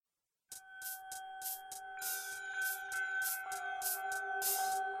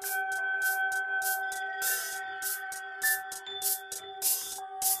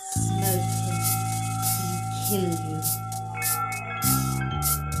kill you.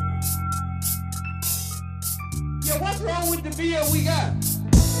 Yeah, what's wrong with the bill we got?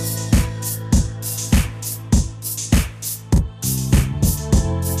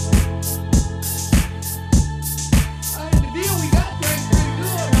 The deal we got came pretty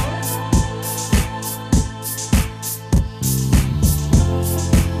good, huh?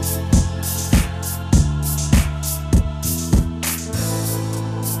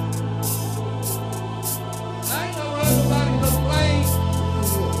 I ain't gonna let nobody complain.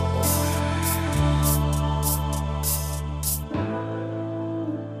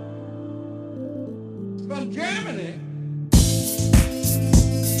 From Germany.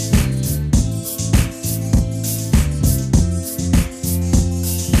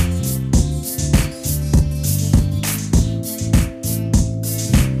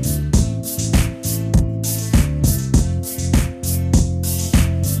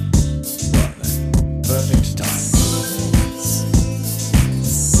 Perfect time.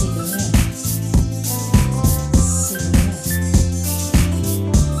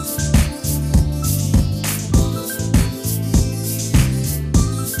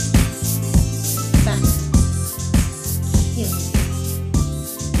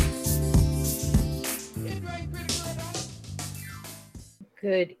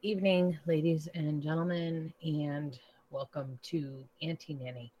 Good evening, ladies and gentlemen, and welcome to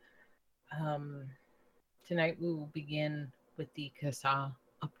Anti-Nanny. Tonight we will begin with the CASA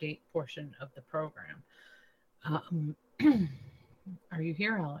update portion of the program. Are you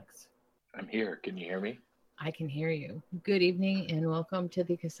here, Alex? I'm here. Can you hear me? I can hear you. Good evening and welcome to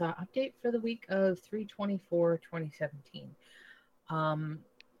the CASA update for the week of 3/24/2017.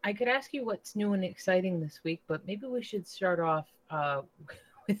 I could ask you what's new and exciting this week, but maybe we should start off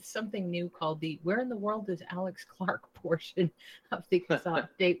with something new called the Where in the World is Alex Clark portion of the CASA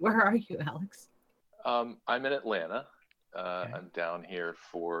update. Where are you, Alex? I'm in Atlanta. Okay. I'm down here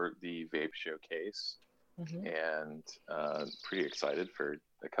for the Vape Showcase, and pretty excited for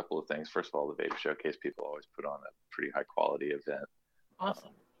a couple of things. First of all, the Vape Showcase people always put on a pretty high quality event.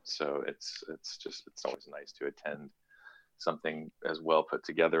 Awesome. So it's always nice to attend something as well put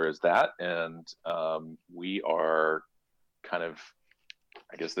together as that. And we are kind of,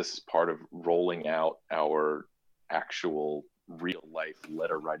 I guess this is part of rolling out our actual real life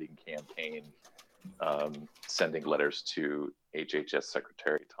letter writing campaign, sending letters to HHS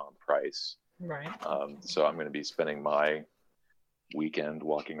Secretary Tom Price. Right. So I'm going to be spending my weekend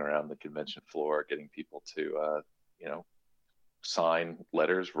walking around the convention floor, getting people to, sign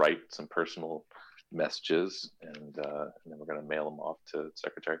letters, write some personal messages, and then we're going to mail them off to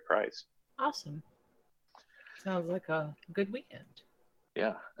Secretary Price. Awesome. Sounds like a good weekend.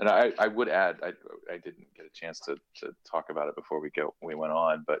 Yeah, and I would add, I didn't get a chance to talk about it before we went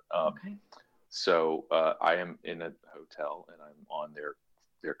on, but okay. So I am in a hotel and I'm on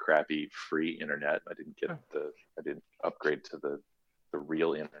their crappy free internet. I didn't upgrade to the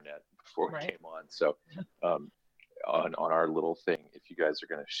real internet before we came on. So on our little thing, if you guys are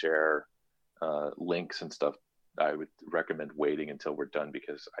going to share links and stuff, I would recommend waiting until we're done,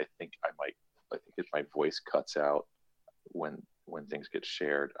 because I think if my voice cuts out when things get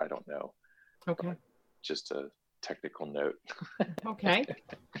shared. I don't know. Okay. Just a technical note. Okay.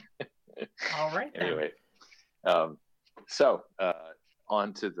 All right. Anyway, so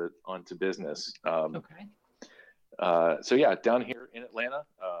on to business. Okay. So yeah, down here in Atlanta,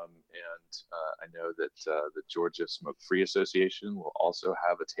 and I know that the Georgia Smoke Free Association will also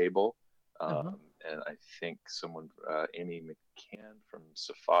have a table. And I think someone, Amy McCann from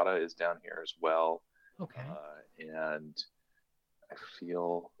Safada, is down here as well. Okay. And I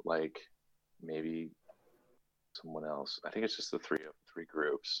feel like maybe someone else. I think it's just the three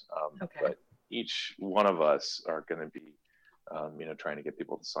groups. But each one of us are going to be, trying to get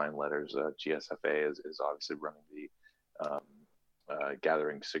people to sign letters. GSFA is obviously running the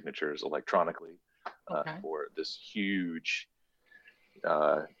gathering signatures electronically for this huge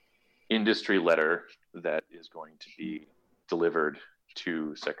industry letter that is going to be delivered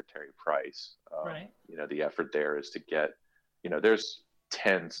to Secretary Price. The effort there is to get, there's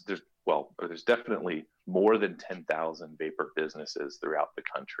definitely more than 10,000 vapor businesses throughout the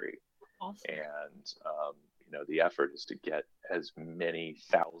country. Awesome. And, the effort is to get as many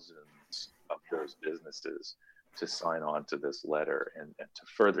thousands of those businesses to sign on to this letter and to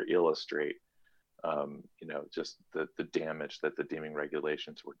further illustrate, just the damage that the deeming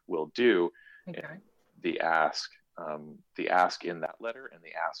regulations will do. Okay. And the ask in that letter and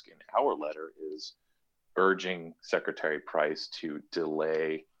the ask in our letter is urging Secretary Price to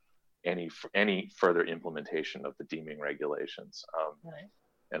delay any further implementation of the deeming regulations.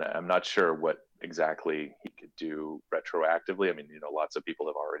 and I'm not sure what exactly he could do retroactively. I mean, lots of people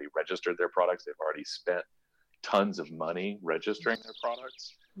have already registered their products. They've already spent tons of money registering their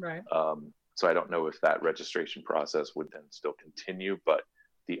products. Right. So I don't know if that registration process would then still continue, but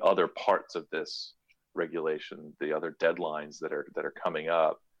the other parts of this regulation, the other deadlines that are coming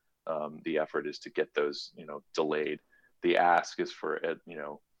up, the effort is to get those, delayed. The ask is for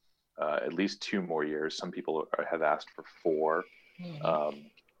at least 2 more years. Some people have asked for 4.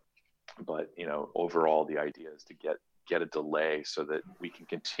 But overall, the idea is to get a delay so that we can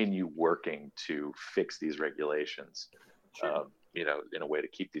continue working to fix these regulations. Sure. In a way to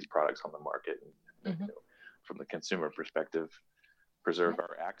keep these products on the market, and from the consumer perspective, preserve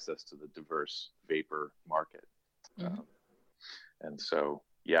our access to the diverse vapor market. And so,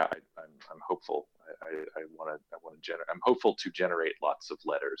 I'm hopeful. I'm hopeful to generate lots of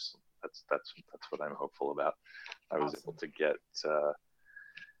letters. That's what I'm hopeful about. I was able to get. I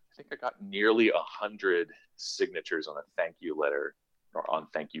think I got nearly 100 signatures on a thank you letter, or on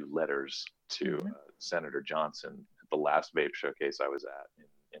thank you letters to Senator Johnson at the last vape showcase I was at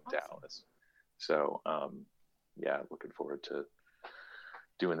in Dallas. So, looking forward to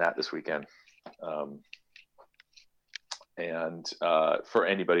doing that this weekend. And for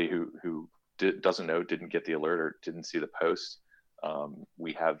anybody who doesn't know, didn't get the alert, or didn't see the post,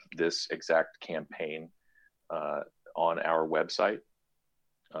 we have this exact campaign on our website.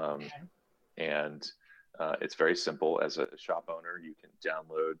 And it's very simple. As a shop owner, you can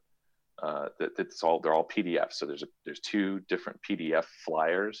download they're all PDFs. So there's 2 different PDF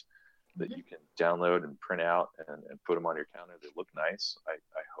flyers that you can download and print out and put them on your counter. They look nice,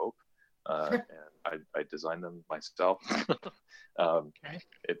 I hope. And I designed them myself.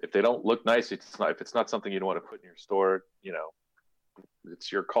 If they don't look nice, if it's not something you want to put in your store,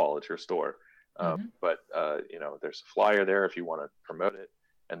 it's your call, it's your store. But there's a flyer there if you want to promote it.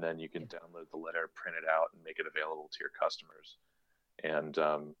 And then you can download the letter, print it out, and make it available to your customers. And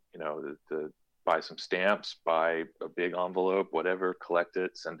buy some stamps, buy a big envelope, whatever, collect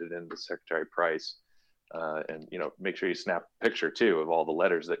it, send it in to Secretary Price, and make sure you snap a picture too of all the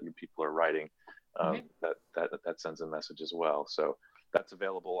letters that you people are writing. That sends a message as well. So that's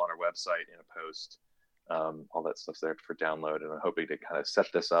available on our website in a post. All that stuff's there for download, and I'm hoping to kind of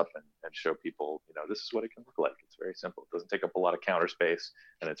set this up and show people, this is what it can look like. It's very simple. It doesn't take up a lot of counter space,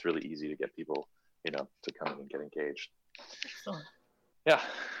 and it's really easy to get people, to come in and get engaged. Excellent. Yeah.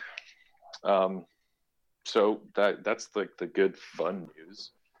 So that's like the good fun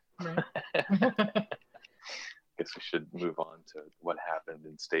news. Right. Guess we should move on to what happened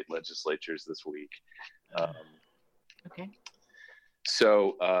in state legislatures this week. Okay.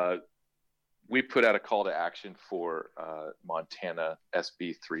 So we put out a call to action for Montana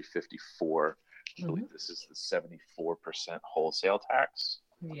SB 354. I believe this is the 74% wholesale tax.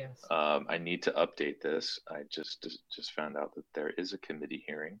 Yes. I need to update this. I just found out that there is a committee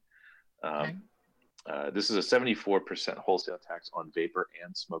hearing. This is a 74% wholesale tax on vapor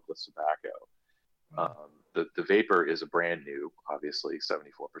and smokeless tobacco. The vapor is a brand new, obviously, 74%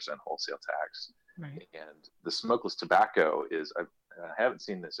 wholesale tax. Right. And the smokeless tobacco is, I haven't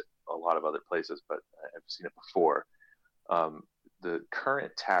seen this a lot of other places, but I've seen it before. The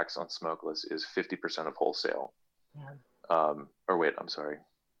current tax on smokeless is 50% of wholesale. Or wait, I'm sorry.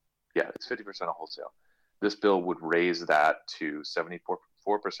 Yeah, it's 50% of wholesale. This bill would raise that to 74%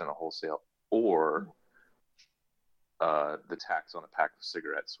 of wholesale, or the tax on a pack of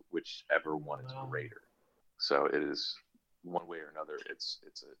cigarettes, whichever one is greater. So it is one way or another. It's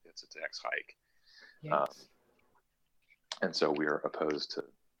a tax hike. Yes. And so we are opposed to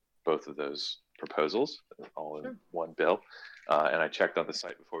both of those proposals, all in one bill. And I checked on the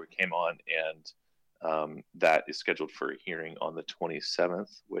site before we came on, and that is scheduled for a hearing on the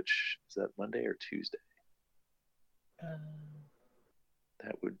 27th, which is that Monday or Tuesday?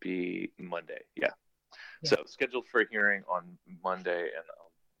 That would be Monday. Yeah. So scheduled for a hearing on Monday, and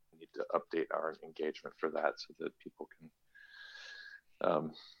I'll need to update our engagement for that so that people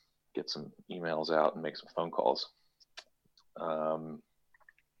can get some emails out and make some phone calls.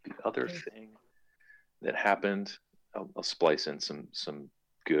 The other thing that happened, I'll splice in some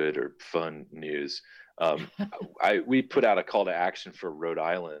good or fun news. We put out a call to action for Rhode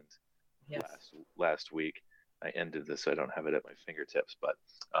Island last week. I ended this, so I don't have it at my fingertips, but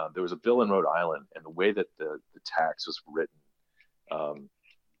there was a bill in Rhode Island, and the way that the tax was written,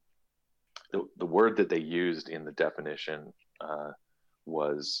 the word that they used in the definition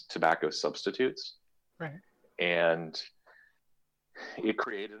was tobacco substitutes. Right. And it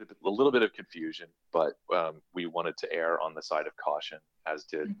created a little bit of confusion, but we wanted to err on the side of caution, as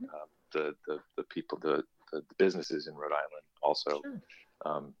did the people, the businesses in Rhode Island also.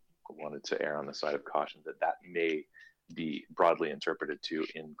 wanted to err on the side of caution that may be broadly interpreted to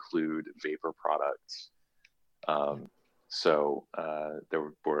include vapor products. So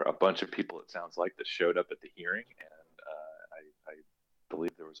there were a bunch of people, it sounds like, that showed up at the hearing, and I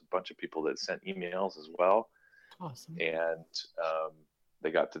believe there was a bunch of people that sent emails as well. Awesome. And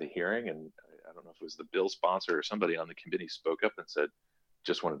they got to the hearing, and I don't know if it was the bill sponsor or somebody on the committee spoke up and said,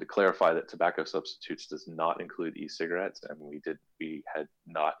 just wanted to clarify that tobacco substitutes does not include e-cigarettes, and we had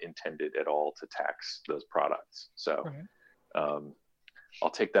not intended at all to tax those products. So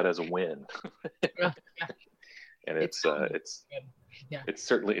I'll take that as a win. Yeah. And it's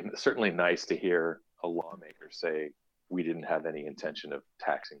certainly nice to hear a lawmaker say we didn't have any intention of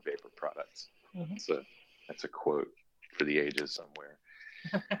taxing vapor products. Mm-hmm. That's a quote for the ages somewhere.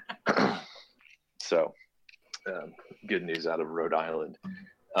 So good news out of Rhode Island.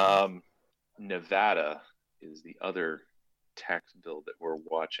 Nevada is the other tax bill that we're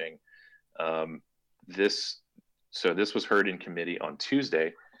watching. This was heard in committee on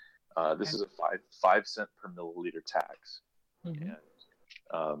Tuesday. This is a 5 cent per milliliter tax. Mm-hmm.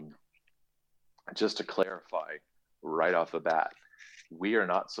 And just to clarify right off the bat, we are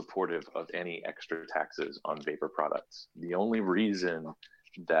not supportive of any extra taxes on vapor products. The only reason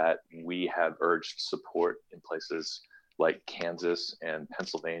that we have urged support in places like Kansas and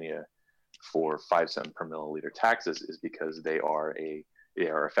Pennsylvania for 5 cent per milliliter taxes is because they are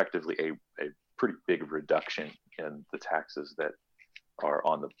effectively a pretty big reduction in the taxes that are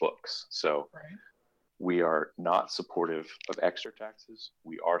on the books. So we are not supportive of extra taxes.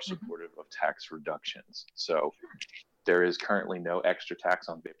 We are supportive of tax reductions. So there is currently no extra tax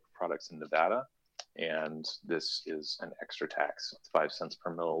on vapor products in Nevada, and this is an extra tax, 5 cents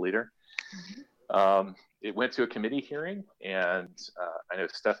per milliliter. Mm-hmm. It went to a committee hearing, and I know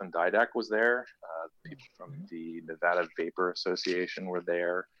Stefan Didak was there. People from the Nevada Vapor Association were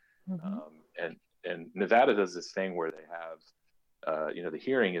there. Mm-hmm. And Nevada does this thing where they have, the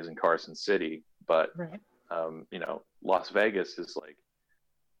hearing is in Carson City, but, Las Vegas is like,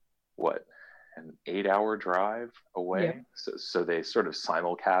 what, an 8-hour drive away? Yeah. So they sort of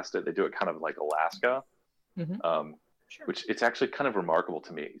simulcast it. They do it kind of like Alaska, which it's actually kind of remarkable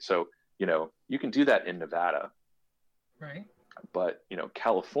to me. So, you can do that in Nevada, right? But,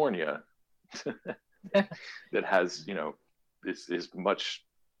 California that has, is much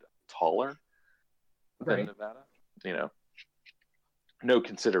taller than Nevada, no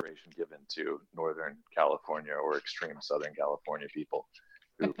consideration given to Northern California or extreme Southern California people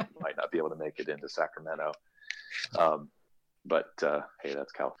who might not be able to make it into Sacramento. But hey,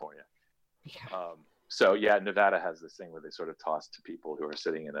 that's California. Yeah. Nevada has this thing where they sort of toss to people who are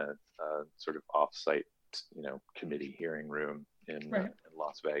sitting in a sort of off-site, committee hearing room in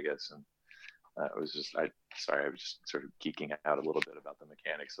Las Vegas. And I was just sort of geeking out a little bit about the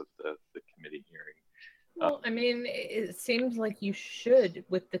mechanics of the committee hearing. Well, I mean, it seems like you should,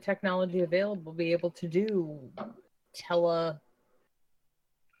 with the technology available, be able to do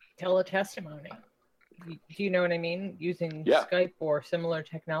testimony. Do you know what I mean? Using Skype or similar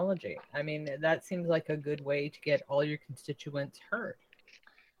technology. I mean, that seems like a good way to get all your constituents heard.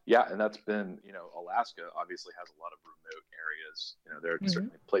 Yeah, and that's been, Alaska obviously has a lot of remote areas. There are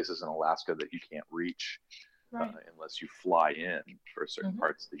certainly places in Alaska that you can't reach unless you fly in for certain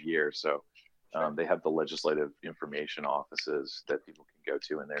parts of the year. So they have the legislative information offices that people can go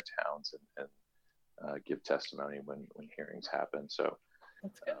to in their towns and give testimony when hearings happen. So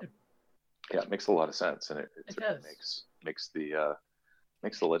that's good. Yeah, it makes a lot of sense, and it certainly makes the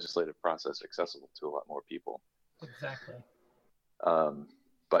legislative process accessible to a lot more people. Exactly. The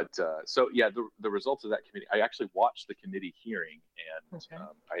results of that committee, I actually watched the committee hearing, and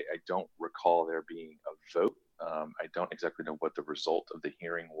I don't recall there being a vote. I don't exactly know what the result of the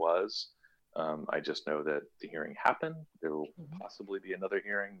hearing was. I just know that the hearing happened. There will possibly be another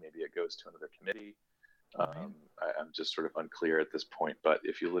hearing. Maybe it goes to another committee. I'm just sort of unclear at this point, but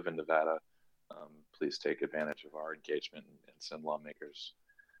if you live in Nevada, please take advantage of our engagement and send lawmakers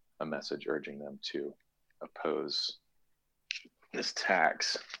a message urging them to oppose this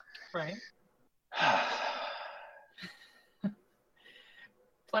tax. Right.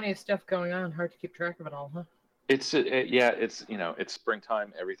 Plenty of stuff going on. Hard to keep track of it all, huh? It's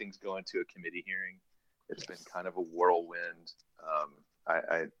springtime. Everything's going to a committee hearing. It's been kind of a whirlwind.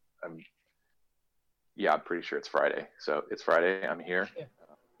 I'm pretty sure it's Friday. So it's Friday. I'm here. Yeah.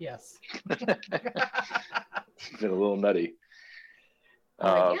 Yes. It's been a little nutty.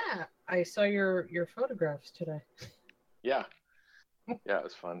 I saw your photographs today. Yeah. Yeah, it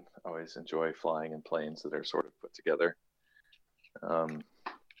was fun. I always enjoy flying in planes that are sort of put together.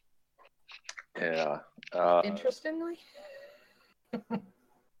 Interestingly?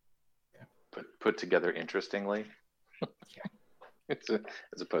 put together interestingly, as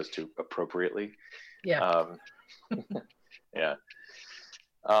opposed to appropriately. Yeah. Yeah.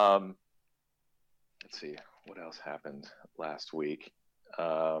 Let's see what else happened last week.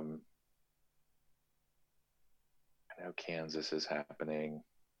 I know Kansas is happening.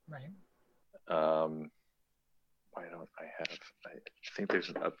 Right. Why don't I have? I think there's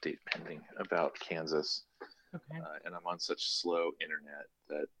an update pending about Kansas. Okay. And I'm on such slow internet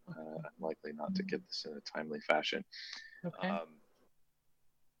that I'm likely not to get this in a timely fashion. Okay.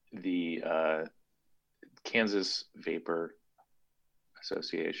 The Kansas Vapor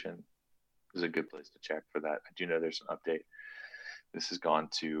Association is a good place to check for that. I do know there's an update. This has gone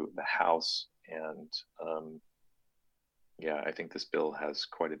to the House, and yeah, I think this bill has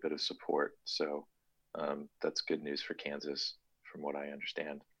quite a bit of support. So that's good news for Kansas, from what I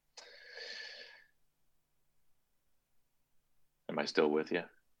understand. Am I still with you?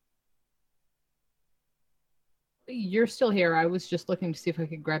 You're still here. I was just looking to see if I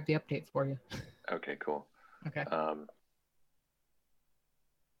could grab the update for you. Okay, cool. Okay.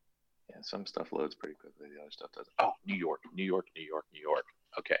 Yeah, some stuff loads pretty quickly. The other stuff doesn't. Oh, New York.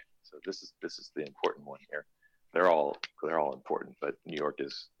 Okay, so this is the important one here. They're all important, but New York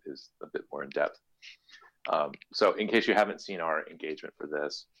is a bit more in depth. So in case you haven't seen our engagement for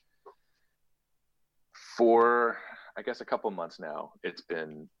this, for I guess a couple months now, it's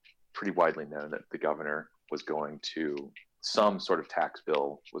been pretty widely known that the governor was going to, some sort of tax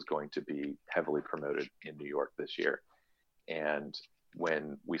bill was going to be heavily promoted in New York this year. And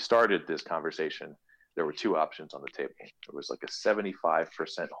when we started this conversation, there were two options on the table. There was like a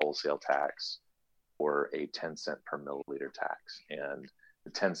 75% wholesale tax or a 10-cent per milliliter tax. And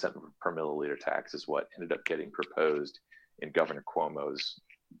the 10-cent per milliliter tax is what ended up getting proposed in Governor Cuomo's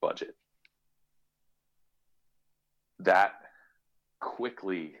budget. That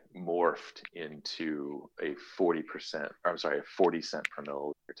quickly morphed into a 40 cent per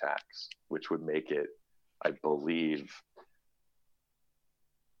milliliter tax, which would make it, I believe,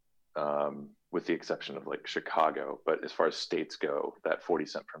 with the exception of like Chicago, but as far as states go, that 40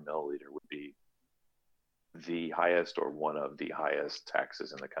 cent per milliliter would be the highest or one of the highest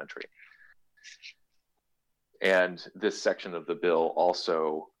taxes in the country. And this section of the bill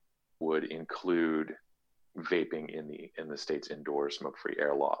also would include vaping in the state's indoor smoke-free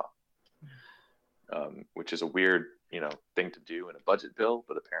air law, which is a weird, thing to do in a budget bill,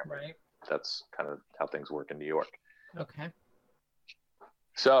 but apparently that's kind of how things work in New York. Okay.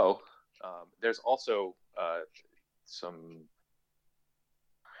 So there's also some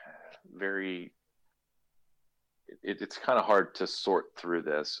very. It's kind of hard to sort through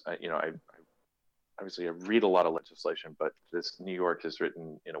this. I obviously I read a lot of legislation, but this New York is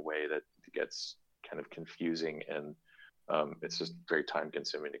written in a way that gets kind of confusing, and it's just very time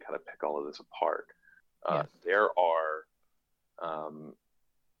consuming to kind of pick all of this apart. There are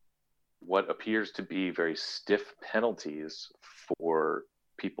what appears to be very stiff penalties for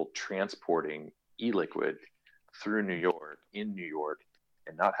people transporting e-liquid through New York, in New York,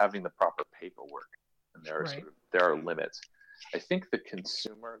 and not having the proper paperwork. And there are limits. I think the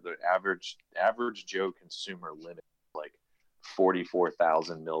average Joe consumer limit is like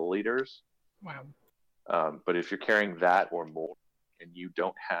 44,000 milliliters. Wow. But if you're carrying that or more, and you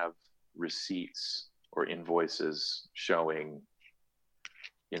don't have receipts or invoices showing,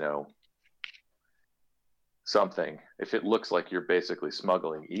 something, if it looks like you're basically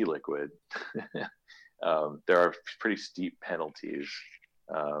smuggling e-liquid, there are pretty steep penalties.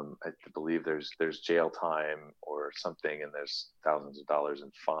 I believe there's jail time or something, and there's thousands of dollars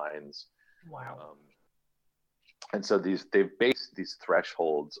in fines. Wow. And so they've based these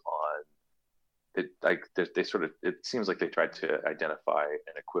thresholds on it, like they sort of, it seems like they tried to identify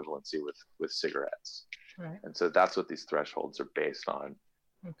an equivalency with cigarettes. Right. And so that's what these thresholds are based on.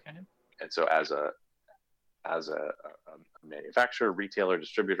 Okay. And so as a manufacturer, retailer,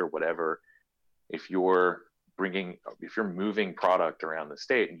 distributor, whatever, if you're moving product around the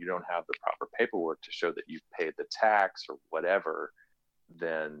state and you don't have the proper paperwork to show that you've paid the tax or whatever,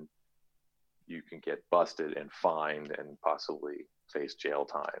 then you can get busted and fined and possibly face jail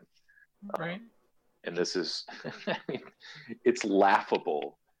time. Right. And this is, it's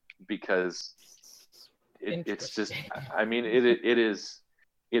laughable because it's just,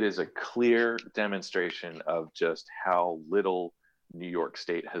 it is a clear demonstration of just how little New York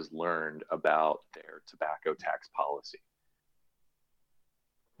State has learned about their tobacco tax policy.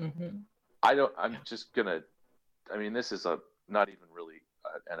 Mm-hmm. This is not even really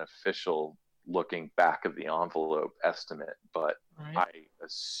an official looking back of the envelope estimate, but I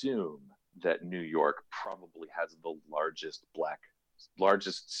assume that New York probably has the largest black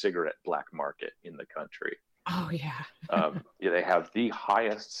largest cigarette black market in the country. Oh yeah. They have the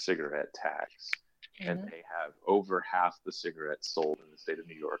highest cigarette tax, and Mhm. they have over half the cigarettes sold in the state of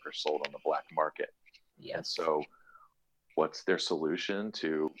New York are sold on the black market. Yes. And so, what's their solution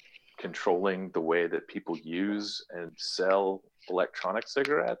to controlling the way that people use and sell electronic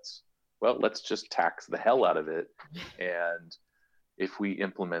cigarettes? Well, let's just tax the hell out of it. And if we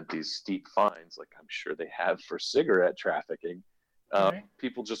implement these steep fines, like I'm sure they have for cigarette trafficking, Right.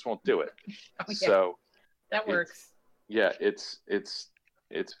 people just won't do it. Oh, yeah. So That works.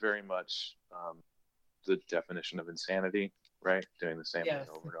 it's very much the definition of insanity, right? Doing the same Yes,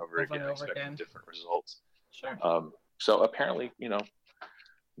 thing over and over again, expecting different results. Sure. So apparently,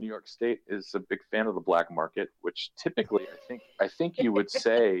 New York State is a big fan of the black market, which typically I think you would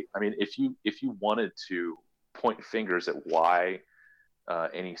say, I mean, if you wanted to point fingers at why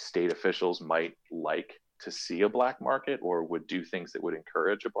any state officials might like to see a black market or would do things that would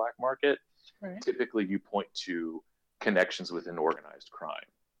encourage a black market, Right. typically you point to connections within organized crime.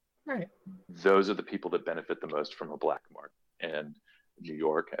 Right. Those are the people that benefit the most from a black market. And New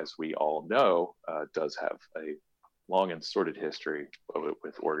York, as we all know, does have a long and sordid history of it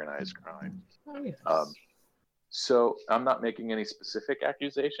with organized crime. Oh, yes. So I'm not making any specific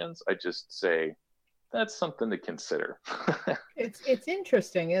accusations. I just say that's something to consider. It's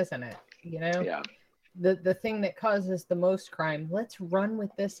interesting, isn't it? Yeah. The thing that causes the most crime. Let's run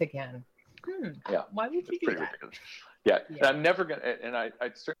with this again. Yeah. Why would you do that? Ridiculous. Yeah. And I'm never gonna. And I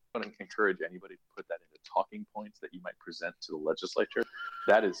certainly want to encourage anybody to put that into talking points that you might present to the legislature.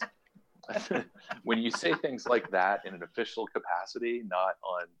 That is. When you say things like that in an official capacity, not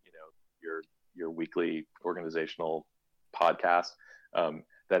on your weekly organizational podcast,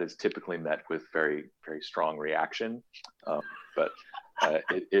 that is typically met with very, very strong reaction. But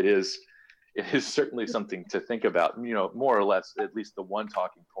it is certainly something to think about. More or less, at least the one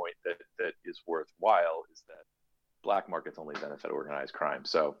talking point that is worthwhile is that black markets only benefit organized crime.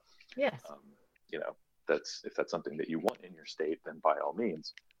 So yes, if that's something that you want in your state, then by all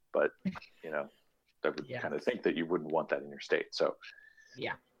means. But I would kind of think that you wouldn't want that in your state. So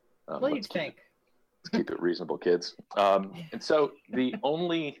yeah, well, you'd think. Let's keep it reasonable, kids. And so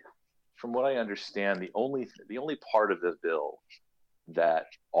from what I understand, the only part of this bill that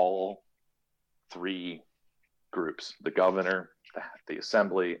all three groups, the governor, the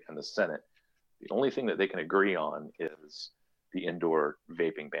assembly, and the Senate, the only thing that they can agree on is the indoor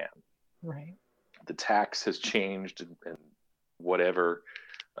vaping ban. Right. The tax has changed and whatever.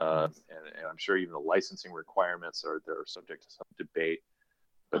 And I'm sure even the licensing requirements are subject to some debate.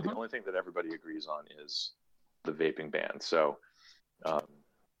 But the only thing that everybody agrees on is the vaping ban. So,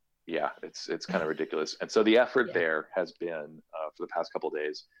 it's kind of ridiculous. And so the effort there has been for the past couple of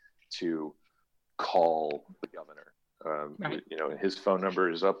days to call the governor. Right. His phone number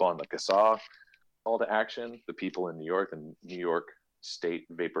is up on the CASA call to action. The people in New York and New York State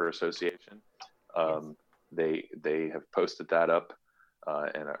Vapor Association, they have posted that up.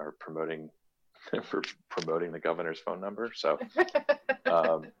 And are promoting the governor's phone number. So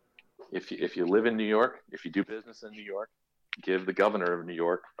if you live in New York, if you do business in New York, give the governor of New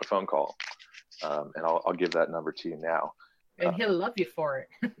York a phone call. And I'll give that number to you now. And he'll love you for it.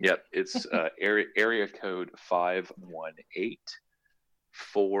 Yep. It's area code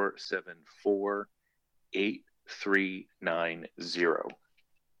 518-474-8390.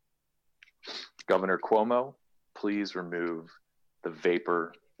 Governor Cuomo, please remove the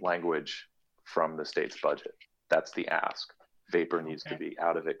vapor language from the state's budget. That's the ask. Vapor needs to be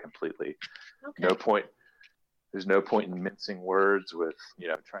out of it completely. Okay. There's no point in mincing words with,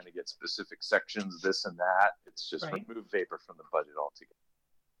 trying to get specific sections, this and that. It's just remove vapor from the budget altogether.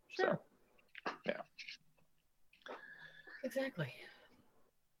 Sure. So, yeah. Exactly.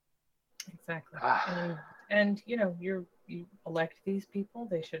 And you elect these people,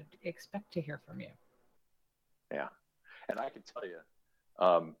 they should expect to hear from you. Yeah. And I can tell you,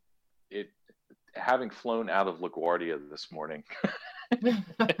 having flown out of LaGuardia this morning,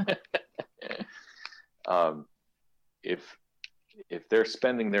 if they're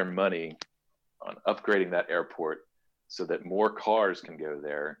spending their money on upgrading that airport so that more cars can go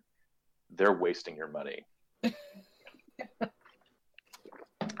there, they're wasting your money.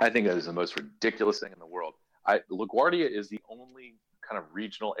 I think that is the most ridiculous thing in the world. LaGuardia is the only kind of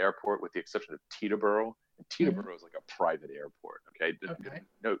regional airport, with the exception of Teterboro. And Teterboro is like a private airport. Okay.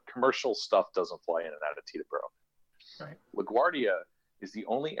 No commercial stuff doesn't fly in and out of Teterboro. Right. LaGuardia is the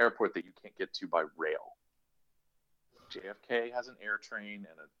only airport that you can't get to by rail. JFK has an air train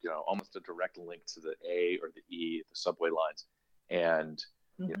and almost a direct link to the A or the E, the subway lines, and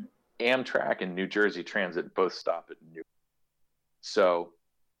Amtrak and New Jersey Transit both stop at Newark. So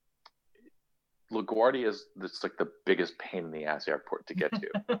LaGuardia is like the biggest pain in the ass airport to get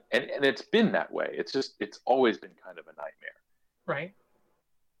to, and it's been that way. It's always been kind of a nightmare. Right.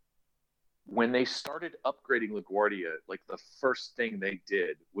 When they started upgrading LaGuardia, like the first thing they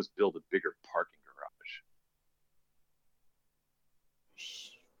did was build a bigger parking garage.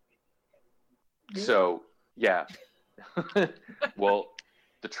 Yeah. So yeah, well,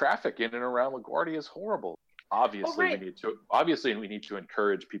 the traffic in and around LaGuardia is horrible. Obviously, right. we need to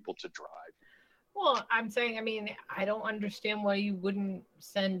encourage people to drive. Well, I'm saying, I mean, I don't understand why you wouldn't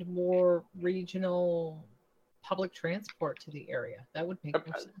send more regional public transport to the area. That would make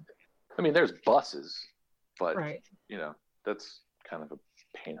more sense. I mean, there's buses, but right. That's kind of a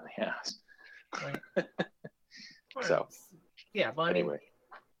pain in the ass. Right. So, yeah. Well, anyway,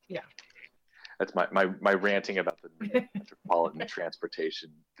 yeah. That's my ranting about the metropolitan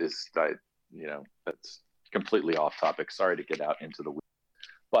transportation. That's completely off topic. Sorry to get out into the weeds,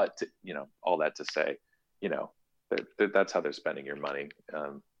 but all that to say, that's how they're spending your money.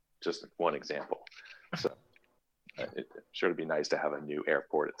 Just one example. So it's sure to be nice to have a new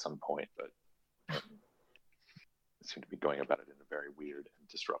airport at some point, but they seem to be going about it in a very weird and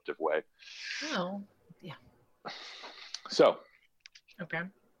disruptive way. Well, yeah. So, okay.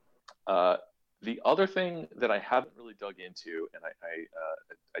 The other thing that I haven't really dug into, and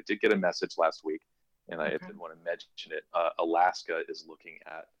I did get a message last week, and I did want to mention it. Alaska is looking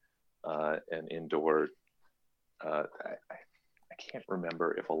at an indoor. I can't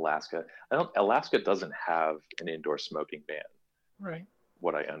remember if Alaska doesn't have an indoor smoking ban. Right.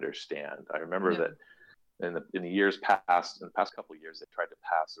 What I understand, I remember that in the years past, in the past couple of years, they tried to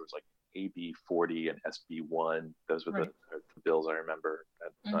pass. There was like AB 40 and SB 1. Those were the bills I remember.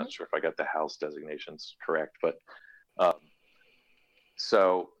 I'm not sure if I got the House designations correct, but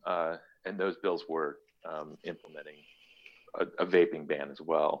and those bills were implementing a vaping ban as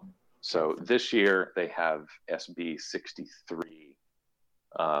well. So this year they have SB 63,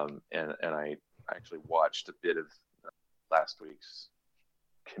 and I actually watched a bit of last week's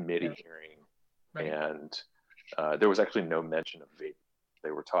committee hearing, and there was actually no mention of vaping.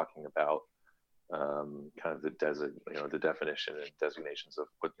 They were talking about kind of the definition and designations of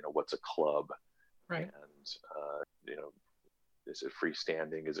what's a club, right? And is it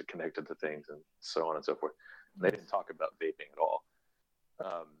freestanding? Is it connected to things, and so on and so forth. And they didn't talk about vaping at all.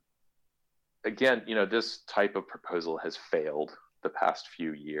 Again, this type of proposal has failed the past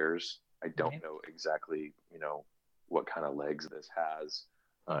few years. I don't know exactly, what kind of legs this has.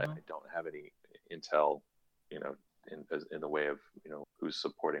 I don't have any intel, in the way of who's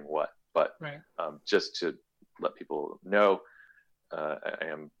supporting what. But just to let people know,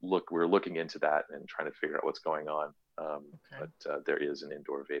 we're looking into that and trying to figure out what's going on. But there is an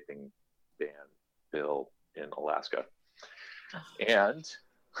indoor vaping ban bill in Alaska, and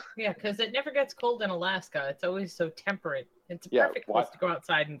yeah, because it never gets cold in Alaska. It's always so temperate. It's a perfect place to go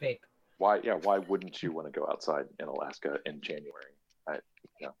outside and vape. Why wouldn't you want to go outside in Alaska in January?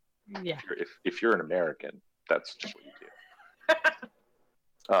 If you're an American, that's just what you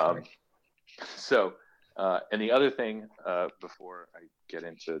do. So, and the other thing, before I get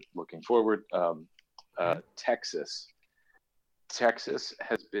into looking forward, Texas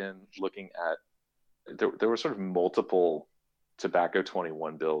has been looking at. There were sort of multiple tobacco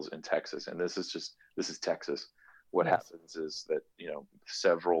 21 bills in Texas, and this is Texas. What happens is that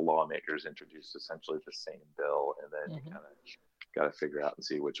several lawmakers introduced essentially the same bill, and then you kind of got to figure out and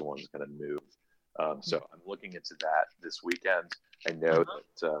see which one's going to move. So I'm looking into that this weekend. I know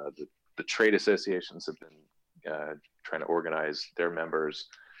that the trade associations have been trying to organize their members,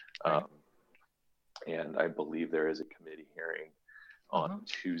 and I believe there is a committee hearing on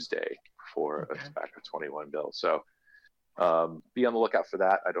Tuesday for a tobacco 21 bill. So be on the lookout for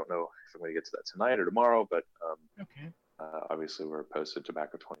that. I don't know if I'm going to get to that tonight or tomorrow, but obviously we're opposed to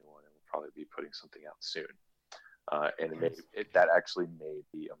tobacco 21, and we'll probably be putting something out soon. And that actually may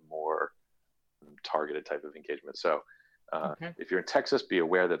be a more targeted type of engagement. So if you're in Texas, be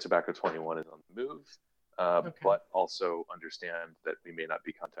aware that tobacco 21 is on the move, but also understand that we may not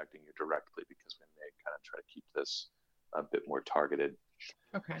be contacting you directly because we may kind of try to keep this a bit more targeted.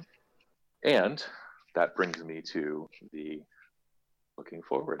 And that brings me to the looking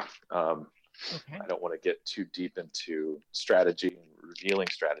forward. I don't want to get too deep into strategy and revealing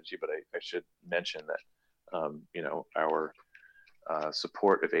strategy, but I should mention that our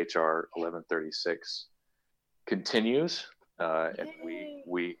support of HR 1136 continues, and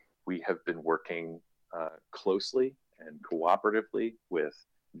we have been working closely and cooperatively with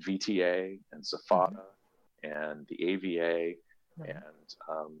VTA and SAFATA and the AVA, and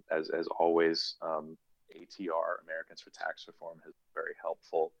as always, ATR, Americans for Tax Reform, has been very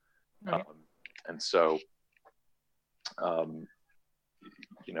helpful. Right. And so,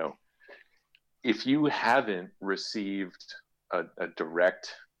 if you haven't received a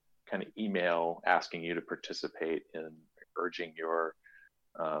direct kind of email asking you to participate in urging your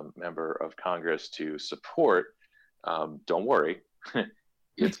member of Congress to support, don't worry,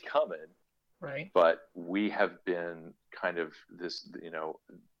 it's coming. Right. But we have been kind of this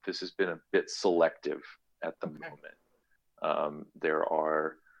has been a bit selective at the moment. There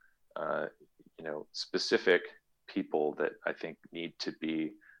are, specific people that I think need to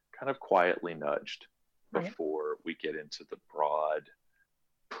be kind of quietly nudged before we get into the broad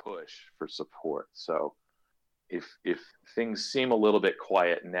push for support. So if things seem a little bit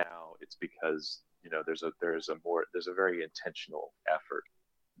quiet now, it's because there's a very intentional effort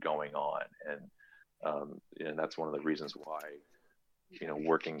going on, and that's one of the reasons why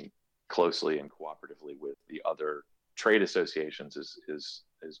working closely and cooperatively with the other trade associations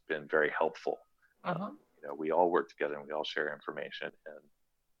has been very helpful. We all work together and we all share information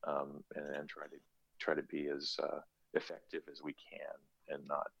and try to be as effective as we can and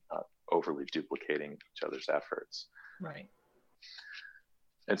not overly duplicating each other's efforts. Right.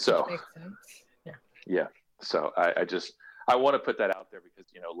 And so, makes sense. Yeah. So I want to put that out there because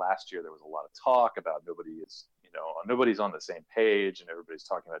last year there was a lot of talk about nobody's on the same page and everybody's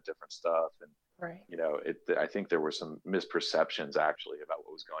talking about different stuff, and I think there were some misperceptions actually about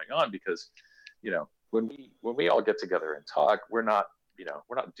what was going on because when we all get together and talk, we're not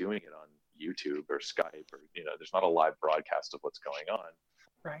doing it on YouTube or Skype or there's not a live broadcast of what's going on.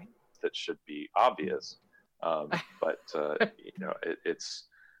 Right. That should be obvious, but it's.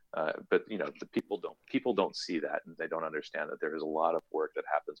 But the people don't see that, and they don't understand that there is a lot of work that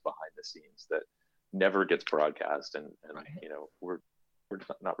happens behind the scenes that never gets broadcast, and we're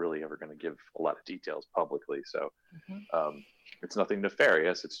not really ever going to give a lot of details publicly. So it's nothing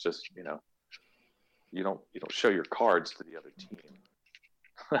nefarious. It's just you don't show your cards to the other team.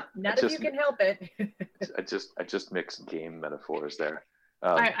 Not if you can help it. I just mixed game metaphors there.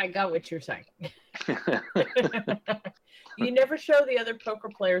 I got what you're saying. You never show the other poker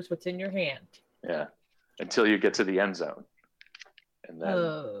players what's in your hand. Yeah, until you get to the end zone, and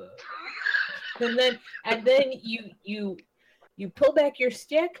then you pull back your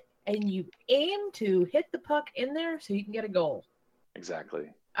stick and you aim to hit the puck in there so you can get a goal.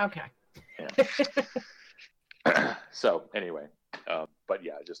 Exactly. Okay. Yeah. So anyway, but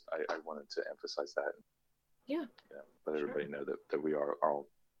yeah, I wanted to emphasize that. Yeah. Let everybody know that we are all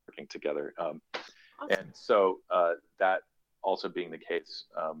working together. Awesome. And so that also being the case,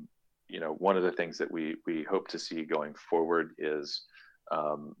 one of the things that we hope to see going forward is,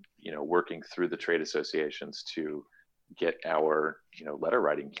 working through the trade associations to get our, letter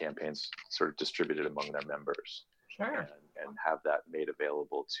writing campaigns sort of distributed among their members. Sure. And have that made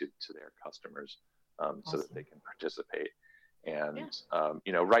available to their customers so that they can participate. And,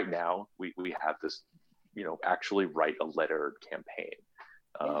 right now we have this, actually write a letter campaign.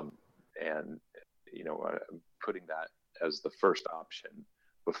 And, putting that as the first option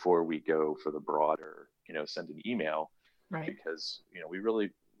before we go for the broader, send an email, because, we really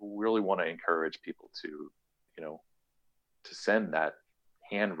want to encourage people to, to send that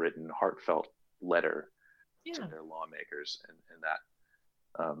handwritten, heartfelt letter to their lawmakers, and that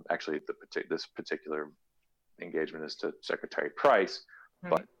actually this particular engagement is to Secretary Price,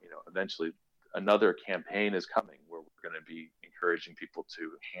 but eventually another campaign is coming where we're going to be encouraging people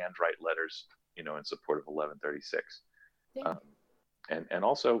to handwrite letters, in support of 1136. And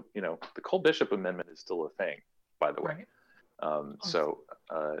also, the Cole Bishop Amendment is still a thing, by the way. So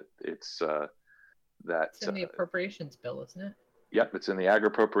it's that. It's in the appropriations bill, isn't it? Yep, it's in the Ag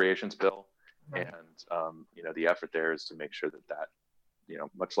Appropriations Bill. And, the effort there is to make sure that,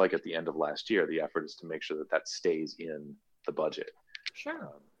 much like at the end of last year, the effort is to make sure that stays in the budget.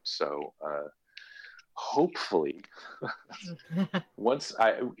 Sure. So hopefully once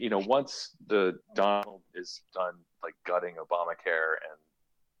the Donald is done like gutting Obamacare and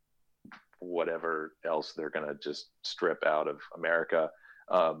whatever else they're going to just strip out of America,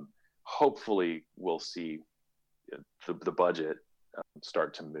 hopefully we'll see the budget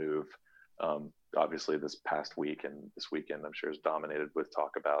start to move. Obviously this past week and this weekend I'm sure is dominated with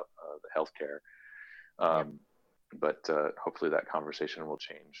talk about the healthcare. But hopefully that conversation will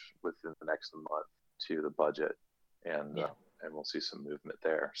change within the next month to the budget, and we'll see some movement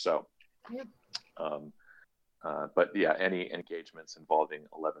there. So, but any engagements involving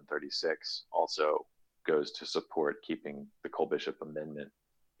 1136 also goes to support keeping the Cole Bishop Amendment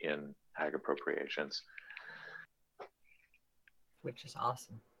in ag appropriations, which is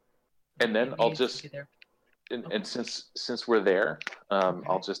awesome. And then I'll just And since we're there,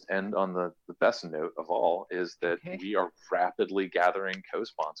 I'll just end on the best note of all is that we are rapidly gathering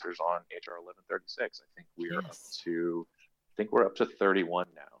co-sponsors on HR 1136. I think we're up to 31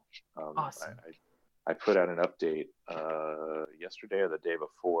 now. Awesome. I put out an update yesterday or the day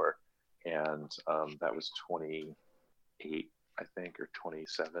before, and that was 28, I think, or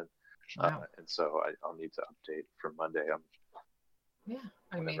 27. Wow. And so I'll need to update for Monday.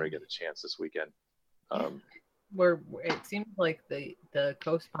 Whenever I get a chance this weekend. It seems like the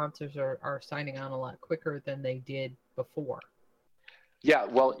co-sponsors are signing on a lot quicker than they did before. Yeah,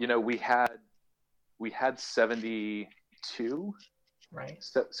 well, we had 72, right?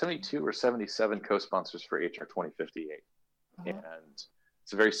 72 or 77 co-sponsors for HR 2058, and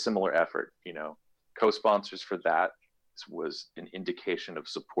it's a very similar effort. Co-sponsors for that was an indication of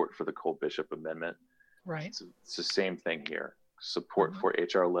support for the Cole Bishop Amendment. Right. It's the same thing here. Support for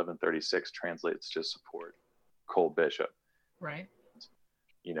HR 1136 translates to support Cole Bishop. Right.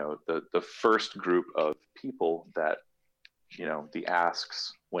 The first group of people that, the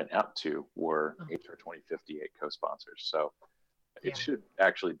asks went out to were HR 2058 co-sponsors. So it should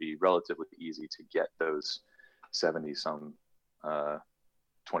actually be relatively easy to get those 70-some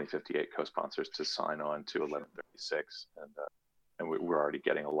 2058 co-sponsors to sign on to 1136. And we're already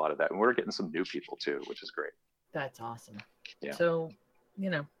getting a lot of that. And we're getting some new people too, which is great. That's awesome. Yeah. So,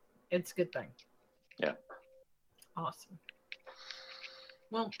 it's a good thing. Yeah. Awesome.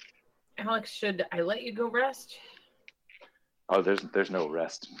 Well, Alex, should I let you go rest? Oh, there's no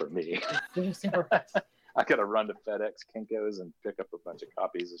rest for me. There's no rest. I got to run to FedEx Kinko's and pick up a bunch of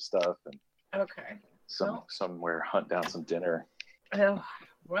copies of stuff and somewhere hunt down some dinner.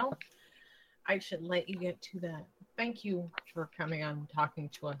 Well, I should let you get to that. Thank you for coming on and talking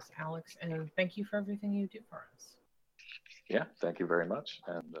to us, Alex, and thank you for everything you do for us. Yeah, thank you very much,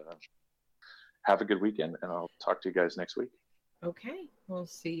 and have a good weekend, and I'll talk to you guys next week. Okay, we'll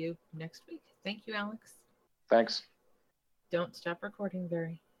see you next week. Thank you, Alex. Thanks. Don't stop recording,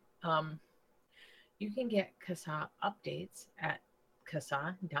 Barry. You can get CASA updates at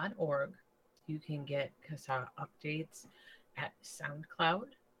CASA.org. You can get CASA updates at SoundCloud.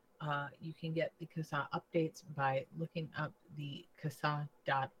 You can get the CASA updates by looking up the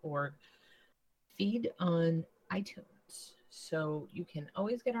CASA.org feed on iTunes. So you can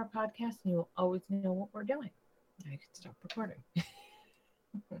always get our podcast and you'll always know what we're doing. I can stop recording.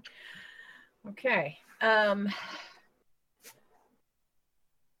 Okay.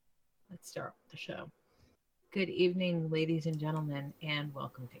 Let's start with the show. Good evening, ladies and gentlemen, and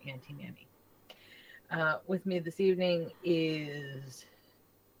welcome to Anti-Nanny. With me this evening is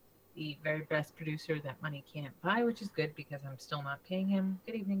the very best producer that money can't buy, which is good because I'm still not paying him.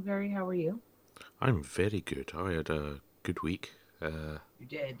 Good evening, Barry. How are you? I'm very good. I had a good week. You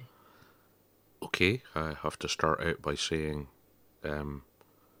did. Okay, I have to start out by saying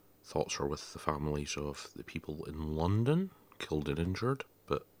thoughts are with the families of the people in London killed and injured,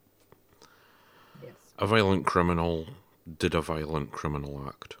 but a violent criminal did a violent criminal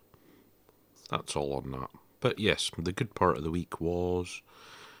act. That's all on that. But yes, the good part of the week was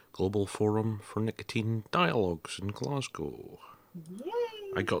Global Forum for Nicotine Dialogues in Glasgow. Yay!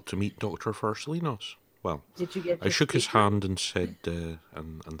 I got to meet Dr. Farsalinos. Well, did you get I shook his hand and said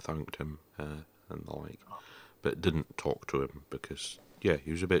and thanked him and the like, but didn't talk to him because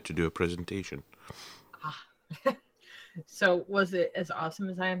he was about to do a presentation. So was it as awesome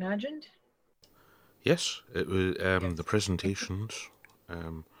as I imagined? Yes, it was. The presentations,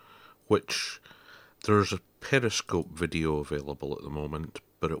 which there's a Periscope video available at the moment,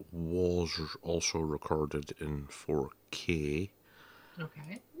 but it was also recorded in 4K.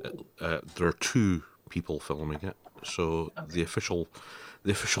 Okay. There are two people filming it, so the official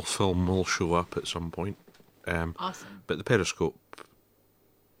film will show up at some point. Awesome. But the Periscope,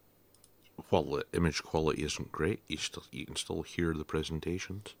 while the image quality isn't great, you can still hear the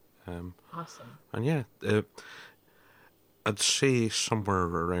presentations. Awesome. And I'd say somewhere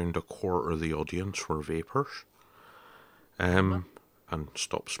around a quarter of the audience were vapers. And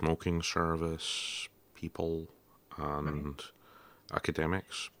stop smoking service people and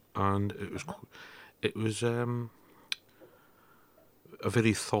academics, and it was a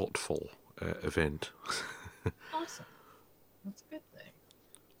very thoughtful event. Awesome. That's a good thing.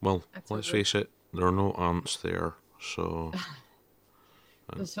 Well, let's face it, there are no ants there, so...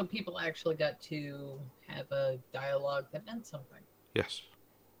 So people actually got to have a dialogue that meant something. Yes.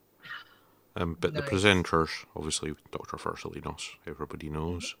 But the presenters, obviously Dr. Farsalinos, everybody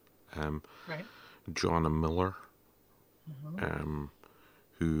knows. Joanna Miller,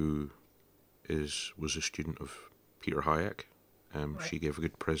 who was a student of Peter Hayek. She gave a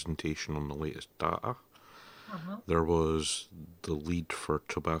good presentation on the latest data. There was the lead for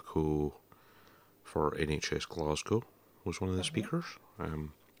tobacco for NHS Glasgow was one of the speakers.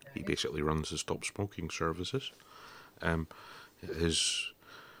 He basically runs the stop smoking services. His,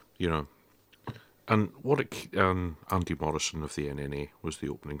 and Andy Morrison of the NNA was the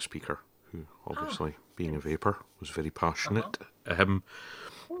opening speaker, who obviously, being a vapor, was very passionate. Of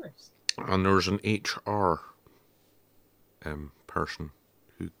course. And there was an HR person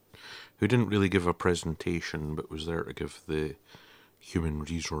who didn't really give a presentation, but was there to give the human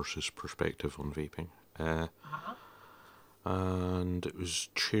resources perspective on vaping. And it was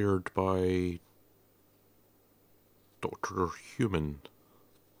chaired by Dr. Human,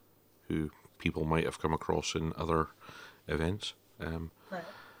 who people might have come across in other events.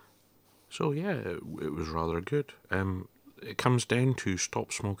 So yeah, it was rather good. It comes down to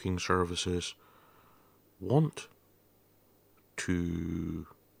stop smoking services want to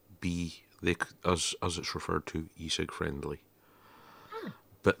be, as it's referred to, e-cig friendly.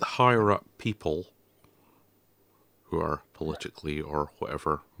 But the higher up people who are politically or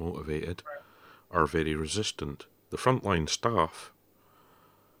whatever motivated are very resistant. The frontline staff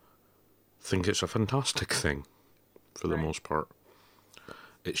think it's a fantastic thing for the most part.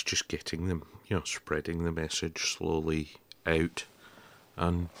 It's just getting them, spreading the message slowly out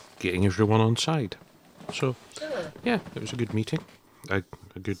and getting everyone on side. So, yeah, it was a good meeting, a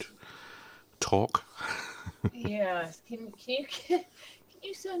good talk. Yes. Can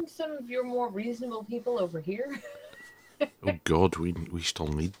you send some of your more reasonable people over here? Oh God, we still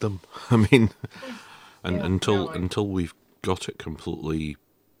need them. I mean, until we've got it completely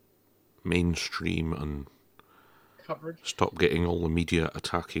mainstream and covered, stop getting all the media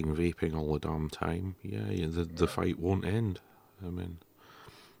attacking vaping all the damn time. The fight won't end. I mean,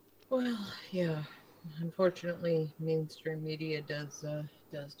 well, yeah. Unfortunately, mainstream media does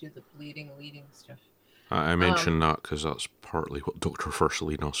do the bleeding, leading stuff. I mentioned that because that's partly what Dr.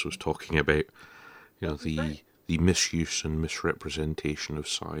 Versalinos was talking about. The misuse and misrepresentation of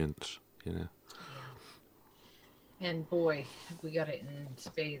science. Yeah. And boy, we got it in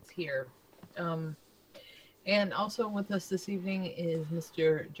spades here. And also with us this evening is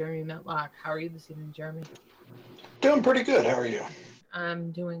Mr. Jeremy Metlock. How are you this evening, Jeremy? Doing pretty good. How are you?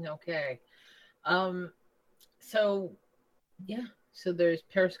 I'm doing okay. So there's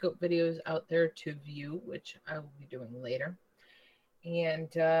Periscope videos out there to view, which I will be doing later. And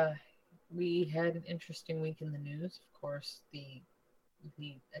we had an interesting week in the news. Of course, the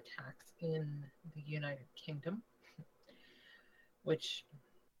attacks in the United Kingdom, which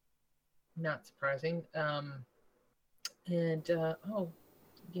not surprising. By the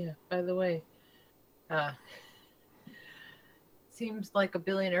way, seems like a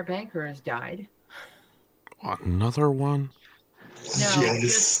billionaire banker has died. What, another one?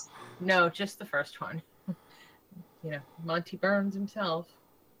 No, just the first one. Monty Burns himself.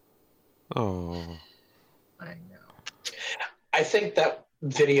 Oh. I know. I think that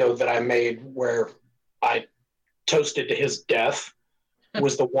video that I made where I toasted to his death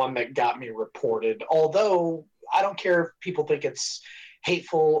was the one that got me reported. Although I don't care if people think it's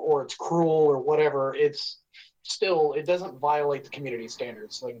hateful or it's cruel or whatever, it's still, it doesn't violate the community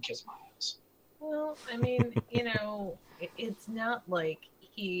standards, so they can kiss my ass. Well, I mean, it's not like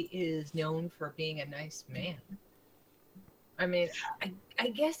he is known for being a nice man. I mean, I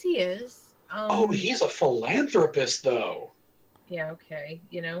guess he is. He's a philanthropist, though. Yeah, okay,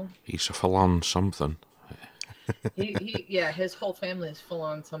 He's a full-on something. His whole family is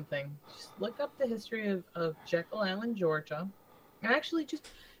full-on something. Just look up the history of Jekyll Island, Georgia. And actually just,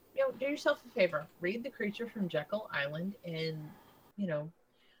 do yourself a favor. Read The Creature from Jekyll Island, and,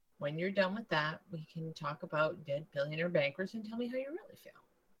 when you're done with that, we can talk about dead billionaire bankers and tell me how you really feel.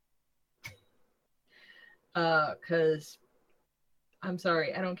 Because I'm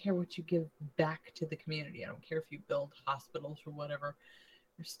sorry, I don't care what you give back to the community. I don't care if you build hospitals or whatever.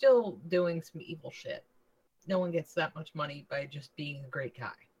 You're still doing some evil shit. No one gets that much money by just being a great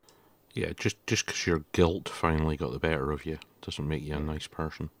guy. Yeah, just because your guilt finally got the better of you doesn't make you a nice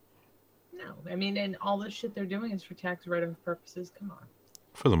person. No, I mean, and all this shit they're doing is for tax write-off purposes. Come on.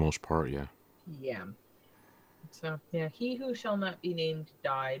 For the most part, yeah. Yeah. So, yeah, he who shall not be named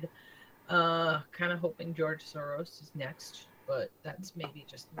died. Kind of hoping George Soros is next, but that's maybe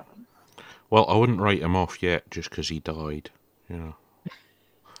just me. Well, I wouldn't write him off yet just because he died,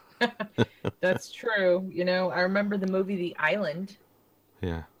 That's true. I remember the movie The Island.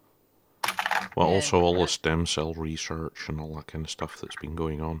 Yeah. Well, and also all the stem cell research and all that kind of stuff that's been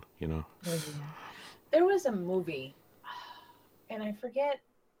going on, There was a movie, and I forget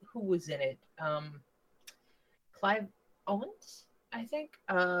who was in it. Clive Owens, I think,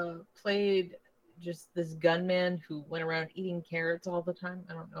 played just this gunman who went around eating carrots all the time.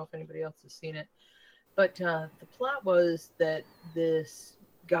 I don't know if anybody else has seen it. But the plot was that this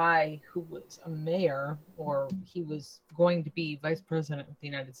guy who was a mayor, or he was going to be vice president of the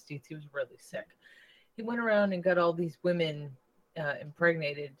United States, he was really sick. He went around and got all these women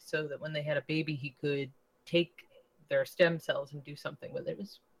impregnated so that when they had a baby, he could take their stem cells and do something with it. It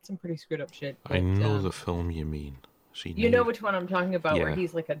was some pretty screwed up shit. But, I know the film you mean. You know which one I'm talking about, yeah. where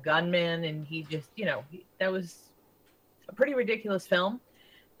he's like a gunman and he just, that was a pretty ridiculous film,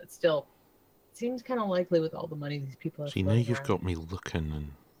 but still, it seems kind of likely with all the money these people have. See, now you've got me looking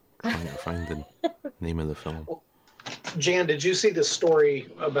and trying to find the name of the film. Jan, did you see this story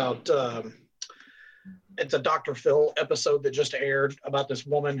about, it's a Dr. Phil episode that just aired about this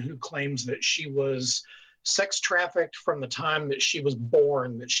woman who claims that she was sex trafficked from the time that she was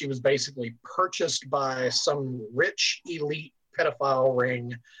born, that she was basically purchased by some rich elite pedophile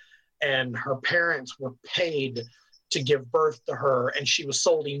ring, and her parents were paid to give birth to her, and she was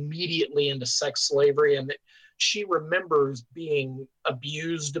sold immediately into sex slavery, and that she remembers being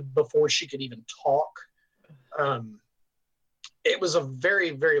abused before she could even talk. It was a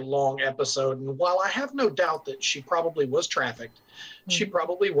very, very long episode, and while I have no doubt that she probably was trafficked, she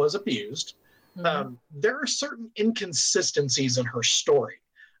probably was abused, there are certain inconsistencies in her story.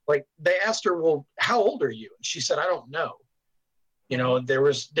 Like, they asked her, well, how old are you? And she said, I don't know. There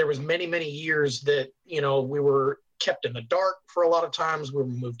was many, many years that, we were kept in the dark for a lot of times. We were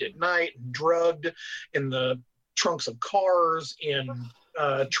moved at night, drugged in the trunks of cars, in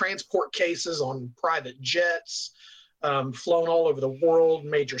transport cases on private jets, flown all over the world,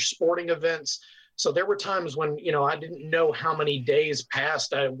 major sporting events. So there were times when, I didn't know how many days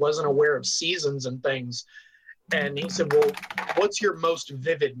passed. I wasn't aware of seasons and things. And he said, well, what's your most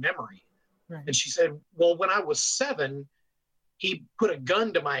vivid memory? Right. And she said, well, when I was 7, he put a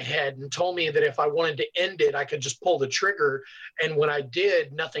gun to my head and told me that if I wanted to end it, I could just pull the trigger. And when I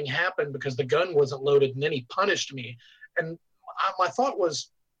did, nothing happened because the gun wasn't loaded. And then he punished me. And my thought was,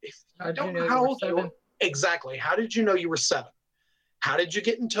 if I don't know how old you were, exactly. How did you know you were 7? How did you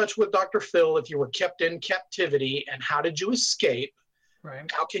get in touch with Dr. Phil if you were kept in captivity? And how did you escape? Right.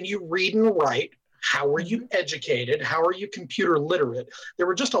 How can you read and write? How were you educated? How are you computer literate? There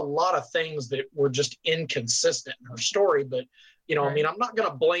were just a lot of things that were just inconsistent in her story. But, I mean, I'm not going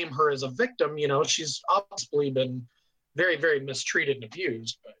to blame her as a victim. She's obviously been very, very mistreated and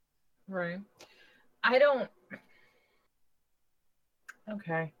abused. But. Right. I don't.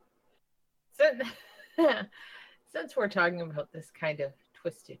 Okay. Since we're talking about this kind of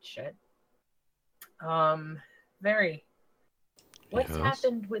twisted shit, what's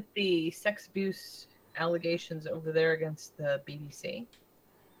happened with the sex abuse allegations over there against the BBC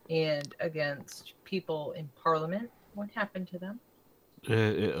and against people in Parliament? What happened to them?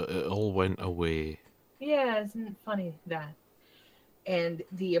 It all went away. Yeah, isn't it funny that? And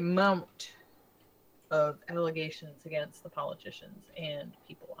the amount of allegations against the politicians and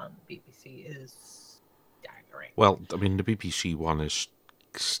people on the BBC is staggering. Well, I mean, the BBC one is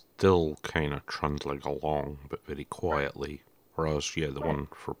still kind of trundling along, but very quietly. Right. Whereas, the one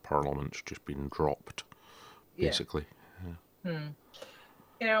for Parliament's just been dropped, basically.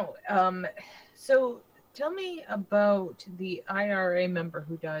 Yeah. So tell me about the IRA member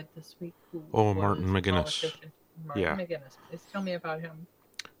who died this week. Martin McGuinness. Martin McGuinness. Please tell me about him.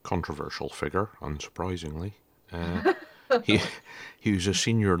 Controversial figure, unsurprisingly. He was a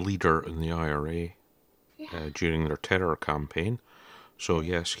senior leader in the IRA during their terror campaign. So,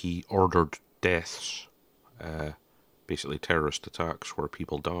 yes, he ordered deaths, basically terrorist attacks where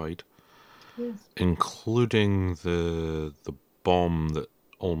people died, including the bomb that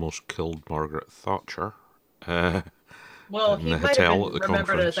almost killed Margaret Thatcher. Well, he might have been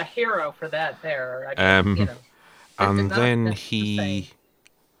remembered as a hero for that there. I mean, and then he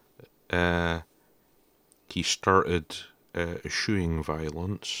started eschewing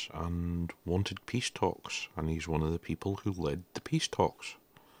violence and wanted peace talks, and he's one of the people who led the peace talks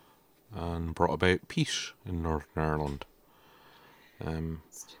and brought about peace in Northern Ireland.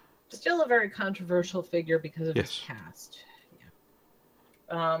 Still a very controversial figure because of his past.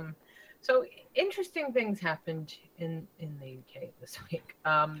 Yeah. So interesting things happened in the UK this week.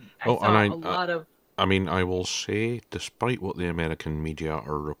 I mean, I will say, despite what the American media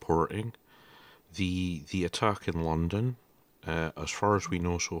are reporting, the attack in London, as far as we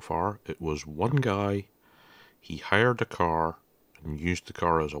know so far, it was one guy. He hired a car and used the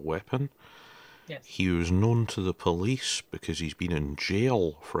car as a weapon. Yes. He was known to the police because he's been in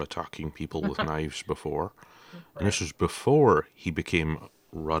jail for attacking people with knives before. Right. And this was before he became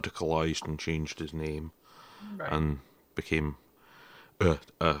radicalized and changed his name and became a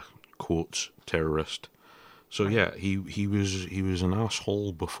quotes, terrorist. So yeah, he was an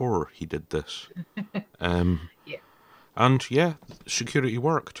asshole before he did this. Yeah. And yeah, security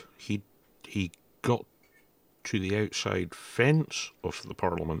worked. He got to the outside fence of the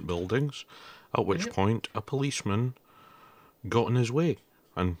Parliament buildings, at which point a policeman got in his way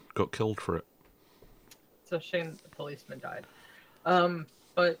and got killed for it. It's a shame that the policeman died.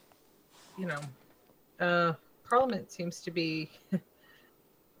 But, you know, Parliament seems to be...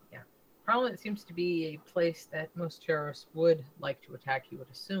 Parliament seems to be a place that most terrorists would like to attack, you would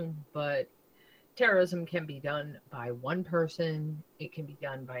assume, but terrorism can be done by one person, it can be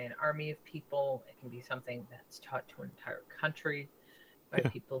done by an army of people, it can be something that's taught to an entire country by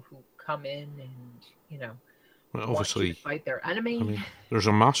people who come in and, you know, well, obviously want to fight their enemy. I mean, there's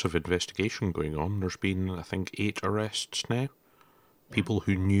a massive investigation going on. There's been, I think, 8 arrests now. People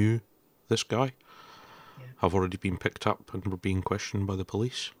who knew this guy have already been picked up and were being questioned by the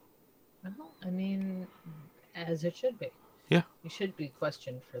police. Well, I mean, as it should be. Yeah. You should be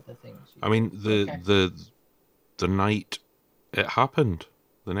questioned for the things you I mean, the night it happened,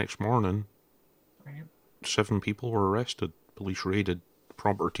 the next morning, 7 people were arrested. Police raided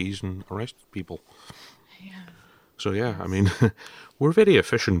properties and arrested people. Yeah. So yeah, I mean, we're very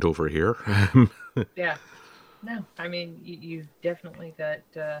efficient over here. Yeah. No, I mean, you've definitely got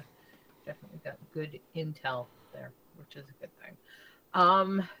good intel there, which is a good thing.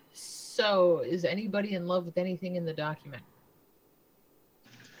 So is anybody in love with anything in the document?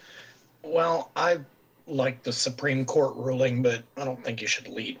 Well, I like the Supreme Court ruling, but I don't think you should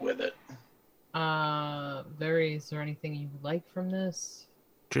lead with it. Is there anything you like from this?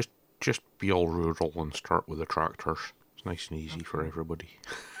 Just be all rural and start with the tractors. It's nice and easy for everybody.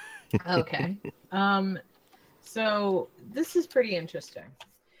 Okay. So this is pretty interesting.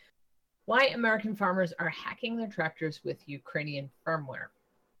 Why American farmers are hacking their tractors with Ukrainian firmware?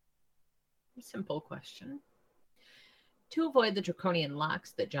 Simple question. To avoid the draconian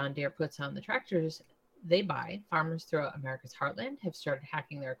locks that John Deere puts on the tractors they buy, farmers throughout America's heartland have started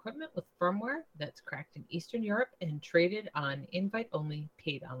hacking their equipment with firmware that's cracked in Eastern Europe and traded on invite-only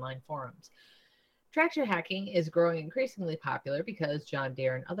paid online forums. Tractor hacking is growing increasingly popular because John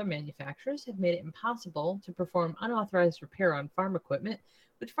Deere and other manufacturers have made it impossible to perform unauthorized repair on farm equipment,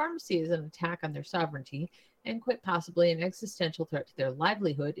 which farmers see as an attack on their sovereignty and quite possibly an existential threat to their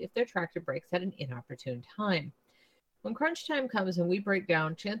livelihood if their tractor breaks at an inopportune time. When crunch time comes and we break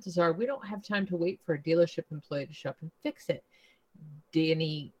down, chances are we don't have time to wait for a dealership employee to show up and fix it.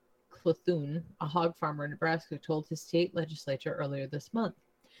 Danny Clothune, a hog farmer in Nebraska, told his state legislature earlier this month.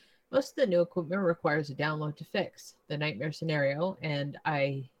 Most of the new equipment requires a download to fix. The nightmare scenario, and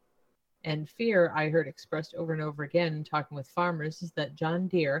fear I heard expressed over and over again in talking with farmers, is that John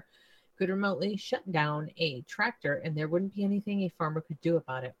Deere could remotely shut down a tractor and there wouldn't be anything a farmer could do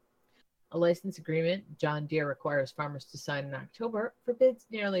about it. A license agreement John Deere requires farmers to sign in October forbids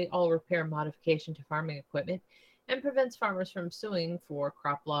nearly all repair and modification to farming equipment and prevents farmers from suing for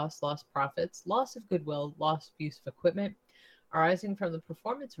crop loss, lost profits, loss of goodwill, loss of use of equipment, arising from the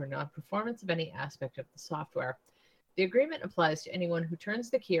performance or non-performance of any aspect of the software. The agreement applies to anyone who turns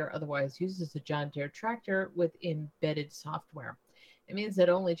the key or otherwise uses a John Deere tractor with embedded software. It means that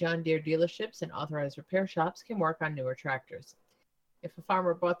only John Deere dealerships and authorized repair shops can work on newer tractors. If a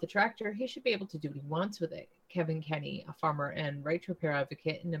farmer bought the tractor, he should be able to do what he wants with it, Kevin Kenny, a farmer and right to repair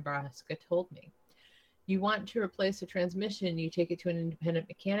advocate in Nebraska, told me. You want to replace a transmission, you take it to an independent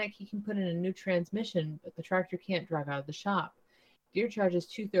mechanic, he can put in a new transmission, but the tractor can't drive out of the shop. Deere charges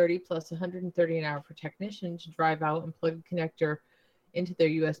 $230 plus $130 an hour for technician to drive out and plug a connector into their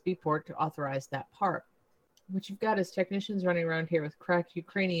USB port to authorize that part. What you've got is technicians running around here with cracked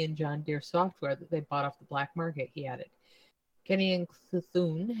Ukrainian John Deere software that they bought off the black market, he added. Kenny and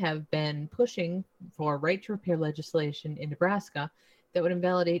Clothune have been pushing for right to repair legislation in Nebraska that would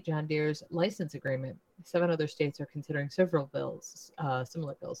invalidate John Deere's license agreement. 7 other states are considering several bills,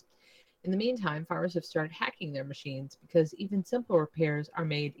 similar bills. In the meantime, farmers have started hacking their machines because even simple repairs are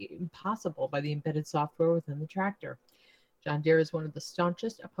made impossible by the embedded software within the tractor. John Deere is one of the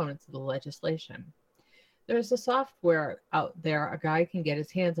staunchest opponents of the legislation. There's a software out there a guy can get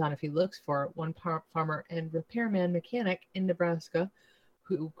his hands on if he looks for it, one farmer and repairman mechanic in Nebraska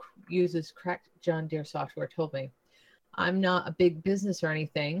who uses cracked John Deere software told me. I'm not a big business or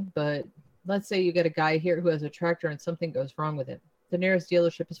anything, but let's say you get a guy here who has a tractor and something goes wrong with it. The nearest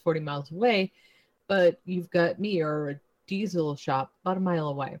dealership is 40 miles away, but you've got me or a diesel shop about a mile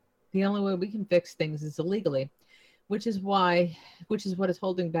away. The only way we can fix things is illegally, which is what is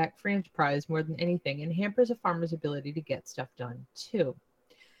holding back franchise more than anything and hampers a farmer's ability to get stuff done too.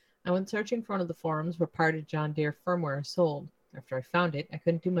 I went searching for one of the forums where part of John Deere firmware is sold. After I found it, I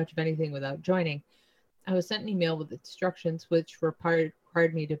couldn't do much of anything without joining. I was sent an email with instructions which required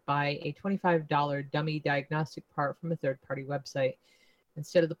me to buy a $25 dummy diagnostic part from a third-party website.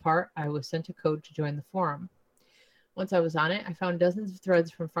 Instead of the part, I was sent a code to join the forum. Once I was on it, I found dozens of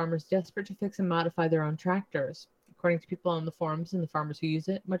threads from farmers desperate to fix and modify their own tractors. According to people on the forums and the farmers who use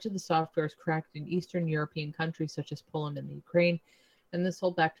it, much of the software is cracked in Eastern European countries such as Poland and the Ukraine, and then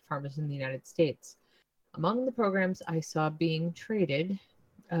sold back to farmers in the United States. Among the programs I saw being traded,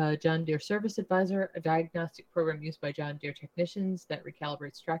 John Deere Service Advisor, a diagnostic program used by John Deere technicians that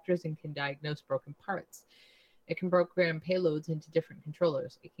recalibrates tractors and can diagnose broken parts. It can program payloads into different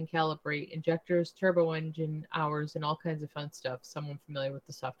controllers. It can calibrate injectors, turbo engine hours, and all kinds of fun stuff. Someone familiar with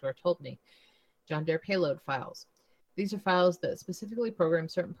the software told me. John Deere payload files. These are files that specifically program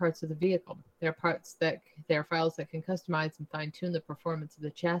certain parts of the vehicle. They are files that can customize and fine-tune the performance of the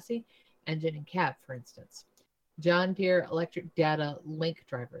chassis, engine, and cab, for instance. John Deere Electric Data Link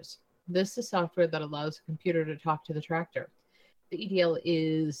Drivers. This is software that allows a computer to talk to the tractor. The EDL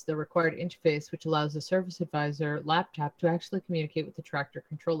is the required interface which allows a service advisor laptop to actually communicate with the tractor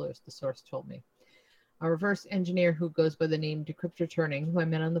controllers, the source told me. A reverse engineer who goes by the name Decryptor Turning, who I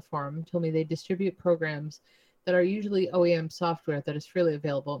met on the forum, told me they distribute programs that are usually OEM software that is freely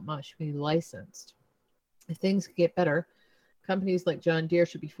available and must be licensed. If things get better, companies like John Deere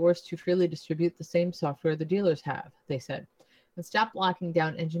should be forced to freely distribute the same software the dealers have, they said, and stop locking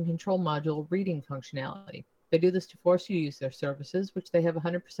down engine control module reading functionality. They do this to force you to use their services, which they have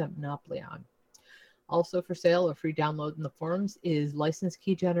 100% monopoly on. Also for sale or free download in the forums is license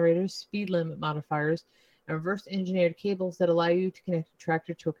key generators, speed limit modifiers, and reverse engineered cables that allow you to connect a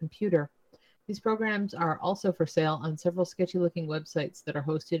tractor to a computer. These programs are also for sale on several sketchy looking websites that are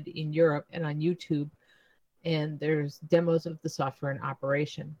hosted in Europe and on YouTube, and there's demos of the software in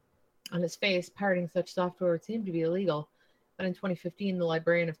operation. On its face, pirating such software would seem to be illegal, but in 2015, the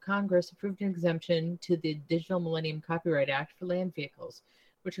Librarian of Congress approved an exemption to the Digital Millennium Copyright Act for land vehicles,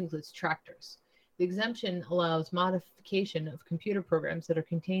 which includes tractors. The exemption allows modification of computer programs that are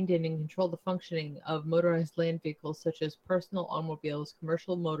contained in and control the functioning of motorized land vehicles such as personal automobiles,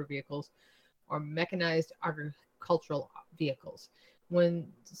 commercial motor vehicles, or mechanized agricultural vehicles.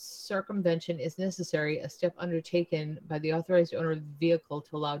 When circumvention is necessary, a step undertaken by the authorized owner of the vehicle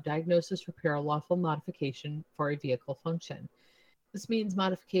to allow diagnosis, repair, or lawful modification for a vehicle function. This means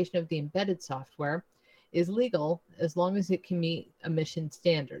modification of the embedded software is legal as long as it can meet emission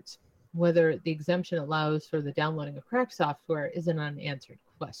standards. Whether the exemption allows for the downloading of cracked software is an unanswered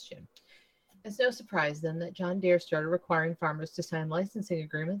question. It's no surprise then that John Deere started requiring farmers to sign licensing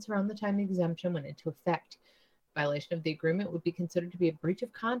agreements around the time the exemption went into effect. Violation of the agreement would be considered to be a breach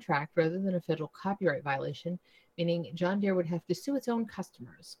of contract rather than a federal copyright violation, meaning John Deere would have to sue its own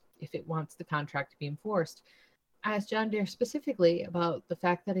customers if it wants the contract to be enforced. I asked John Deere specifically about the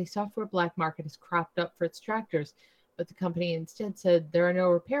fact that a software black market has cropped up for its tractors, but the company instead said there are no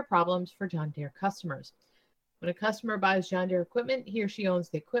repair problems for John Deere customers. When a customer buys John Deere equipment, he or she owns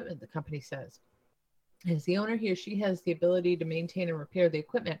the equipment, the company says. As the owner, he or she has the ability to maintain and repair the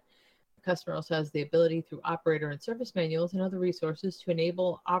equipment. The customer also has the ability through operator and service manuals and other resources to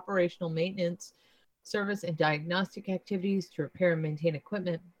enable operational maintenance, service, and diagnostic activities to repair and maintain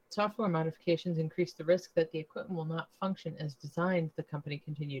equipment. Software modifications increase the risk that the equipment will not function as designed, the company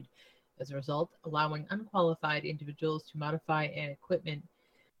continued. As a result, allowing unqualified individuals to modify an equipment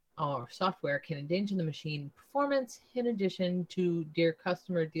or software can endanger the machine performance, in addition to Deere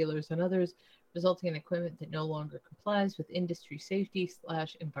customer dealers and others, resulting in equipment that no longer complies with industry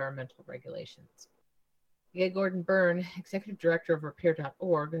safety/environmental regulations. Gordon Byrne, executive director of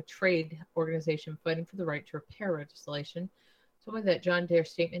Repair.org, a trade organization fighting for the right to repair legislation, told me that John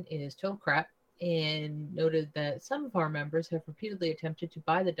Deere's statement is total crap and noted that some of our members have repeatedly attempted to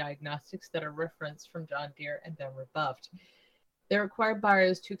buy the diagnostics that are referenced from John Deere and been rebuffed. They require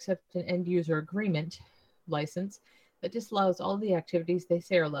buyers to accept an end-user agreement license that disallows all the activities they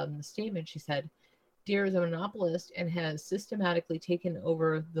say are allowed in the statement, she said. Deere is a monopolist and has systematically taken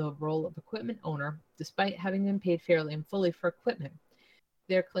over the role of equipment owner, despite having been paid fairly and fully for equipment.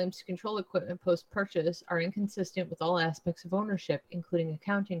 Their claims to control equipment post-purchase are inconsistent with all aspects of ownership, including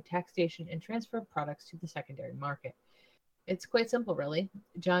accounting, taxation, and transfer of products to the secondary market. It's quite simple, really.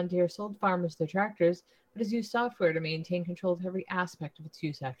 John Deere sold farmers their tractors, but has used software to maintain control of every aspect of its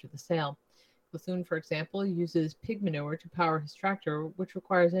use after the sale. Bethune, for example, uses pig manure to power his tractor, which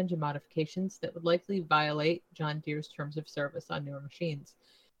requires engine modifications that would likely violate John Deere's terms of service on newer machines.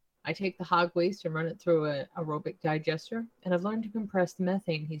 I take the hog waste and run it through an aerobic digester, and I've learned to compress the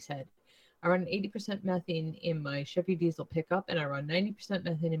methane, he said. I run 80% methane in my Chevy diesel pickup, and I run 90%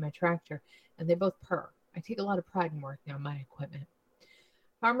 methane in my tractor, and they both purr. I take a lot of pride in working on my equipment.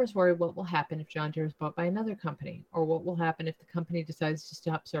 Farmers worry what will happen if John Deere is bought by another company, or what will happen if the company decides to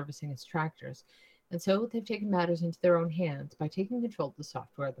stop servicing its tractors. And so they've taken matters into their own hands by taking control of the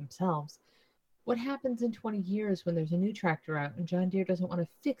software themselves. What happens in 20 years when there's a new tractor out and John Deere doesn't want to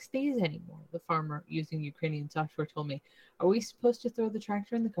fix these anymore? The farmer using Ukrainian software told me. Are we supposed to throw the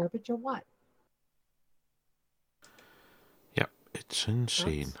tractor in the garbage or what? Yep, it's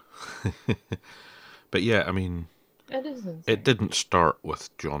insane. But yeah, I mean, it is insane. It didn't start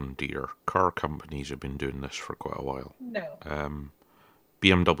with John Deere. Car companies have been doing this for quite a while. No.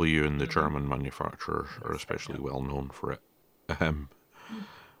 BMW and the German manufacturers are especially well known for it.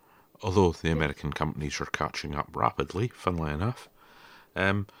 Although the American companies are catching up rapidly, funnily enough.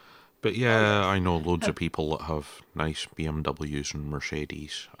 But yeah, I know loads of people that have nice BMWs and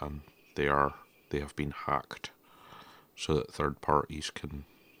Mercedes, and they have been hacked so that third parties can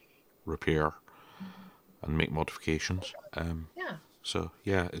repair and make modifications. So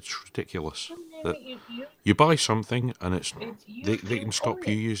yeah, it's ridiculous that you buy something and they can stop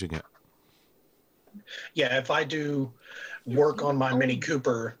you using it. Yeah, if I do work on my Mini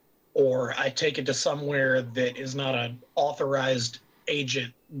Cooper, or I take it to somewhere that is not an authorized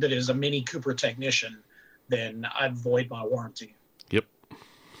agent that is a Mini Cooper technician, then I void my warranty. Yep.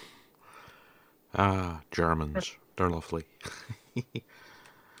 Germans. They're lovely.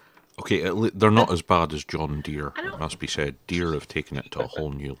 Okay, they're not as bad as John Deere, it must be said. Deere have taken it to a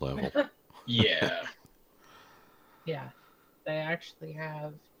whole new level. Yeah. Yeah, they actually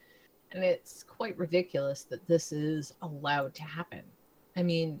have. And it's quite ridiculous that this is allowed to happen. I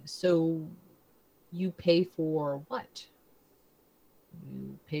mean, so you pay for what?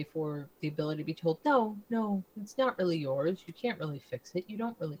 You pay for the ability to be told, no, it's not really yours. You can't really fix it. You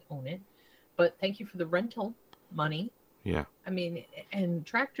don't really own it. But thank you for the rental money. Yeah. I mean, and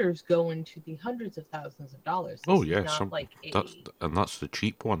tractors go into the hundreds of thousands of dollars. Oh, yeah. That's the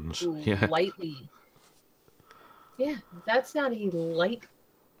cheap ones. Yeah. Lightly. Yeah, that's not a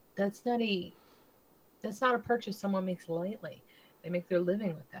purchase someone makes lightly. They make their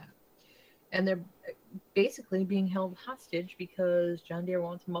living with that. And they're basically being held hostage because John Deere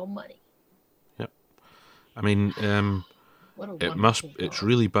wants more money. Yep. I mean, it's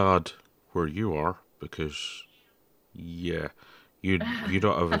really bad where you are because, yeah, you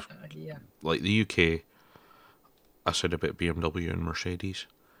don't have, like the UK, I said about BMW and Mercedes,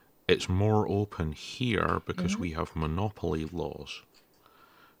 it's more open here because we have monopoly laws.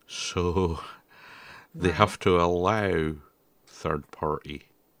 So they have to allow third-party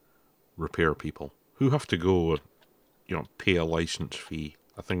repair people who have to go and, pay a license fee.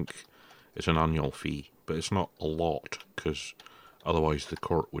 I think it's an annual fee, but it's not a lot because otherwise the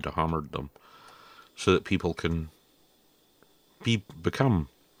court would have hammered them, so that people can become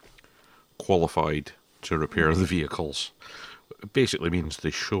qualified to repair the vehicles. It basically means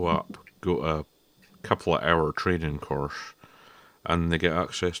they show up, go a couple of hour training course, and they get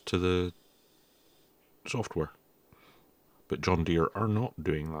access to the software. But John Deere are not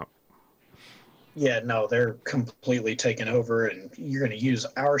doing that. Yeah, no, they're completely taken over, and you're going to use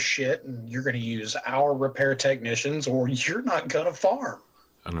our shit, and you're going to use our repair technicians, or you're not going to farm.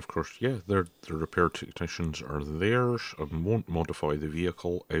 And of course, yeah, the repair technicians are theirs and won't modify the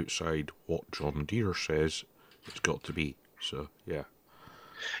vehicle outside what John Deere says it's got to be. So, yeah.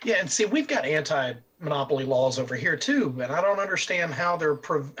 Yeah, and see, we've got anti-monopoly laws over here too, and I don't understand how they're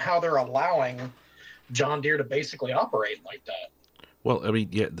allowing John Deere to basically operate like that. Well, I mean,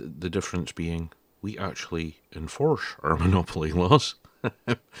 yeah, the difference being we actually enforce our monopoly laws.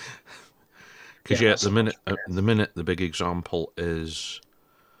 Because the big example is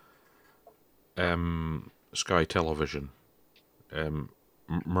Sky Television.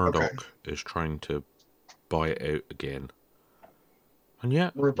 Murdoch is trying to buy it out again. And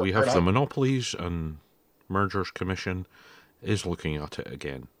yet, we have the monopolies, and Mergers Commission is looking at it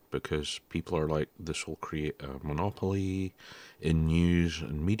again because people are like, this will create a monopoly in news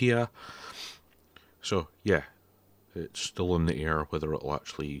and media. So, yeah, it's still in the air whether it'll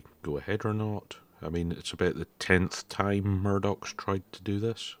actually go ahead or not. I mean, it's about the 10th time Murdoch's tried to do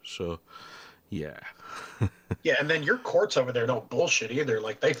this, so, yeah. Yeah, and then your courts over there don't bullshit either.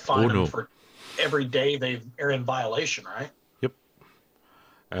 Like, they fine them for every day they're in violation, right? Yep.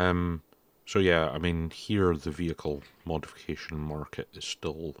 So yeah, I mean, here the vehicle modification market is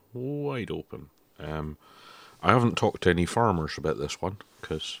still wide open. I haven't talked to any farmers about this one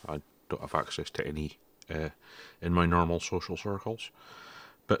because I don't have access to any in my normal social circles.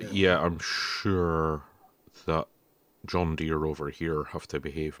 But yeah, I'm sure that John Deere over here have to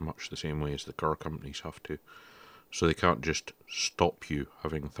behave much the same way as the car companies have to. So they can't just stop you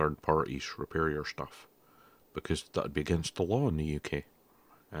having third parties repair your stuff. because that'd be against the law in the UK.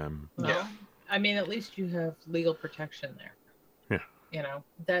 Well, I mean, at least you have legal protection there. Yeah. You know,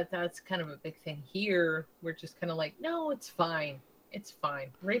 that's kind of a big thing. Here, we're just kind of like, no, it's fine. It's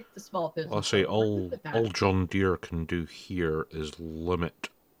fine. Rape the small business. I'll say all John Deere can do here is limit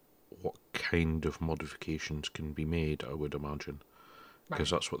what kind of modifications can be made, I would imagine.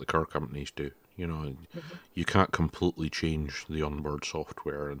 Because that's what the car companies do. You know, you can't completely change the onboard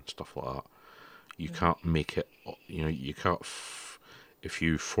software and stuff like that. You can't make it, you know, you can't, if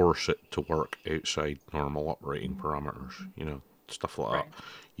you force it to work outside normal operating parameters, you know, stuff like that.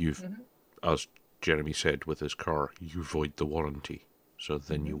 You've, as Jeremy said with his car, you void the warranty. So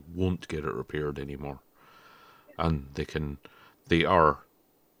then you won't get it repaired anymore. And they are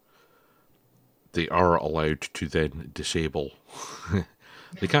allowed to then disable.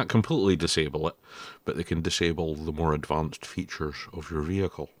 They can't completely disable it, but they can disable the more advanced features of your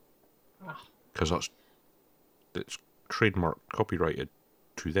vehicle. Because it's trademarked, copyrighted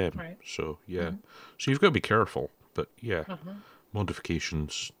to them. Right. So, yeah. So you've got to be careful. But, yeah,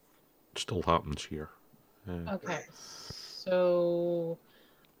 modifications still happens here. Okay. So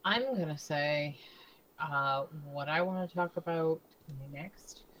I'm going to say what I want to talk about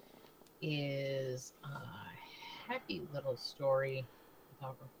next is a happy little story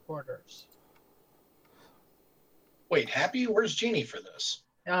about reporters. Wait, Happy? Where's Jeannie for this?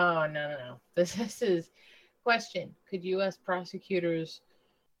 Oh, no. This is question. Could U.S. prosecute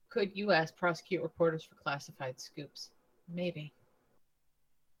reporters for classified scoops? Maybe.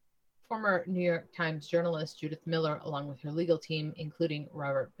 Former New York Times journalist Judith Miller, along with her legal team, including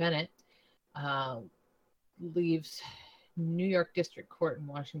Robert Bennett, leaves New York District Court in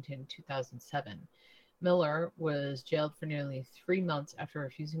Washington in 2007. Miller was jailed for nearly 3 months after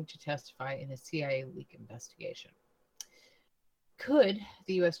refusing to testify in a CIA leak investigation. Could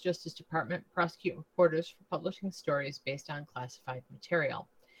the U.S. Justice Department prosecute reporters for publishing stories based on classified material?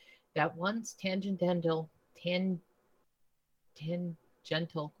 That once tangential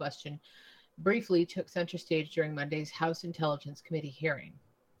question briefly took center stage during Monday's House Intelligence Committee hearing,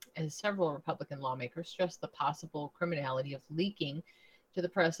 as several Republican lawmakers stressed the possible criminality of leaking to the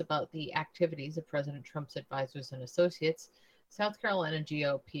press about the activities of President Trump's advisors and associates. South Carolina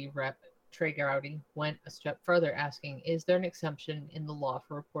GOP Rep. Trey Gowdy went a step further, asking, is there an exemption in the law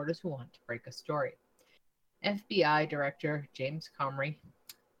for reporters who want to break a story? FBI Director James Comey,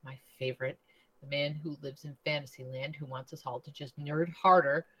 my favorite, the man who lives in Fantasyland, who wants us all to just nerd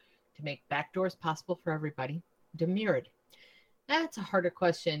harder to make backdoors possible for everybody, demurred. That's a harder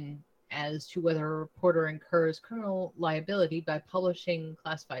question as to whether a reporter incurs criminal liability by publishing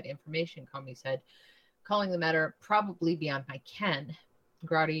classified information, Comey said, calling the matter probably beyond my ken.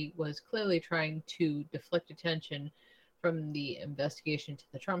 Grady was clearly trying to deflect attention from the investigation to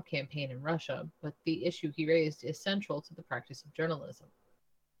the Trump campaign in Russia, but the issue he raised is central to the practice of journalism.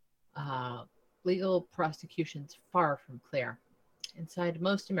 Legal prosecution's far from clear. Inside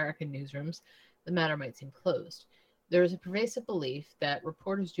most American newsrooms, the matter might seem closed. There is a pervasive belief that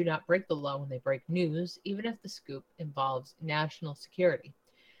reporters do not break the law when they break news, even if the scoop involves national security.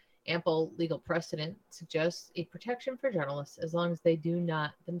 Ample legal precedent suggests a protection for journalists as long as they do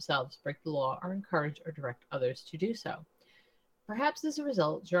not themselves break the law or encourage or direct others to do so. Perhaps as a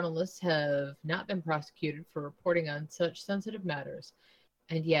result, journalists have not been prosecuted for reporting on such sensitive matters,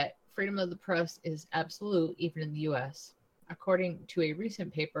 and yet freedom of the press is absolute even in the U.S. According to a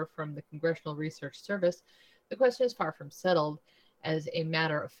recent paper from the Congressional Research Service, the question is far from settled as a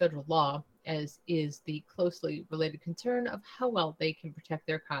matter of federal law, as is the closely related concern of how well they can protect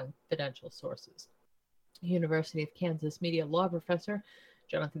their confidential sources. University of Kansas media law professor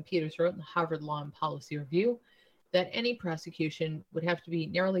Jonathan Peters wrote in the Harvard Law and Policy Review that any prosecution would have to be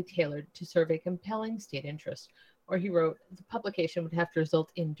narrowly tailored to serve a compelling state interest, or he wrote, the publication would have to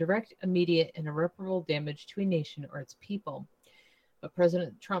result in direct, immediate, and irreparable damage to a nation or its people. But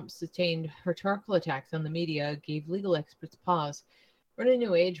President Trump's sustained rhetorical attacks on the media gave legal experts pause. We're in a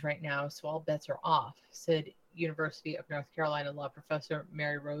new age right now, so all bets are off, said University of North Carolina law professor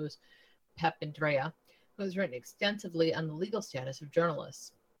Mary Rose Papandrea, who has written extensively on the legal status of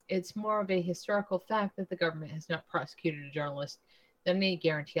journalists. It's more of a historical fact that the government has not prosecuted a journalist than any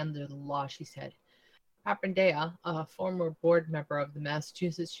guarantee under the law, she said. Papandrea, a former board member of the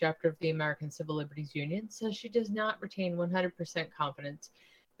Massachusetts chapter of the American Civil Liberties Union, says she does not retain 100% confidence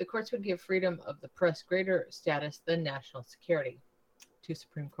the courts would give freedom of the press greater status than national security. Two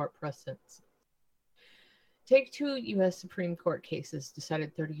Supreme Court precedents. Take two U.S. Supreme Court cases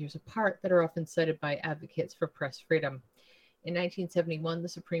decided 30 years apart that are often cited by advocates for press freedom. In 1971, the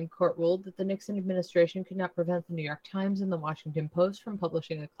Supreme Court ruled that the Nixon administration could not prevent the New York Times and the Washington Post from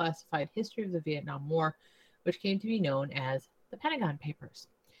publishing a classified history of the Vietnam War, which came to be known as the Pentagon Papers.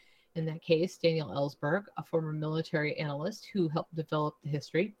 In that case, Daniel Ellsberg, a former military analyst who helped develop the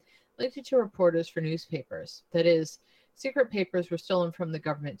history, linked it to reporters for newspapers. That is, secret papers were stolen from the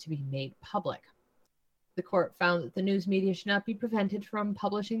government to be made public. The court found that the news media should not be prevented from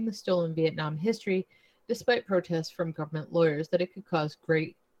publishing the stolen Vietnam history, despite protests from government lawyers that it could cause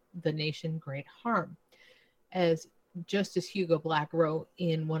the nation great harm. As Justice Hugo Black wrote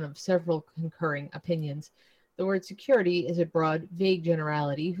in one of several concurring opinions, the word security is a broad, vague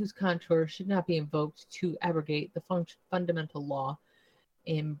generality whose contours should not be invoked to abrogate the fundamental law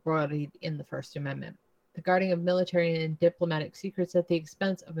embodied in the First Amendment. The guarding of military and diplomatic secrets at the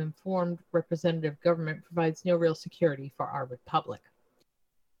expense of informed representative government provides no real security for our republic.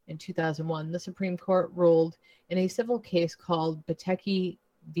 In 2001, the Supreme Court ruled in a civil case called Bateki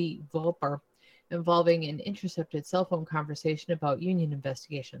v. Volper, involving an intercepted cell phone conversation about union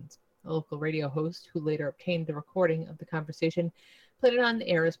investigations. A local radio host, who later obtained the recording of the conversation, played it on the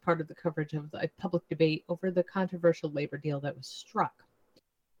air as part of the coverage of a public debate over the controversial labor deal that was struck.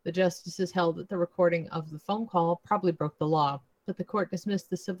 The justices held that the recording of the phone call probably broke the law, but the court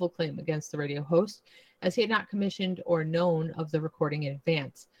dismissed the civil claim against the radio host, as he had not commissioned or known of the recording in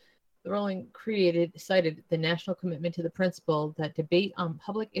advance. The ruling cited the national commitment to the principle that debate on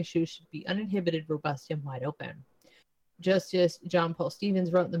public issues should be uninhibited, robust, and wide open. Justice John Paul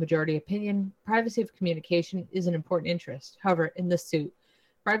Stevens wrote in the majority opinion, privacy of communication is an important interest. However, in this suit,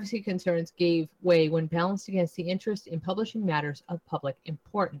 privacy concerns gave way when balanced against the interest in publishing matters of public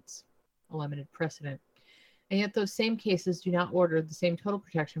importance, a limited precedent. And yet those same cases do not order the same total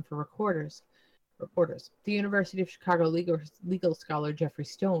protection for reporters. The University of Chicago legal scholar Jeffrey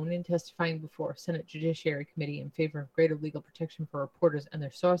Stone, in testifying before Senate Judiciary Committee in favor of greater legal protection for reporters and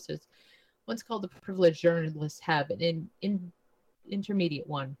their sources, once called the privilege journalists have an intermediate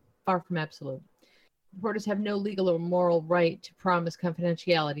one, far from absolute. Reporters have no legal or moral right to promise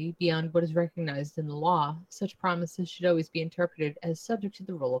confidentiality beyond what is recognized in the law. Such promises should always be interpreted as subject to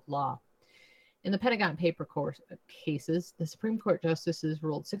the rule of law. In the Pentagon paper cases, the Supreme Court justices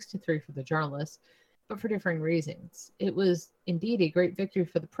ruled 6-3 for the journalists, but for differing reasons. It was indeed a great victory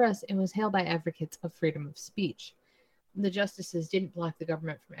for the press and was hailed by advocates of freedom of speech. The justices didn't block the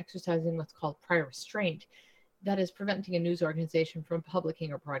government from exercising what's called prior restraint, that is, preventing a news organization from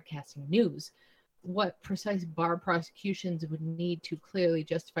publishing or broadcasting news. What precise bar prosecutions would need to clearly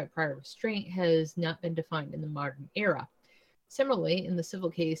justify prior restraint has not been defined in the modern era. Similarly, in the civil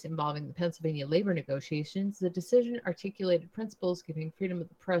case involving the Pennsylvania labor negotiations, the decision articulated principles giving freedom of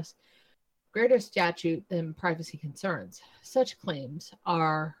the press greater statute than privacy concerns. Such claims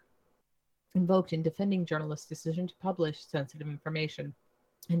are invoked in defending journalists' decision to publish sensitive information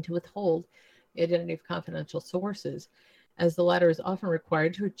and to withhold the identity of confidential sources, as the latter is often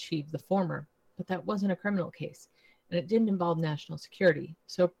required to achieve the former. But that wasn't a criminal case, and it didn't involve national security,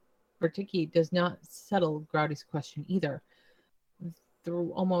 so Berticki does not settle Groudy's question either.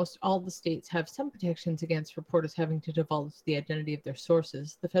 Through almost all the states have some protections against reporters having to divulge the identity of their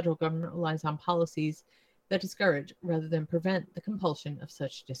sources. The federal government relies on policies that discourage rather than prevent the compulsion of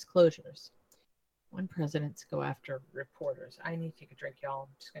such disclosures. When presidents go after reporters. I need to take a drink, y'all.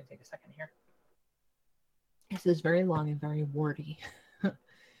 I'm just going to take a second here. This is very long and very wordy.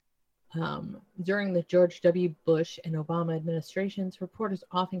 During the George W. Bush and Obama administrations, reporters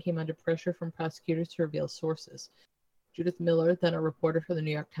often came under pressure from prosecutors to reveal sources. Judith Miller, then a reporter for the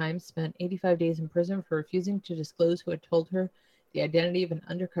New York Times, spent 85 days in prison for refusing to disclose who had told her the identity of an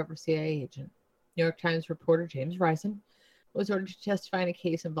undercover CIA agent. New York Times reporter James Risen was ordered to testify in a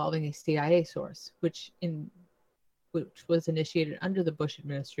case involving a CIA source, which was initiated under the Bush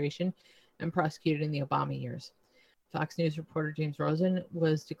administration and prosecuted in the Obama years. Fox News reporter James Rosen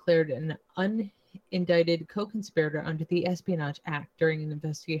was declared an unindicted co-conspirator under the Espionage Act during an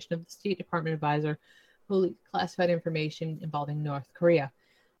investigation of the State Department advisor who leaked classified information involving North Korea.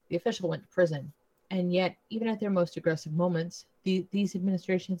 The official went to prison, and yet, even at their most aggressive moments, these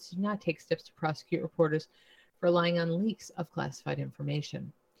administrations did not take steps to prosecute reporters for relying on leaks of classified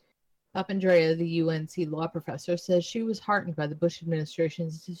information. Papandrea, the UNC law professor, says she was heartened by the Bush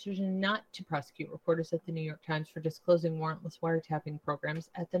administration's decision not to prosecute reporters at the New York Times for disclosing warrantless wiretapping programs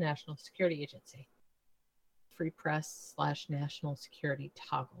at the National Security Agency. Free press / national security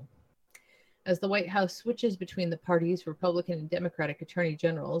toggle. As the White House switches between the parties, Republican and Democratic attorney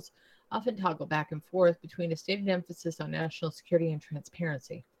generals often toggle back and forth between a stated emphasis on national security and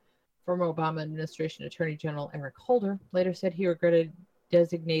transparency. Former Obama administration Attorney General Eric Holder later said he regretted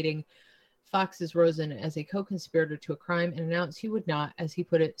designating Fox's Rosen as a co-conspirator to a crime and announced he would not, as he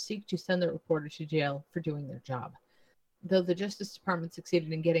put it, seek to send the reporter to jail for doing their job. Though the Justice Department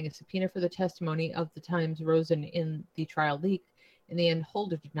succeeded in getting a subpoena for the testimony of the Times Rosen in the trial leak, in the end,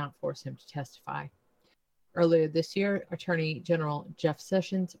 Holder did not force him to testify. Earlier this year, Attorney General Jeff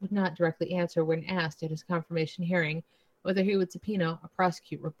Sessions would not directly answer when asked at his confirmation hearing whether he would subpoena or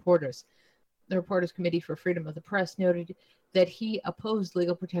prosecute reporters. The Reporters Committee for Freedom of the Press noted that he opposed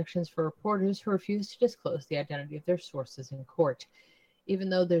legal protections for reporters who refused to disclose the identity of their sources in court. Even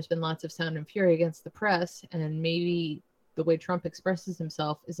though there's been lots of sound and fury against the press, and maybe the way Trump expresses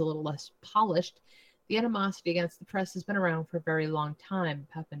himself is a little less polished, the animosity against the press has been around for a very long time,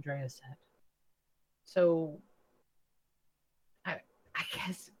 Papandreou said. So, I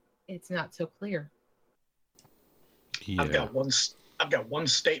guess it's not so clear. Yeah. I've got one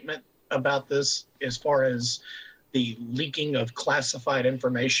statement about this as far as the leaking of classified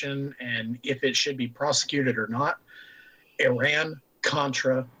information and if it should be prosecuted or not. Iran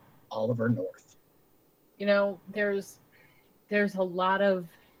Contra Oliver North. You know, there's a lot of,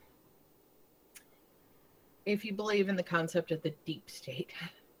 if you believe in the concept of the deep state,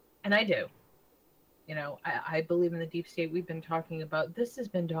 and I do, you know, I believe in the deep state. We've been talking about, this has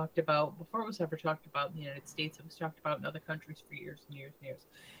been talked about before it was ever talked about in the United States. It was talked about in other countries for years and years and years.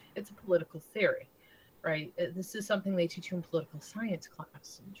 It's a political theory, right? This is something they teach you in political science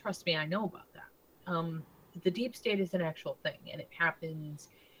class. And trust me, I know about that. The deep state is an actual thing, and it happens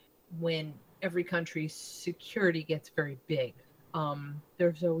when every country's security gets very big.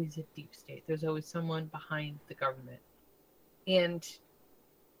 There's always a deep state. There's always someone behind the government. And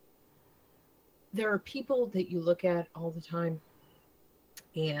there are people that you look at all the time,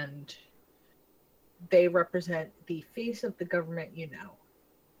 and they represent the face of the government, you know.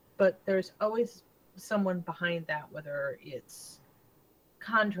 But there's always someone behind that, whether it's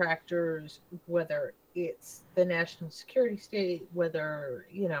contractors, whether it's the national security state, whether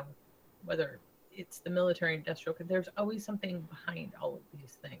it's the military industrial, there's always something behind all of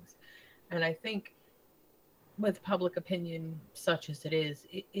these things. And I think with public opinion such as it is,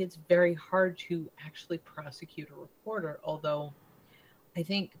 it's very hard to actually prosecute a reporter, although I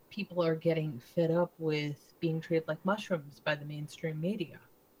think people are getting fed up with being treated like mushrooms by the mainstream media.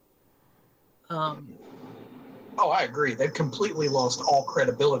 I agree. They've completely lost all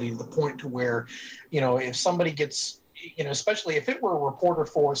credibility to the point to where, you know, if somebody gets, you know, especially if it were a reporter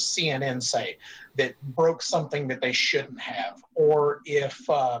for CNN, say, that broke something that they shouldn't have, or if,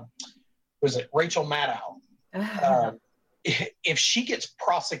 was it Rachel Maddow? If she gets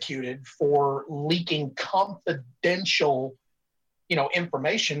prosecuted for leaking confidential, you know,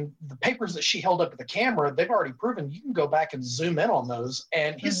 information, the papers that she held up at the camera, they've already proven you can go back and zoom in on those,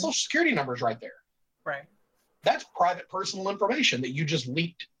 and his social security number is right there. Right. That's private personal information that you just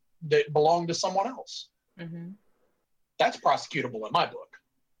leaked that belonged to someone else. Mm-hmm. That's prosecutable in my book.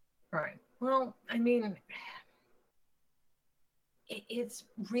 Right. Well, I mean, it's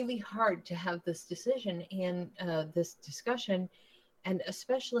really hard to have this decision and this discussion, and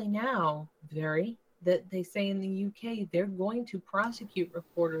especially now, that they say in the UK they're going to prosecute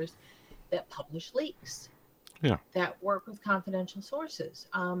reporters that publish leaks. Yeah. That work with confidential sources.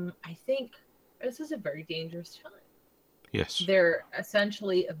 I think this is a very dangerous time. Yes. They're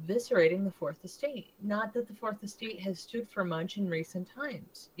essentially eviscerating the Fourth Estate. Not that the Fourth Estate has stood for much in recent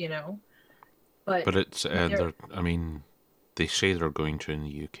times, you know. But it's, I mean, they say they're going to in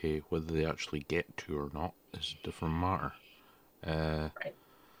the UK. Whether they actually get to or not is a different matter. Right.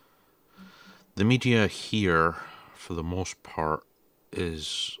 The media here, for the most part,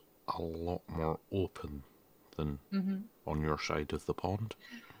 is a lot more open than on your side of the pond.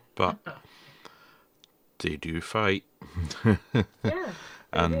 But they do fight. Yeah,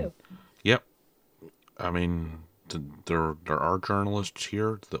 they do. Yep. I mean, there are journalists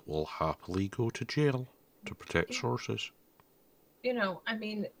here that will happily go to jail to protect sources. You know, I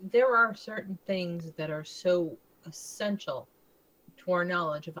mean, there are certain things that are so essential to our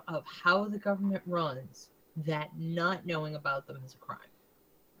knowledge of how the government runs that not knowing about them is a crime.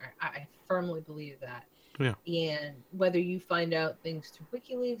 I firmly believe that. Yeah. And whether you find out things through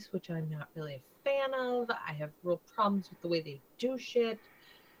WikiLeaks, which I'm not really a fan of, I have real problems with the way they do shit,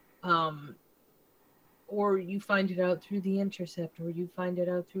 or you find it out through The Intercept, or you find it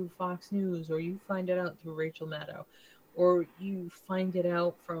out through Fox News, or you find it out through Rachel Maddow, or you find it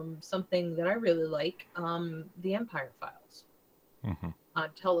out from something that I really like, The Empire Files on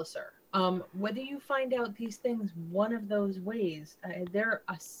Telesur. Whether you find out these things one of those ways, they're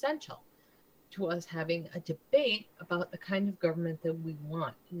essential to us having a debate about the kind of government that we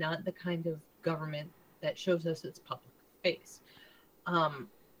want, not the kind of government that shows us its public face.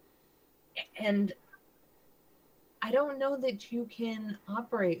 And I don't know that you can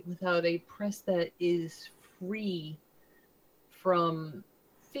operate without a press that is free from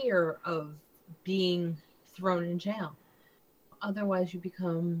fear of being thrown in jail. Otherwise, you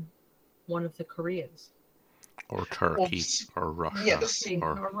become one of the Koreas. Or Turkey, or Russia. Yes.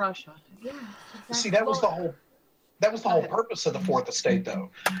 Or Russia. Yeah, exactly. See, that was the whole purpose of the fourth estate, though,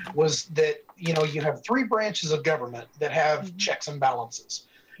 was that, you have three branches of government that have checks and balances.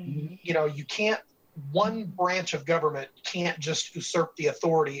 You can't, one branch of government can't just usurp the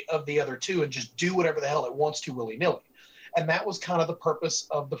authority of the other two and just do whatever the hell it wants to willy-nilly. And that was kind of the purpose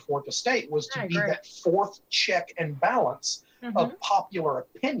of the fourth estate, was to be that fourth check and balance of popular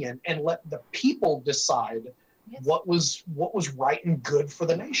opinion and let the people decide what was right and good for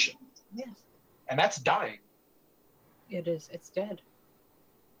the nation. Yes. And that's dying. It is. It's dead.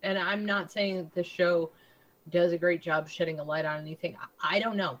 And I'm not saying that the show does a great job shedding a light on anything. I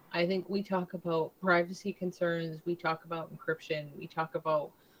don't know. I think we talk about privacy concerns. We talk about encryption. We talk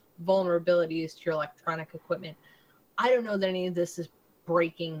about vulnerabilities to your electronic equipment. I don't know that any of this is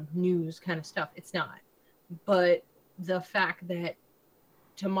breaking news kind of stuff. It's not. But the fact that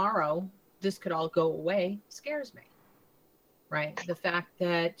tomorrow this could all go away scares me. Right? The fact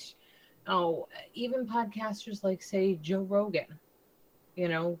that, even podcasters like, say, Joe Rogan,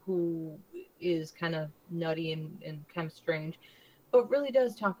 who is kind of nutty and kind of strange, but really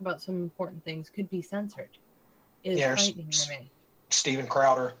does talk about some important things, could be censored, is frightening to me. Steven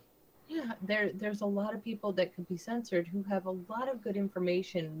Crowder. Yeah, there's a lot of people that could be censored who have a lot of good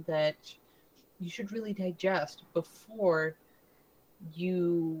information that you should really digest before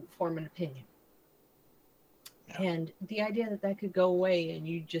you form an opinion. Yeah. And the idea that could go away and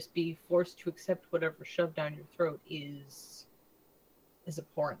you just be forced to accept whatever shoved down your throat is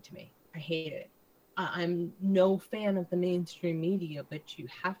abhorrent to me. I hate it. I'm no fan of the mainstream media, but you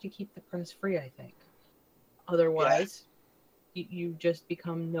have to keep the press free, I think. Otherwise, you just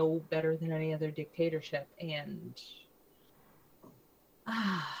become no better than any other dictatorship. And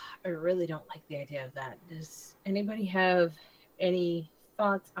I really don't like the idea of that. Does anybody have any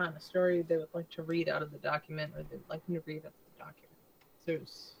thoughts on a story they would like to read out of the document, or they'd like me to read out of the document?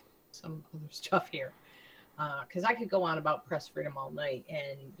 There's some other stuff here. Because I could go on about press freedom all night,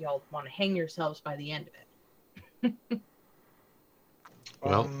 and y'all want to hang yourselves by the end of it.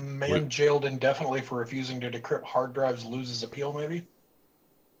 Well, man jailed indefinitely for refusing to decrypt hard drives loses appeal, maybe?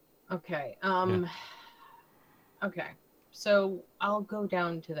 Okay. Okay. So I'll go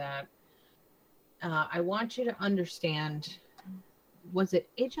down to that. I want you to understand, was it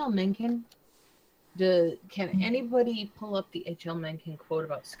H.L. Mencken? Can anybody pull up the H.L. Mencken quote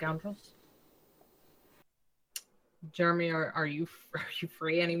about scoundrels? Jeremy, are you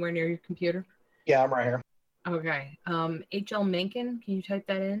free anywhere near your computer? Yeah, I'm right here. Okay. H.L. Mencken, can you type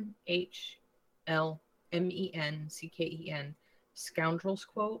that in? H-L-M-E-N-C-K-E-N, scoundrels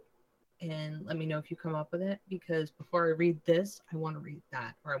quote, and let me know if you come up with it, because before I read this, I want to read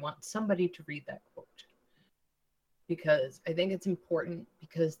that, or I want somebody to read that quote. Because I think it's important,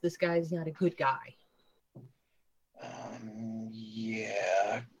 because this guy's not a good guy.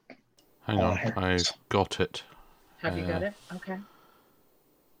 Yeah. Hang on, I've got it. Have you got it? Okay.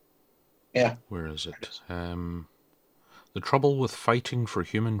 Yeah. Where is it? The trouble with fighting for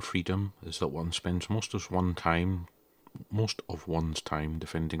human freedom is that one spends most of one's time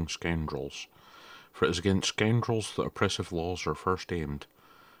defending scoundrels. For it is against scoundrels that oppressive laws are first aimed,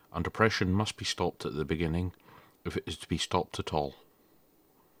 and oppression must be stopped at the beginning if it is to be stopped at all.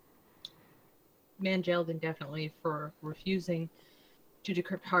 Man jailed indefinitely for refusing to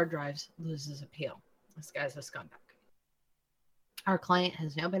decrypt hard drives loses appeal. This guy's a scumbag. Our client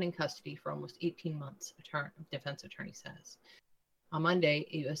has now been in custody for almost 18 months, a defense attorney says. On Monday,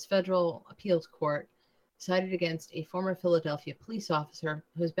 a U.S. federal appeals court sided against a former Philadelphia police officer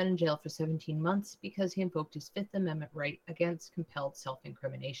who has been in jail for 17 months because he invoked his Fifth Amendment right against compelled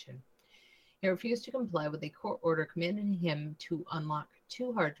self-incrimination. He refused to comply with a court order commanding him to unlock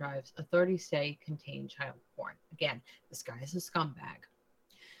 2 hard drives authorities say contain child porn. Again, this guy is a scumbag.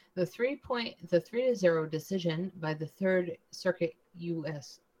 The 3-0 decision by the Third Circuit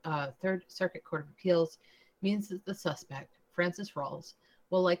Third Circuit Court of Appeals means that the suspect, Francis Rawls,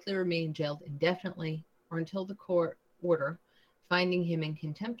 will likely remain jailed indefinitely or until the court order finding him in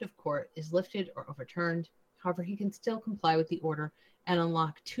contempt of court is lifted or overturned. However, he can still comply with the order and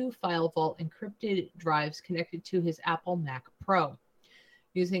unlock 2 file vault encrypted drives connected to his Apple Mac Pro.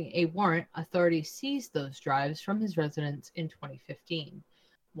 Using a warrant, authorities seized those drives from his residence in 2015.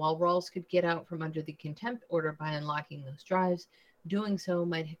 While Rawls could get out from under the contempt order by unlocking those drives, doing so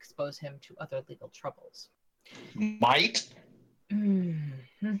might expose him to other legal troubles. Might?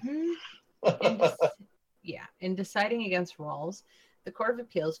 Mm-hmm. In deciding against Rawls, the Court of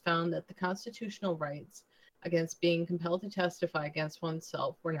Appeals found that the constitutional rights against being compelled to testify against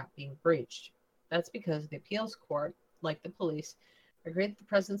oneself were not being breached. That's because the appeals court, like the police, agreed that the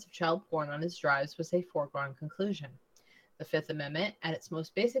presence of child porn on his drives was a foregone conclusion. The Fifth Amendment, at its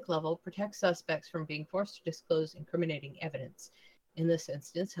most basic level, protects suspects from being forced to disclose incriminating evidence. In this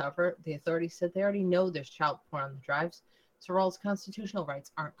instance, however, the authorities said they already know there's child porn on the drives, so Rawls' constitutional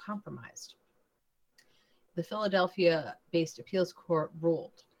rights aren't compromised. The Philadelphia-based appeals court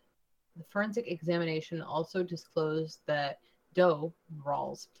ruled. The forensic examination also disclosed that Doe,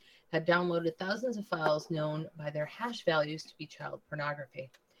 Rawls, had downloaded thousands of files known by their hash values to be child pornography.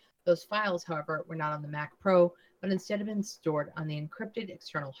 Those files, however, were not on the Mac Pro, but instead had been stored on the encrypted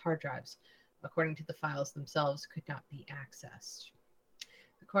external hard drives. According to the files themselves, could not be accessed.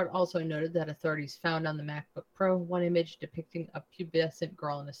 The court also noted that authorities found on the MacBook Pro one image depicting a pubescent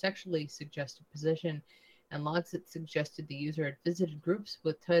girl in a sexually suggestive position and logs that suggested the user had visited groups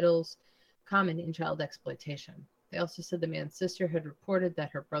with titles common in child exploitation. They also said the man's sister had reported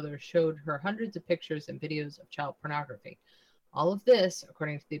that her brother showed her hundreds of pictures and videos of child pornography. All of this,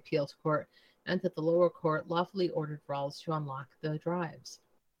 according to the appeals court, meant that the lower court lawfully ordered Rawls to unlock the drives.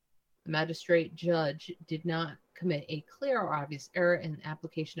 The magistrate judge did not commit a clear or obvious error in the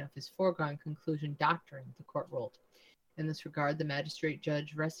application of his foregone conclusion doctrine, the court ruled. In this regard, the magistrate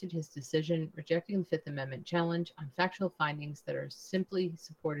judge rested his decision, rejecting the Fifth Amendment challenge on factual findings that are simply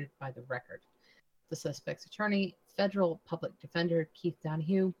supported by the record. The suspect's attorney, federal public defender Keith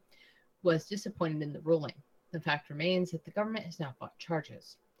Donahue, was disappointed in the ruling. The fact remains that the government has now brought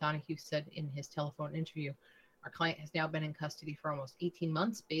charges. Donahue said in his telephone interview, "Our client has now been in custody for almost 18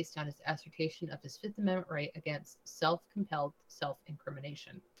 months based on his assertion of his Fifth Amendment right against self-compelled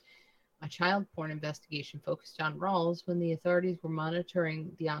self-incrimination." A child porn investigation focused on Rawls when the authorities were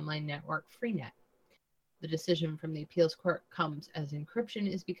monitoring the online network Freenet. The decision from the appeals court comes as encryption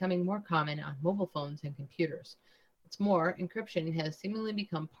is becoming more common on mobile phones and computers. What's more, encryption has seemingly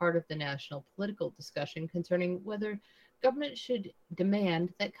become part of the national political discussion concerning whether government should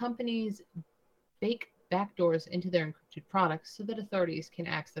demand that companies bake backdoors into their encrypted products so that authorities can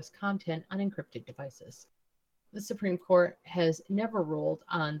access content on encrypted devices. The Supreme Court has never ruled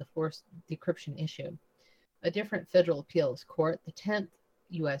on the forced decryption issue. A different federal appeals court, the 10th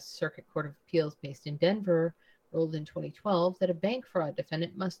U.S. Circuit Court of Appeals based in Denver, ruled in 2012 that a bank fraud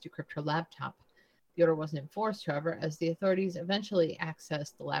defendant must decrypt her laptop. The order wasn't enforced, however, as the authorities eventually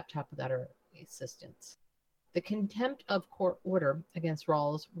accessed the laptop without her assistance. The contempt of court order against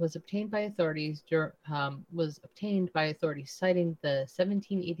Rawls was obtained by authorities citing the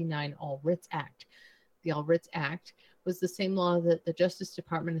 1789 All Writs Act. The All Writs Act was the same law that the Justice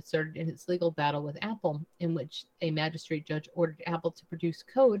Department asserted in its legal battle with Apple, in which a magistrate judge ordered Apple to produce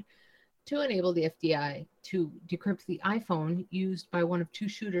code to enable the FBI to decrypt the iPhone used by one of two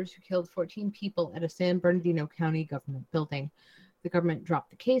shooters who killed 14 people at a San Bernardino County government building. The government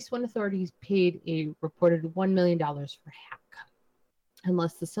dropped the case when authorities paid a reported $1 million for hack.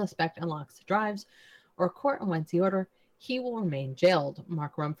 Unless the suspect unlocks the drives or a court unwinds the order, he will remain jailed,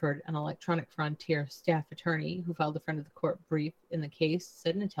 Mark Rumford, an Electronic Frontier staff attorney who filed a friend of the court brief in the case,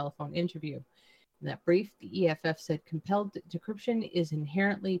 said in a telephone interview. In that brief, the EFF said compelled decryption is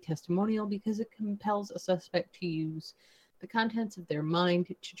inherently testimonial because it compels a suspect to use the contents of their mind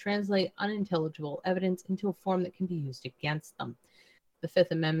to translate unintelligible evidence into a form that can be used against them. The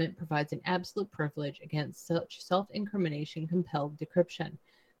Fifth Amendment provides an absolute privilege against such self-incrimination compelled decryption.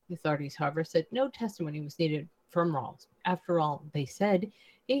 The authorities, however, said no testimony was needed from Rawls. After all, they said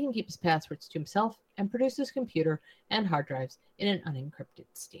he can keep his passwords to himself and produce his computer and hard drives in an unencrypted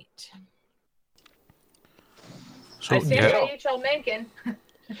state. So, I stand by H.L. Mencken.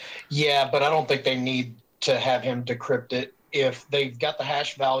 Yeah, but I don't think they need to have him decrypt it. If they've got the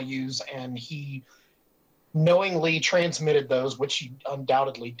hash values and he knowingly transmitted those, which he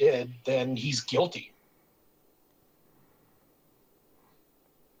undoubtedly did, then he's guilty.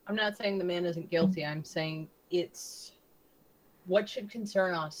 I'm not saying the man isn't guilty. I'm saying it's what should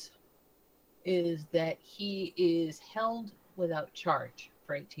concern us is that he is held without charge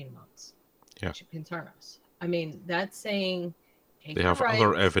for 18 months. Yeah. It should concern us. I mean, that's saying they have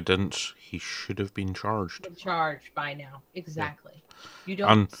other evidence. He should have been charged. Charged by now, exactly. Yeah. You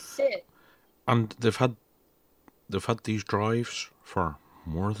don't sit. And they've had these drives for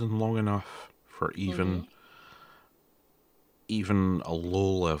more than long enough for even a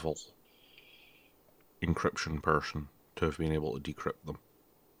low-level encryption person to have been able to decrypt them.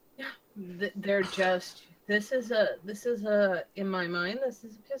 Yeah, they're just. This is a. In my mind, this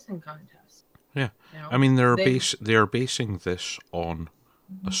is a pissing contest. Yeah, you know? I mean they're basing this on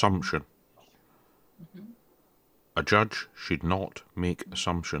assumption. A judge should not make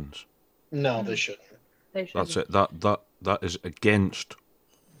assumptions. No, they shouldn't. They should. That's it. That is against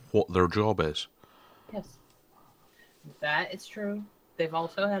what their job is. Yes. That is true. They've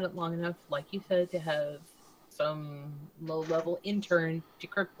also had it long enough, like you said, to have some low-level intern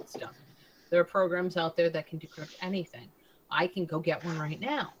decrypt stuff. There are programs out there that can decrypt anything. I can go get one right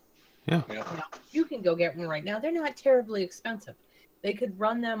now. Yeah. You can go get one right now. They're not terribly expensive. They could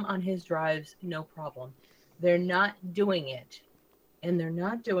run them on his drives, no problem. They're not doing it. And they're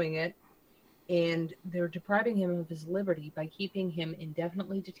not doing it. And they're depriving him of his liberty by keeping him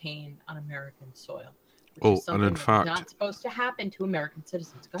indefinitely detained on American soil. Which is something and in fact, not supposed to happen to American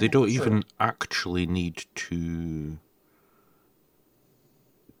citizens. They don't even actually need to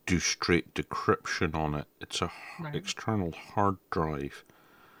do straight decryption on it. It's a external hard drive.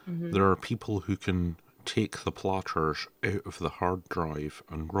 Mm-hmm. There are people who can take the platters out of the hard drive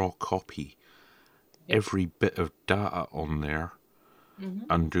and raw copy every bit of data on there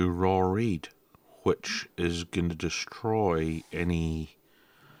and do raw read, which is going to destroy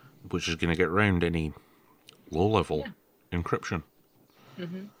which is going to get around any low-level encryption.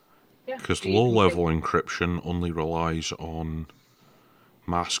 Because low-level encryption only relies on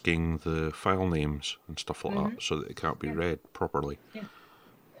masking the file names and stuff like that so that it can't be read properly.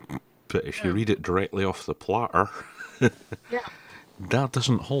 But if you read it directly off the platter, that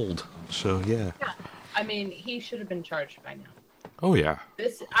doesn't hold. So, yeah. I mean, he should have been charged by now. Oh, yeah.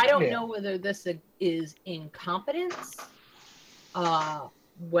 I don't know whether this is incompetence,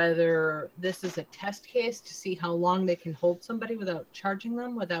 whether this is a test case to see how long they can hold somebody without charging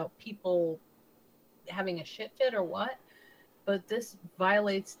them, without people having a shit fit or what. But this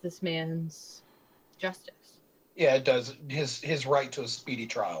violates this man's justice. Yeah, it does. His right to a speedy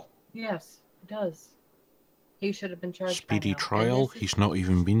trial. Yes, it does. He should have been charged. Speedy trial? He's not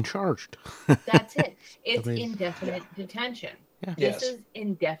even been charged. That's it. It's indefinite detention. Yeah. This is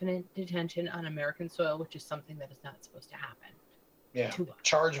indefinite detention on American soil, which is something that is not supposed to happen. Yeah.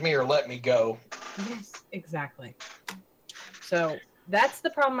 Charge me or let me go. Yes, exactly. So that's the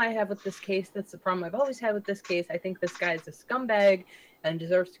problem I have with this case. That's the problem I've always had with this case. I think this guy is a scumbag and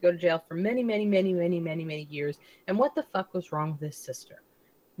deserves to go to jail for many, many, many, many, many, many years. And what the fuck was wrong with his sister?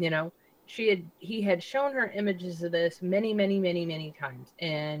 You know, he had shown her images of this many, many, many, many times,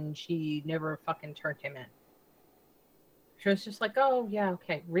 and she never fucking turned him in. She was just like, oh, yeah,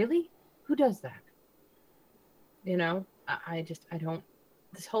 okay. Really? Who does that? You know, I don't,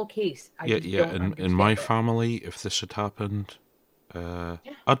 this whole case, I just don't understand in my it. family, if this had happened,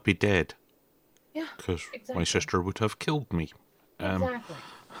 I'd be dead. Yeah, because my sister would have killed me. Exactly.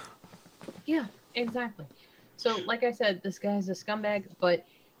 Yeah, exactly. So, like I said, this guy's a scumbag, but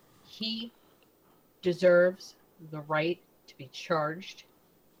he deserves the right to be charged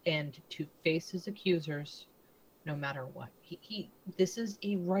and to face his accusers no matter what. This is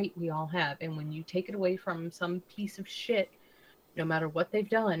a right we all have, and when you take it away from some piece of shit, no matter what they've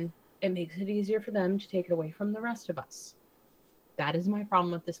done, it makes it easier for them to take it away from the rest of us. That is my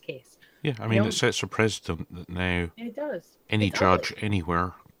problem with this case. Yeah, I mean, it sets a precedent that now it does. Any judge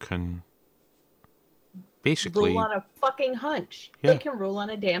anywhere can basically rule on a fucking hunch. Yeah. They can rule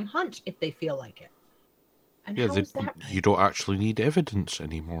on a damn hunch if they feel like it. And how is that right? You don't actually need evidence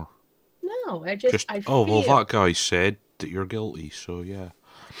anymore. No, I well, that guy said that you're guilty, so yeah.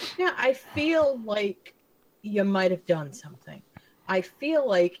 Yeah, I feel like you might have done something. I feel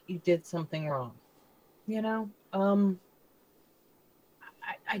like you did something wrong. You know?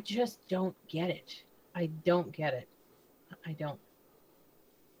 I just don't get it. I don't get it. I don't.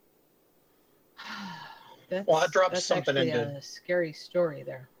 I dropped something into a scary story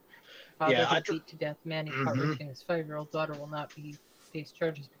there. Father beat to death man he caught raping his 5-year-old daughter will not face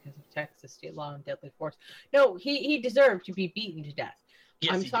charges because of Texas state law and deadly force. No, he deserved to be beaten to death.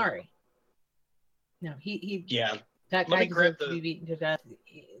 Yes, I'm sorry. Did. No, he that guy deserved to be beaten to death.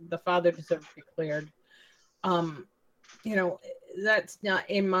 The father deserved to be cleared. You know, that's not,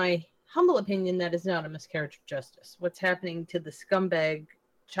 in my humble opinion, that is not a miscarriage of justice. What's happening to the scumbag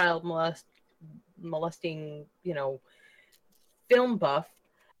child molesting, you know, film buff,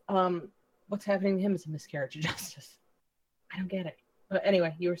 what's happening to him is a miscarriage of justice. I don't get it. But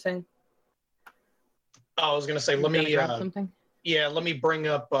anyway, you were saying? I was going to say, let me bring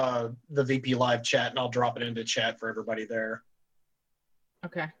up the VP Live chat, and I'll drop it into chat for everybody there.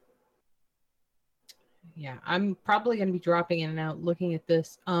 Okay. Yeah, I'm probably going to be dropping in and out looking at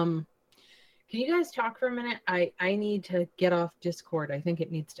this. Can you guys talk for a minute? I need to get off Discord. I think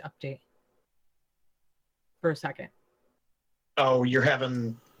it needs to update for a second. Oh, you're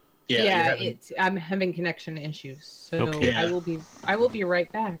having... Yeah, I'm having connection issues. So okay. I will be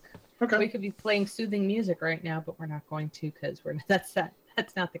right back. Okay. We could be playing soothing music right now, but we're not going to because that's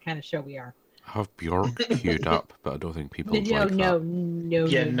not the kind of show we are. I have Bjork queued up, but I don't think people would like that.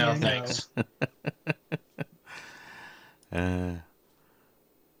 No, thanks.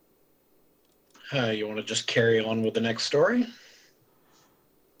 You want to just carry on with the next story?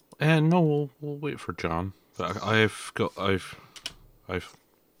 No, we'll wait for John. But I've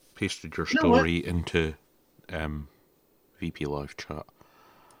pasted your story into VP Live chat.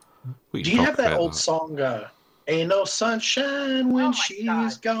 Do you have that old song, Ain't No Sunshine When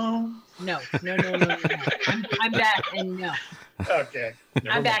She's Gone? No. I'm back and no. Okay.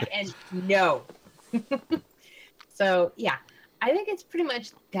 I'm back and no. So, yeah. I think it's pretty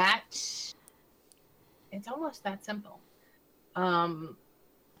much that. It's almost that simple.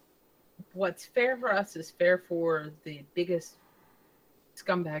 What's fair for us is fair for the biggest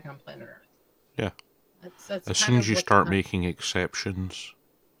scumbag on planet Earth. Yeah. That's as soon as you start making exceptions,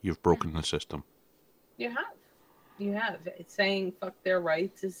 you've broken the system. You have. It's saying fuck their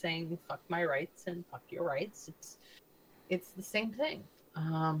rights is saying fuck my rights and fuck your rights. It's the same thing.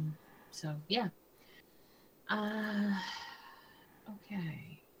 So yeah.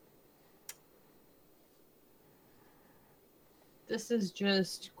 Okay. This is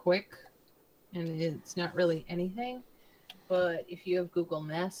just quick, and it's not really anything. But if you have Google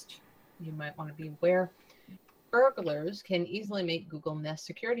Nest, you might want to be aware. Burglars can easily make Google Nest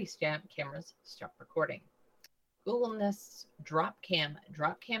security cameras stop recording. Google Nest's Dropcam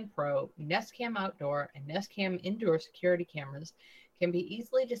Pro, Nest Cam Outdoor, and Nest Cam Indoor security cameras can be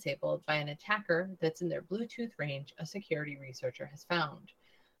easily disabled by an attacker that's in their Bluetooth range, a security researcher has found.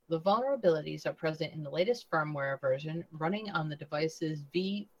 The vulnerabilities are present in the latest firmware version running on the device's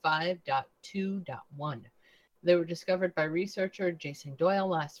v5.2.1. They were discovered by researcher Jason Doyle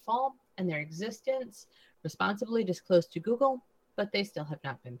last fall, and their existence responsibly disclosed to Google, but they still have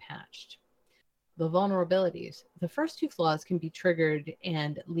not been patched. The vulnerabilities. The first two flaws can be triggered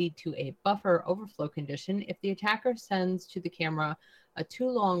and lead to a buffer overflow condition if the attacker sends to the camera a too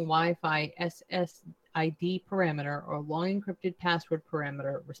long Wi-Fi SSID parameter or long encrypted password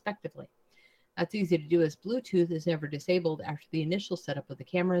parameter, respectively. That's easy to do as Bluetooth is never disabled after the initial setup of the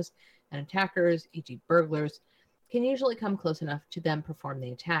cameras, and attackers, e.g. burglars, can usually come close enough to then perform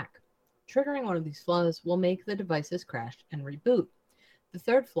the attack. Triggering one of these flaws will make the devices crash and reboot. The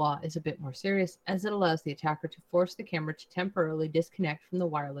third flaw is a bit more serious, as it allows the attacker to force the camera to temporarily disconnect from the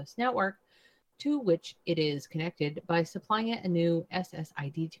wireless network to which it is connected by supplying it a new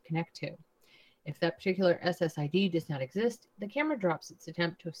SSID to connect to. If that particular SSID does not exist, the camera drops its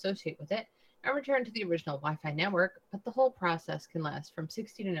attempt to associate with it and return to the original Wi-Fi network, but the whole process can last from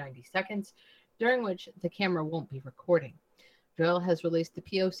 60 to 90 seconds, during which the camera won't be recording. Doyle has released the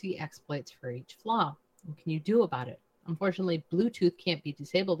POC exploits for each flaw. What can you do about it? Unfortunately, Bluetooth can't be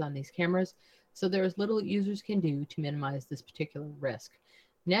disabled on these cameras, so there is little users can do to minimize this particular risk.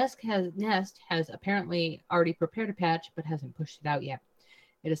 Nest has apparently already prepared a patch, but hasn't pushed it out yet.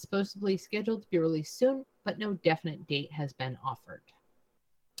 It is supposedly scheduled to be released soon, but no definite date has been offered.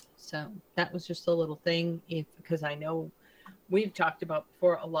 So that was just a little thing, because I know we've talked about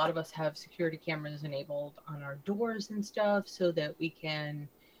before, a lot of us have security cameras enabled on our doors and stuff so that we can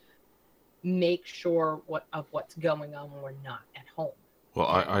make sure what's going on when we're not at home. Well,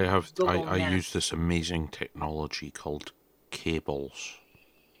 I use this amazing technology called cables.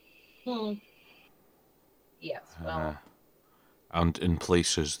 Yes, well. And in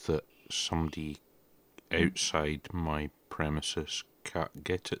places that somebody outside my premises can't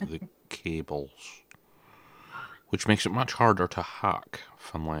get at the cables, which makes it much harder to hack,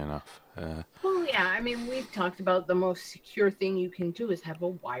 funnily enough. Well, yeah, I mean, we've talked about the most secure thing you can do is have a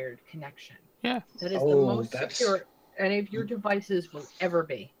wired connection. Yeah. That is the most secure any of your devices will ever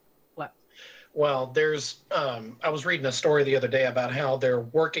be. What? Well, there's, I was reading a story the other day about how they're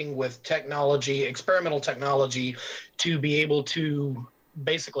working with technology, experimental technology, to be able to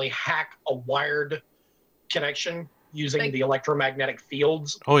basically hack a wired connection using the electromagnetic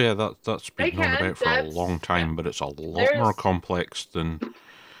fields. Oh yeah, that's been known about for a long time, but it's a lot more complex than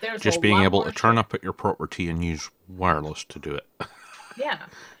just being able to turn up at your property and use wireless to do it. Yeah,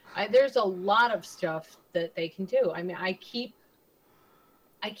 there's a lot of stuff that they can do. I mean, I keep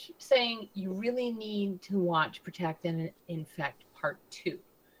saying you really need to watch Protect and Infect Part 2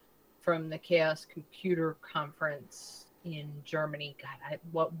 from the Chaos Computer Conference in Germany. God,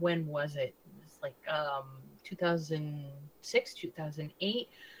 when was it? It was like 2006, 2008.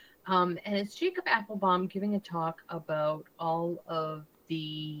 And it's Jacob Applebaum giving a talk about all of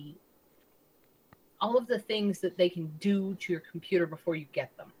the things that they can do to your computer before you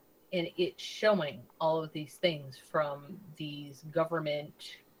get them. And it's showing all of these things from these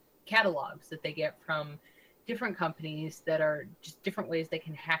government catalogs that they get from different companies that are just different ways they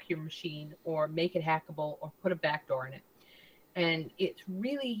can hack your machine or make it hackable or put a backdoor in it. And it's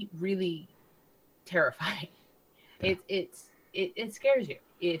really, really terrifying. It scares you.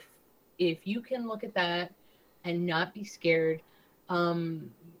 If you can look at that and not be scared,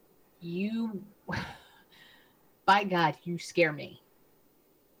 you, by God, you scare me.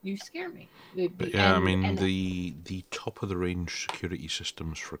 You scare me. But yeah, the top of the range security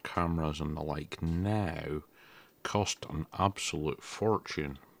systems for cameras and the like now cost an absolute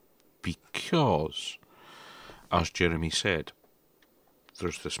fortune because, as Jeremy said,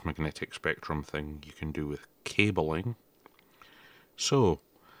 there's this magnetic spectrum thing you can do with cabling. So,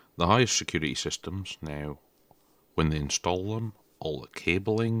 the highest security systems now, when they install them, all the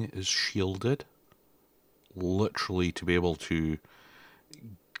cabling is shielded, literally to be able to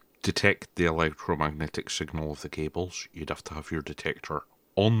detect the electromagnetic signal of the cables. You'd have to have your detector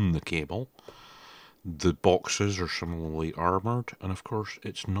on the cable. The boxes are similarly armoured, and of course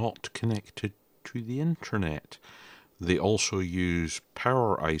it's not connected to the internet. They also use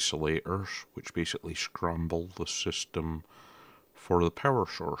power isolators, which basically scramble the system for the power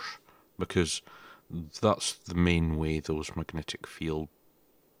source, because that's the main way those magnetic field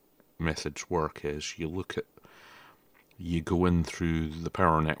methods work. Is you go in through the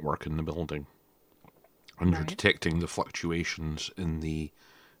power network in the building, and you're detecting the fluctuations in the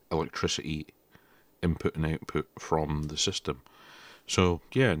electricity input and output from the system. So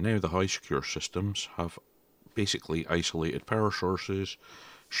yeah, now the high secure systems have basically isolated power sources,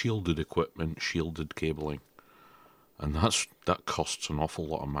 shielded equipment, shielded cabling, and that costs an awful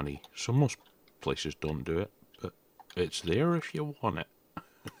lot of money. So most places don't do it, but it's there if you want it.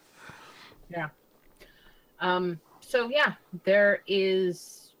 Yeah. So yeah,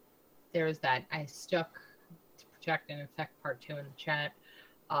 there's that. I stuck to protect and infect part 2 in the chat.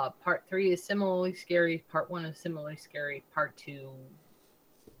 Part 3 is similarly scary. Part 1 is similarly scary. Part 2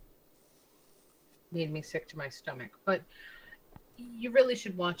 made me sick to my stomach. But you really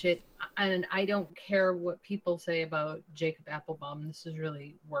should watch it. And I don't care what people say about Jacob Applebaum. This is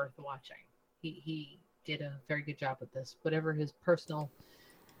really worth watching. He did a very good job with this. Whatever his personal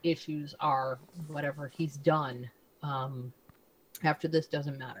issues are, whatever he's done, after this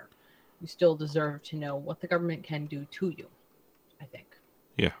doesn't matter. You still deserve to know what the government can do to you, I think.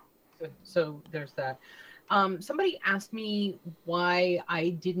 Yeah. So there's that. Somebody asked me why I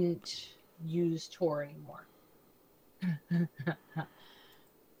didn't use Tor anymore.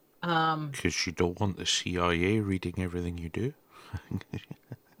 Because you don't want the CIA reading everything you do.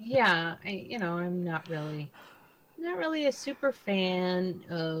 Yeah, I'm not really a super fan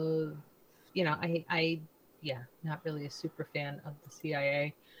of, not really a super fan of the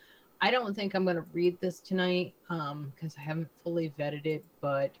CIA. I don't think I'm going to read this tonight because I haven't fully vetted it,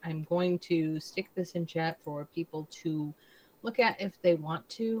 but I'm going to stick this in chat for people to look at if they want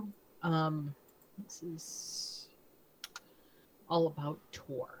to. This is all about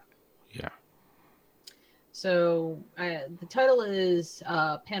Tor. Yeah. So the title is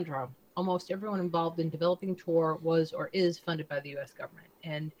Pandro. Almost everyone involved in developing Tor was or is funded by the U.S. government.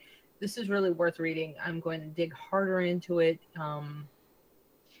 And this is really worth reading. I'm going to dig harder into it. And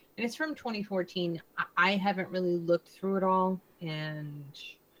it's from 2014. I haven't really looked through it all and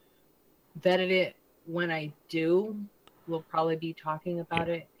vetted it. When I do, we'll probably be talking about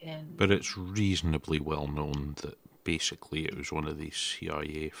it. But it's reasonably well known that basically it was one of these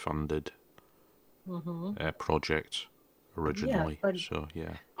CIA-funded projects originally.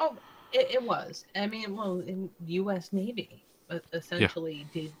 Oh, it was. I mean, well, in U.S. Navy essentially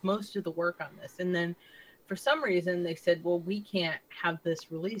did most of the work on this. And then for some reason they said, well, we can't have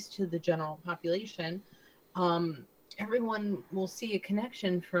this released to the general population. Everyone will see a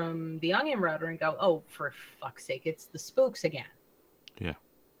connection from the onion router and go, oh, for fuck's sake, it's the spooks again. Yeah.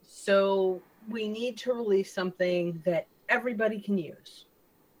 So we need to release something that everybody can use.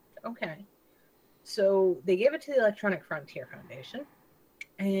 Okay. So they gave it to the Electronic Frontier Foundation.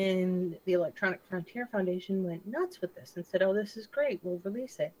 And the Electronic Frontier Foundation went nuts with this and said, oh, this is great. We'll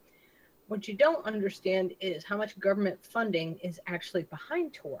release it. What you don't understand is how much government funding is actually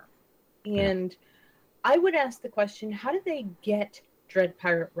behind Tor. And I would ask the question, how did they get Dread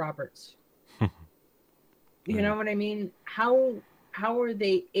Pirate Roberts? You know what I mean? How are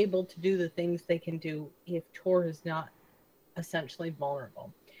they able to do the things they can do if Tor is not essentially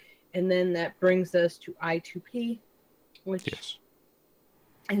vulnerable? And then that brings us to I2P, which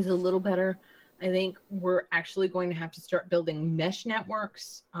is a little better. I think we're actually going to have to start building mesh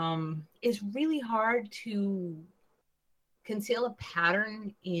networks. It's really hard to conceal a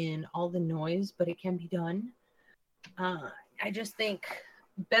pattern in all the noise, but it can be done. I just think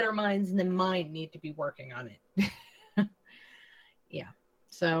better minds than mine need to be working on it. Yeah.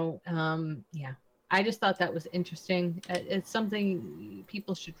 So, yeah, I just thought that was interesting. It's something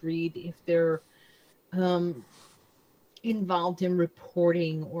people should read if they're um, involved in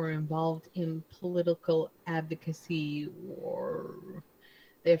reporting or involved in political advocacy, or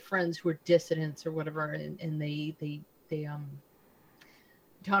they have friends who are dissidents or whatever, and they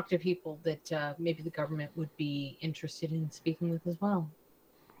talk to people that maybe the government would be interested in speaking with as well.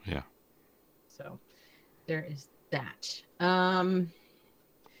 Yeah. So there is that.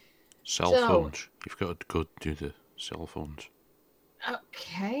 Cell phones. You've got to go do the cell phones.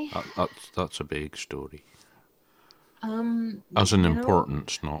 Okay. That's a big story. As in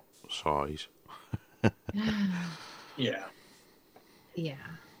importance, not size. Yeah. Yeah.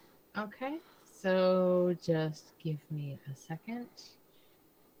 Okay. So just give me a second.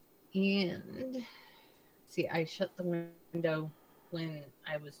 And see, I shut the window when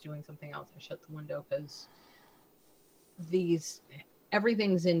I was doing something else. I shut the window because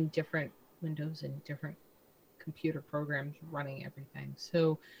everything's in different windows and different computer programs running everything.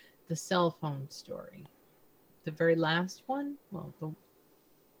 So the cell phone story, the very last one, well, the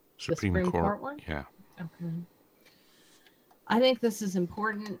Supreme Court one? Yeah. Okay. I think this is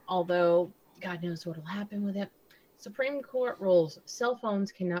important, although God knows what will happen with it. Supreme Court rules cell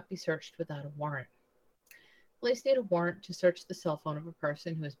phones cannot be searched without a warrant. Police need a warrant to search the cell phone of a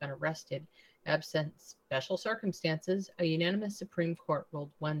person who has been arrested. Absent special circumstances, a unanimous Supreme Court ruled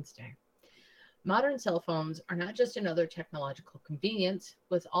Wednesday. Modern cell phones are not just another technological convenience.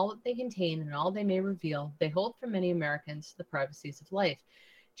 With all that they contain and all they may reveal, they hold for many Americans the privacies of life,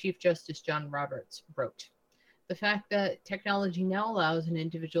 Chief Justice John Roberts wrote. The fact that technology now allows an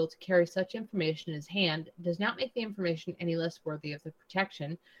individual to carry such information in his hand does not make the information any less worthy of the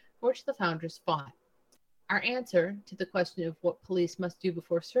protection for which the founders fought. Our answer to the question of what police must do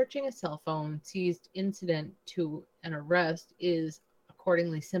before searching a cell phone seized incident to an arrest is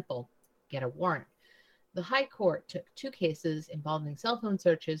accordingly simple: get a warrant. The High Court took two cases involving cell phone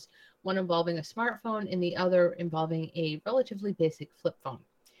searches, one involving a smartphone and the other involving a relatively basic flip phone.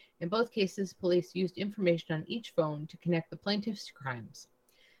 In both cases, police used information on each phone to connect the plaintiffs to crimes.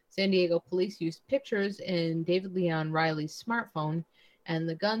 San Diego police used pictures in David Leon Riley's smartphone and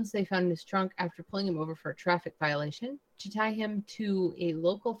the guns they found in his trunk after pulling him over for a traffic violation to tie him to a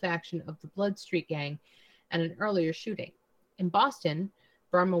local faction of the Blood Street Gang and an earlier shooting. In Boston,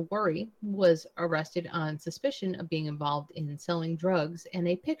 Brahma Worry was arrested on suspicion of being involved in selling drugs, and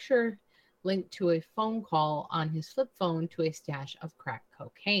a picture linked to a phone call on his flip phone to a stash of crack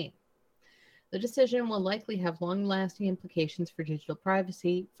cocaine. The decision will likely have long-lasting implications for digital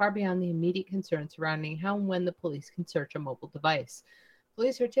privacy, far beyond the immediate concerns surrounding how and when the police can search a mobile device.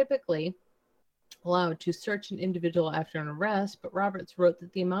 Police are typically allowed to search an individual after an arrest, but Roberts wrote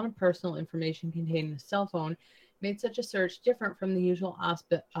that the amount of personal information contained in a cell phone made such a search different from the usual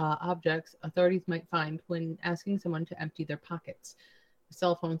objects authorities might find when asking someone to empty their pockets. A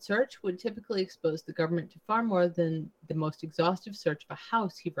cell phone search would typically expose the government to far more than the most exhaustive search of a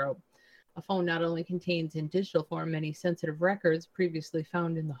house, he wrote. A phone not only contains in digital form many sensitive records previously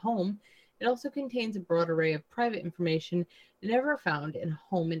found in the home, it also contains a broad array of private information never found in a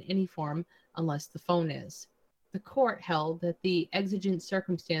home in any form unless the phone is. The court held that the exigent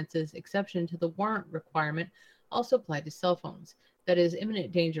circumstances exception to the warrant requirement also applied to cell phones. That is,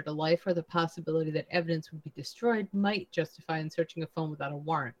 imminent danger to life or the possibility that evidence would be destroyed might justify in searching a phone without a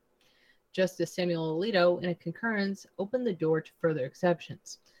warrant. Justice Samuel Alito, in a concurrence, opened the door to further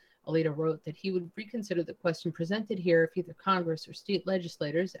exceptions. Alito wrote that he would reconsider the question presented here if either Congress or state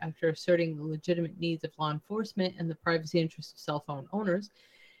legislators, after asserting the legitimate needs of law enforcement and the privacy interests of cell phone owners,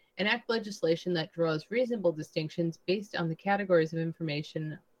 enact legislation that draws reasonable distinctions based on the categories of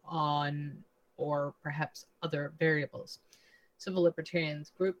information on or perhaps other variables. Civil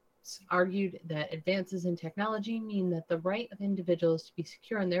libertarians groups argued that advances in technology mean that the right of individuals to be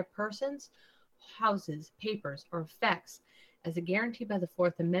secure in their persons, houses, papers, or effects, as a guarantee by the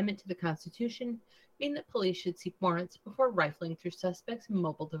Fourth Amendment to the Constitution, mean that police should seek warrants before rifling through suspects'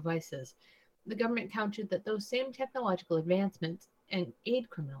 mobile devices. The government countered that those same technological advancements and aid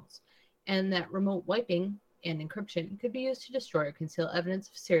criminals, and that remote wiping and encryption could be used to destroy or conceal evidence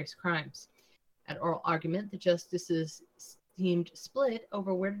of serious crimes. At oral argument, the justices seemed split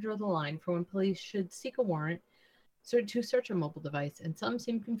over where to draw the line for when police should seek a warrant to search a mobile device, and some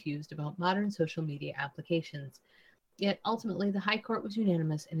seemed confused about modern social media applications. Yet ultimately, the High Court was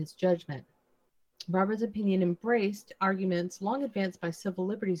unanimous in its judgment. Roberts' opinion embraced arguments long advanced by civil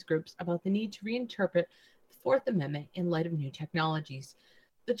liberties groups about the need to reinterpret the Fourth Amendment in light of new technologies.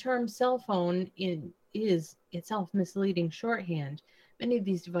 The term cell phone is itself misleading shorthand Many of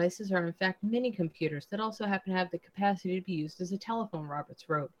these devices are in fact mini computers that also happen to have the capacity to be used as a telephone, Roberts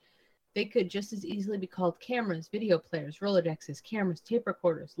wrote. They could just as easily be called cameras, video players, Rolodexes, cameras, tape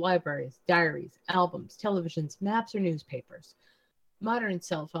recorders, libraries, diaries, albums, televisions, maps, or newspapers. Modern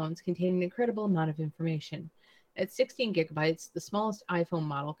cell phones contain an incredible amount of information. At 16 gigabytes, the smallest iPhone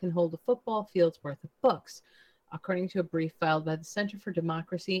model can hold a football field's worth of books, according to a brief filed by the Center for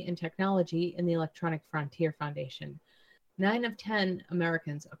Democracy and Technology in the Electronic Frontier Foundation. 9 of 10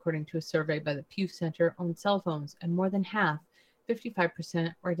 Americans, according to a survey by the Pew Center, own cell phones, and more than half,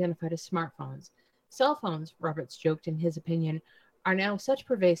 55%, were identified as smartphones. Cell phones, Roberts joked in his opinion, are now such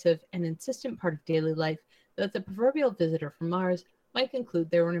pervasive and insistent part of daily life that the proverbial visitor from Mars might conclude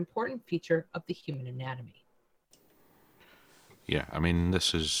they were an important feature of the human anatomy. Yeah, I mean,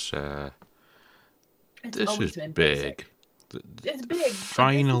 this is been big. It's big.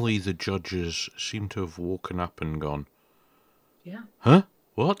 Finally, the judges seem to have woken up and gone, yeah. Huh?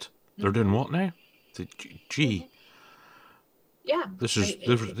 What? They're doing what now? Gee. Yeah. This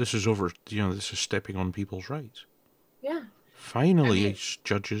is over. This is stepping on people's rights. Yeah. Finally,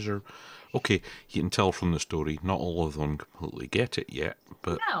 judges are okay. You can tell from the story, not all of them completely get it yet,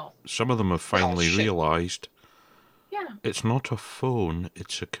 but some of them have finally realised. Yeah. It's not a phone;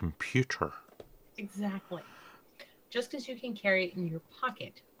 it's a computer. Exactly. Just because you can carry it in your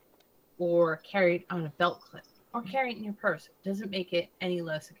pocket, or carry it on a belt clip, or carry it in your purse, doesn't make it any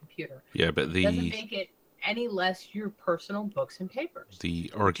less a computer. Yeah, but doesn't make it any less your personal books and papers.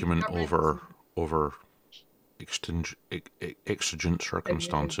 The argument over exigent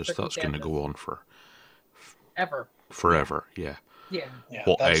circumstances, that's going to go on forever. Yeah.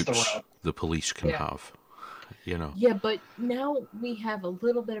 What outs the police can have, Yeah, but now we have a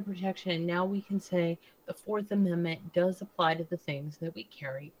little bit of protection. Now we can say the Fourth Amendment does apply to the things that we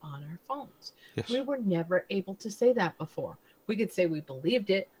carry on our phones. Yes. We were never able to say that before. We could say we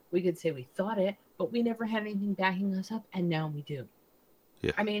believed it, we could say we thought it, but we never had anything backing us up, and now we do.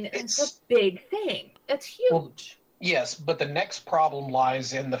 Yeah. I mean, it's a big thing. It's huge. Well, yes, but the next problem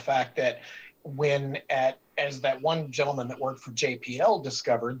lies in the fact that as that one gentleman that worked for JPL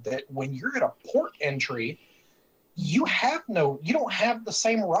discovered, that when you're at a port entry, you don't have the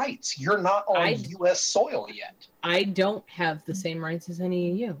same rights. You're not on U.S. soil yet. I don't have the same rights as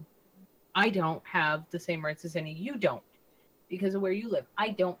any of you. I don't have the same rights as any of you don't, because of where you live. I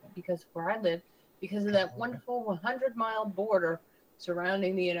don't, because of where I live, because of that wonderful 100-mile border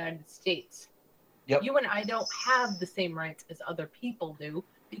surrounding the United States. Yep. You and I don't have the same rights as other people do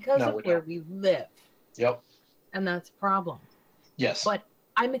because of where we live. Yep. And that's a problem. Yes. But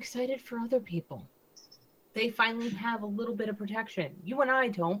I'm excited for other people. They finally have a little bit of protection. You and I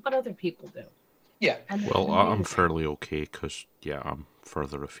don't, but other people do. Yeah. Well, I'm fairly okay because, I'm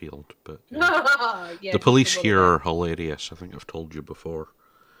further afield. But yeah, the police here are hilarious. I think I've told you before.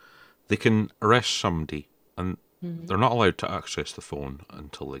 They can arrest somebody and they're not allowed to access the phone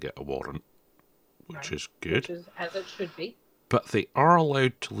until they get a warrant, which is good. Which is as it should be. But they are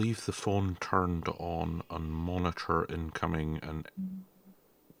allowed to leave the phone turned on and monitor incoming and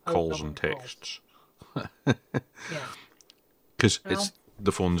calls and texts. Because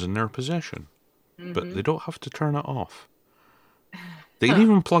the phone's in their possession. But they don't have to turn it off. They can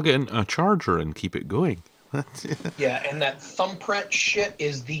even plug it into a charger and keep it going. Yeah, and that thumbprint shit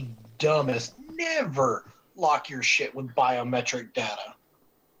is the dumbest. Never lock your shit with biometric data.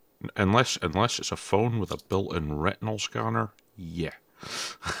 Unless it's a phone with a built-in retinal scanner, yeah.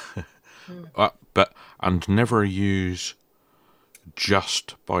 And never use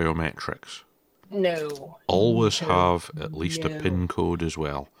just biometrics. No. Always have at least a PIN code as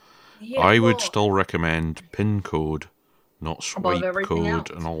well. Yeah, I would still recommend PIN code, not swipe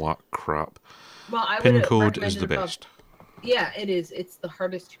code and all that crap. Well, PIN code is the best. Yeah, it is. It's the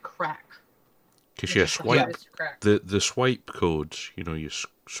hardest to crack. Because swipe the swipe codes. You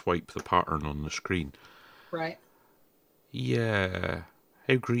swipe the pattern on the screen. Right. Yeah.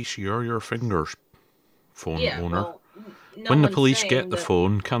 How greasy are your fingers, phone owner? Well, when the police get the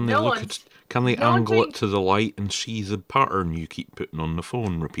phone, can they angle it to the light and see the pattern you keep putting on the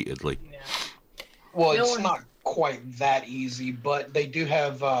phone repeatedly? Yeah. Well, it's not quite that easy, but they do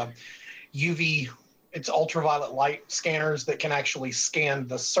have UV. It's ultraviolet light scanners that can actually scan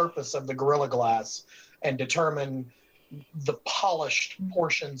the surface of the Gorilla Glass and determine the polished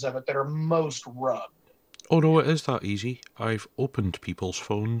portions of it that are most rubbed. Oh, no, it is that easy. I've opened people's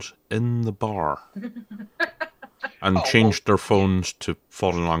phones in the bar and changed their phones to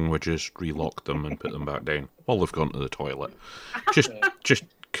foreign languages, relocked them and put them back down while they've gone to the toilet. Just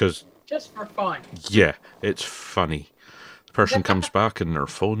because... Just for fun. Yeah, it's funny. The person comes back and their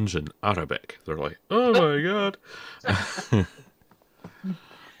phone's in Arabic. They're like, oh my God.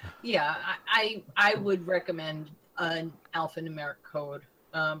 Yeah, I would recommend an alphanumeric code,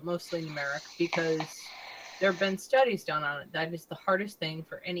 mostly numeric, because there have been studies done on it. That is the hardest thing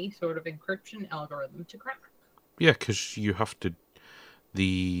for any sort of encryption algorithm to crack. Yeah, because you have to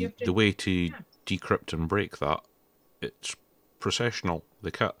the way to decrypt and break that, it's processional.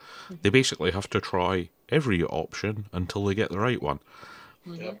 They basically have to try every option until they get the right one.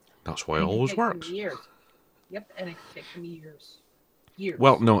 Yep. That's why it always works. Years. Yep, and it can take them years. Years.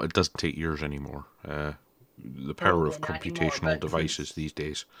 Well, no, it doesn't take years anymore. The power of computational anymore, devices these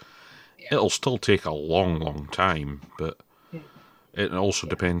days. Yeah. It'll still take a long, long time, but it also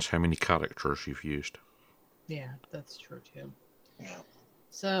depends how many characters you've used. Yeah, that's true too. Yeah.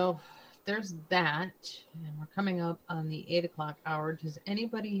 So there's that, and we're coming up on the 8 o'clock hour. Does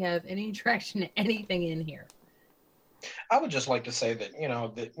anybody have any traction to anything in here? I would just like to say that,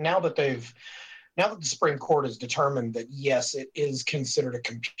 that now that the Supreme Court has determined that, yes, it is considered a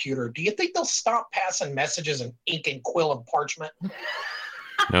computer, do you think they'll stop passing messages in ink and quill and parchment?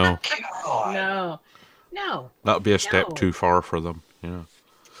 No. God. No. That would be a step too far for them. Yeah.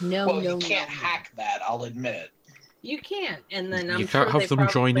 You can't hack that, I'll admit. You can't, and then you can't have them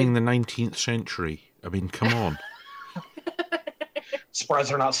joining the 19th century. I mean, come on. Surprised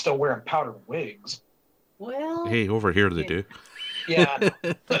they're not still wearing powdered wigs. Well, hey, over here they do. Yeah,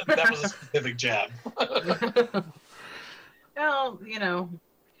 that was a specific jab. Well,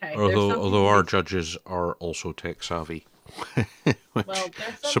 hey, although our judges are also tech savvy, which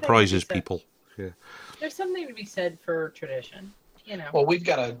surprises people. Yeah. There's something to be said for tradition. Well, we've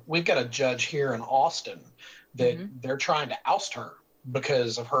got a judge here in Austin that they're trying to oust her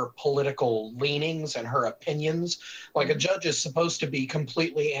because of her political leanings and her opinions. Like a judge is supposed to be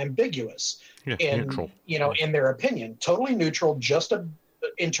completely ambiguous neutral. In their opinion, totally neutral, just to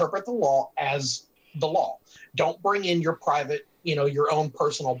interpret the law as the law. Don't bring in your private, your own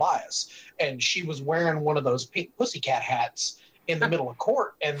personal bias. And she was wearing one of those pink pussycat hats in the middle of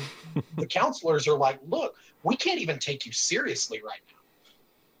court, and the counselors are like, look, we can't even take you seriously right now.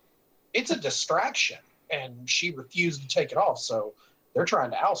 It's a distraction. And she refused to take it off, so they're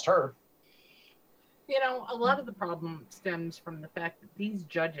trying to oust her. A lot of the problem stems from the fact that these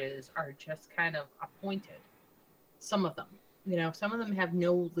judges are just kind of appointed. Some of them. Some of them have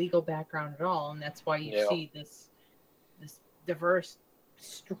no legal background at all, and that's why you see this diverse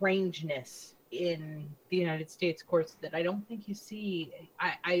strangeness in the United States courts that I don't think you see.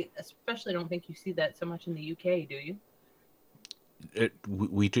 I especially don't think you see that so much in the UK, do you?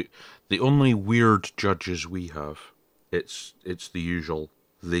 We do. The only weird judges we have, it's the usual.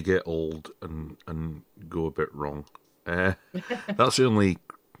 They get old and go a bit wrong. That's the only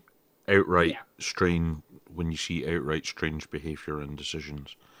outright strange when you see outright strange behaviour and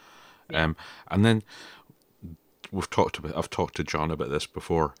decisions. And then I've talked to John about this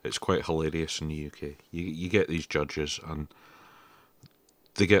before. It's quite hilarious in the UK. You get these judges and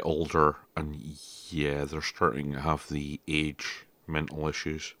they get older, and they're starting to have the age mental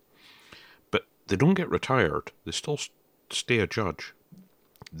issues, but they don't get retired. They still stay a judge.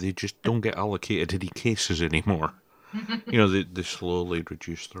 They just don't get allocated any cases anymore. They slowly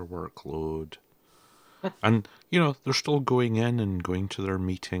reduce their workload, and they're still going in and going to their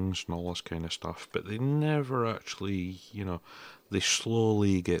meetings and all this kind of stuff, but they never actually, they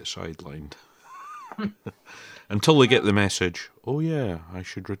slowly get sidelined until they get the message, oh yeah, I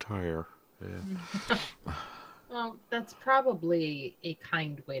should retire. Yeah. Well, that's probably a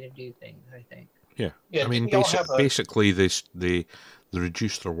kind way to do things, I think. Yeah. I mean, basically, they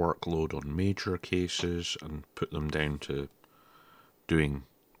reduce their workload on major cases and put them down to doing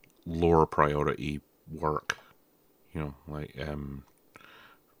lower priority work. Like the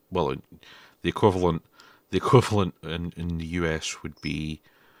equivalent in the US would be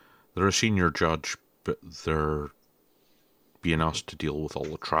they're a senior judge, but they're being asked to deal with all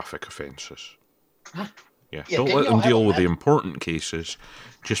the traffic offences. Yeah, don't let them deal with the important cases.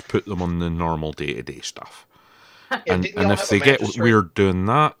 Just put them on the normal day-to-day stuff. And if they get weird doing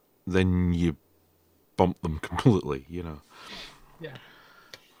that, then you bump them completely, Yeah.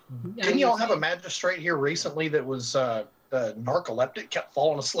 Didn't y'all have a magistrate here recently that was narcoleptic, kept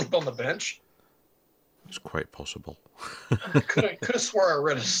falling asleep on the bench? It's quite possible. I could have swore I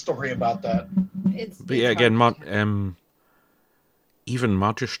read a story about that. But yeah, again, even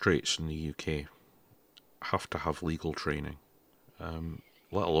magistrates in the UK have to have legal training,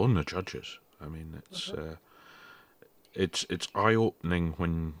 let alone the judges. I mean, it's eye-opening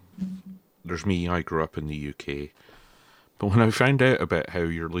when there's me. I grew up in the UK, but when I found out about how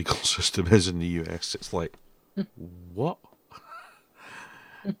your legal system is in the US, it's like, what?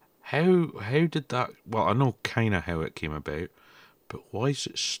 How did that? Well, I know kind of how it came about, but why is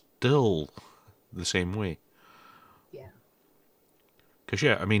it still the same way. Yeah. Because,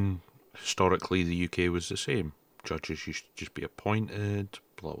 yeah, I mean, historically the UK was the same. Judges used to just be appointed,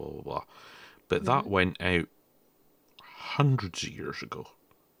 blah, blah, blah, blah. But that went out hundreds of years ago,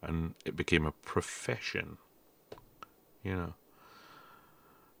 and it became a profession. You know,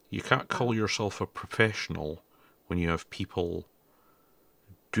 you can't call yourself a professional when you have people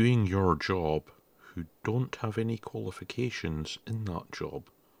doing your job who don't have any qualifications in that job.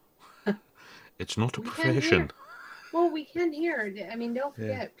 It's not a profession. Well, we can hear. I mean, don't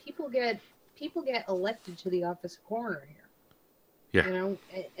forget, people get elected to the office of coroner here. Yeah. You know,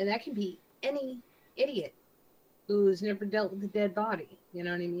 and that can be any idiot who's never dealt with a dead body. You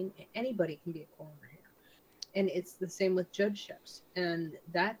know what I mean? Anybody can be a coroner here. And it's the same with judgeships. And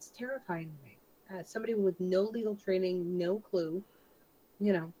that's terrifying to me. Somebody with no legal training, no clue,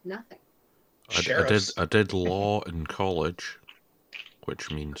 you know, nothing. I did law in college, which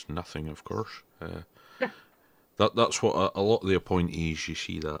means nothing, of course. That's what a lot of the appointees, you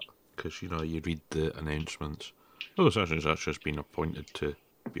see that, because, you know, you read the announcements. Oh, such and such has been appointed to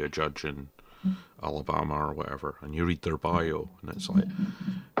be a judge in Alabama or whatever, and you read their bio, and it's like,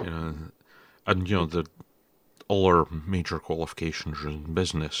 you know, and, you know, all our major qualifications are in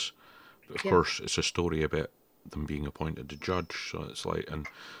business. But of course, it's a story about them being appointed a judge, so it's like, and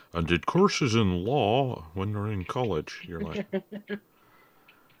did courses in law when they're in college. You're like,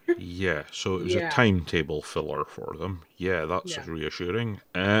 yeah, so it was a timetable filler for them. Yeah, that's reassuring.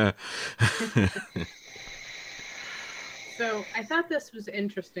 So I thought this was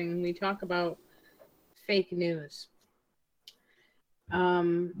interesting. We talk about fake news.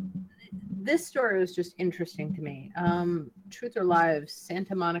 This story was just interesting to me. Truth or Lies,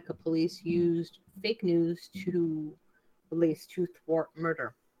 Santa Monica police used fake news to thwart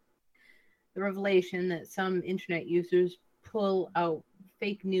murder. The revelation that some internet users pull out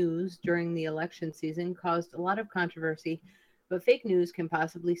fake news during the election season caused a lot of controversy, but fake news can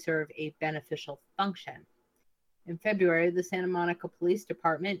possibly serve a beneficial function. In February, the Santa Monica Police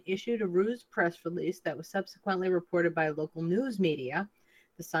Department issued a ruse press release that was subsequently reported by local news media,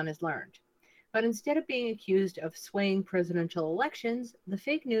 The Sun has learned. But instead of being accused of swaying presidential elections, the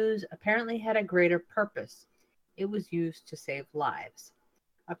fake news apparently had a greater purpose. It was used to save lives.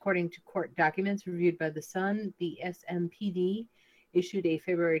 According to court documents reviewed by The Sun, the SMPD issued a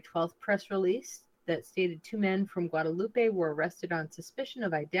February 12th press release that stated 2 men from Guadalupe were arrested on suspicion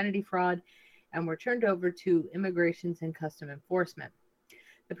of identity fraud and were turned over to Immigrations and Custom Enforcement.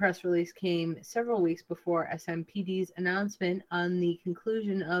 The press release came several weeks before SMPD's announcement on the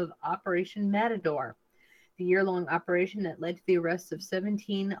conclusion of Operation Matador, the year-long operation that led to the arrests of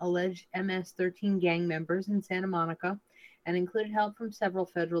 17 alleged MS-13 gang members in Santa Monica and included help from several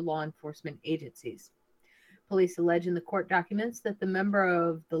federal law enforcement agencies. Police allege in the court documents that the member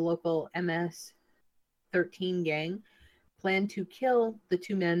of the local MS-13 gang planned to kill the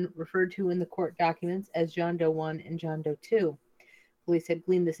 2 men referred to in the court documents as John Doe 1 and John Doe 2. Police had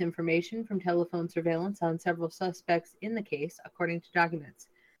gleaned this information from telephone surveillance on several suspects in the case, according to documents.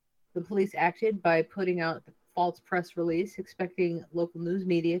 The police acted by putting out the false press release, expecting local news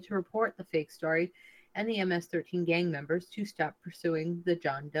media to report the fake story and the MS-13 gang members to stop pursuing the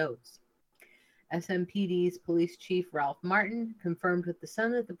John Does. SMPD's police chief Ralph Martin confirmed with The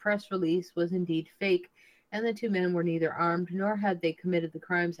Sun that the press release was indeed fake, and the 2 men were neither armed nor had they committed the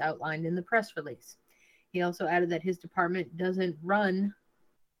crimes outlined in the press release. He also added that his department doesn't turn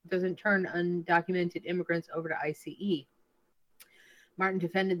undocumented immigrants over to ICE. Martin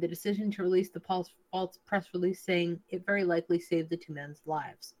defended the decision to release the false press release, saying it very likely saved the 2 men's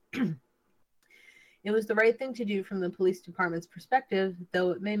lives. It was the right thing to do from the police department's perspective,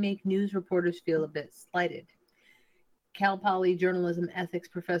 though it may make news reporters feel a bit slighted. Cal Poly journalism ethics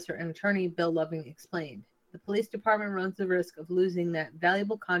professor and attorney Bill Loving explained. The police department runs the risk of losing that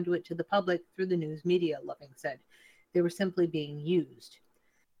valuable conduit to the public through the news media, Loving said. They were simply being used.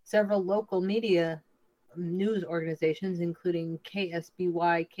 Several local media news organizations, including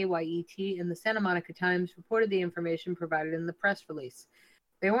KSBY, KYET, and the Santa Monica Times, reported the information provided in the press release.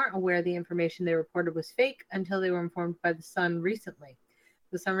 They weren't aware the information they reported was fake until they were informed by The Sun recently.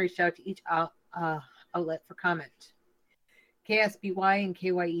 The Sun reached out to each outlet for comment. KSBY and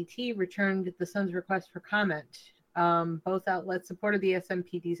KYET returned The Sun's request for comment. Both outlets supported the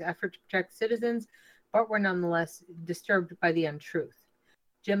SMPD's effort to protect citizens, but were nonetheless disturbed by the untruth.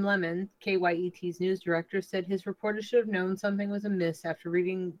 Jim Lemon, KYET's news director, said his reporters should have known something was amiss after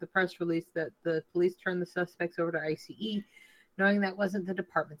reading the press release that the police turned the suspects over to ICE, knowing that wasn't the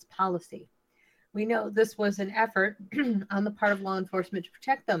department's policy. We know this was an effort on the part of law enforcement to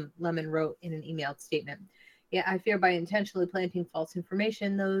protect them, Lemon wrote in an emailed statement. Yet I fear by intentionally planting false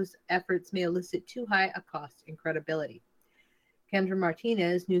information, those efforts may elicit too high a cost in credibility. Kendra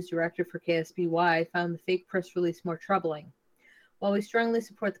Martinez, news director for KSBY, found the fake press release more troubling. While we strongly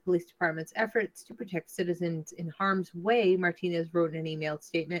support the police department's efforts to protect citizens in harm's way, Martinez wrote in an emailed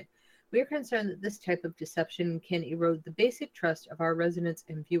statement, we are concerned that this type of deception can erode the basic trust of our residents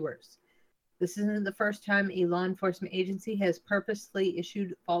and viewers. This isn't the first time a law enforcement agency has purposely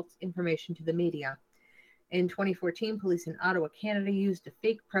issued false information to the media. In 2014, police in Ottawa, Canada used a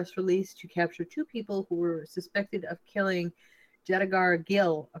fake press release to capture 2 people who were suspected of killing Jedediah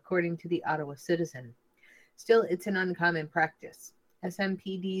Gill, according to the Ottawa Citizen. Still, it's an uncommon practice.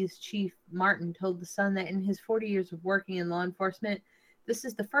 SMPD's Chief Martin told The Sun that in his 40 years of working in law enforcement, this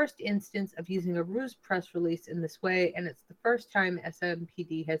is the first instance of using a ruse press release in this way, and it's the first time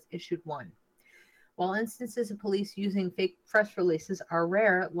SMPD has issued one. While instances of police using fake press releases are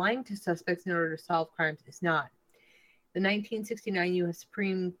rare, lying to suspects in order to solve crimes is not. The 1969 U.S.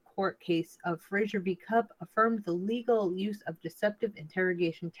 Supreme Court case of Fraser v. Cupp affirmed the legal use of deceptive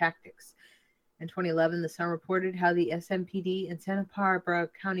interrogation tactics. In 2011, The Sun reported how the SMPD and Santa Barbara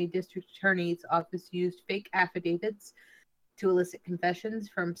County District Attorney's Office used fake affidavits to elicit confessions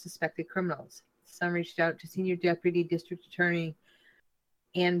from suspected criminals. The Sun reached out to Senior Deputy District Attorney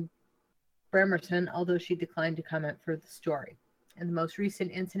Ann Bremerson, although she declined to comment for the story. In the most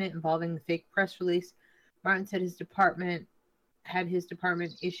recent incident involving the fake press release, Martin said his department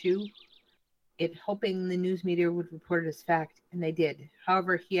issue it, hoping the news media would report it as fact, and they did.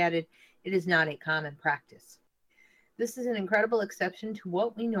 However, he added, it is not a common practice. This is an incredible exception to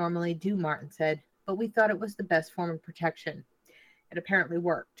what we normally do, Martin said, but we thought it was the best form of protection. It apparently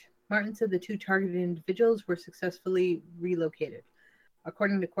worked. Martin said the 2 targeted individuals were successfully relocated.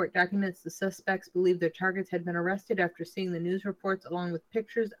 According to court documents, the suspects believed their targets had been arrested after seeing the news reports along with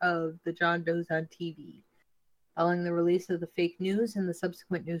pictures of the John Does on TV. Following the release of the fake news and the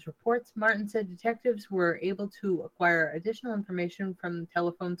subsequent news reports, Martin said detectives were able to acquire additional information from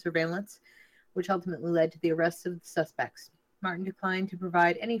telephone surveillance, which ultimately led to the arrests of the suspects. Martin declined to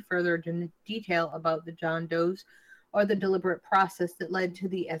provide any further detail about the John Does or the deliberate process that led to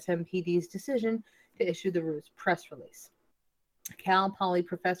the SMPD's decision to issue the ruse press release. Cal Poly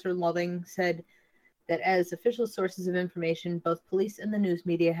Professor Loving said that as official sources of information, both police and the news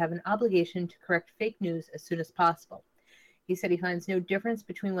media have an obligation to correct fake news as soon as possible. He said he finds no difference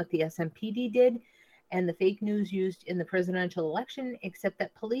between what the SMPD did and the fake news used in the presidential election, except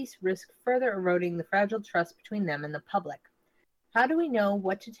that police risk further eroding the fragile trust between them and the public. How do we know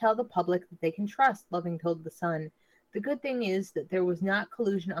what to tell the public that they can trust? Loving told The Sun. The good thing is that there was not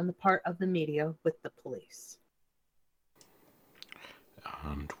collusion on the part of the media with the police.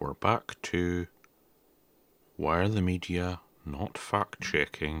 And we're back to why are the media not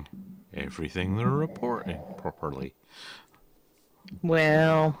fact-checking everything they're reporting properly?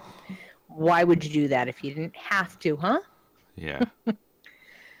 Well, why would you do that if you didn't have to, huh? Yeah.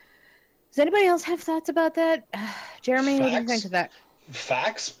 Does anybody else have thoughts about that? Jeremy, what do you think of that?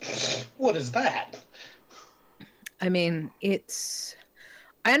 Facts? What is that? I mean,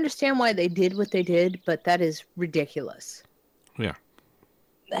 I understand why they did what they did, but that is ridiculous. Yeah.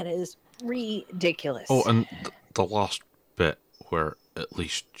 That is ridiculous. Oh, and the last bit where at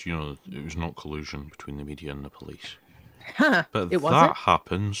least, it was not collusion between the media and the police. Huh, but it wasn't? That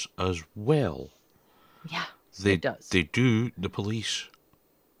happens as well. Yeah, it does. They do, the police,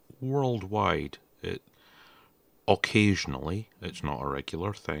 worldwide. Occasionally, it's not a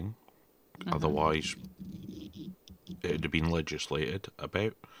regular thing. Mm-hmm. Otherwise, it would have been legislated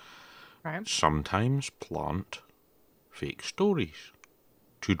about. Right. Sometimes plant fake stories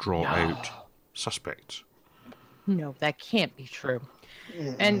to draw out suspects. No, that can't be true.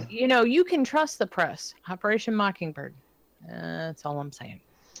 Mm-hmm. And, you can trust the press. Operation Mockingbird. That's all I'm saying.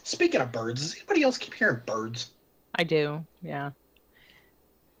 Speaking of birds, does anybody else keep hearing birds? I do, yeah.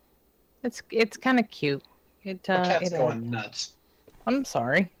 It's kind of cute. My cat's going nuts. I'm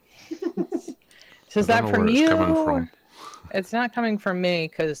sorry. So is that from you? Coming from. It's not coming from me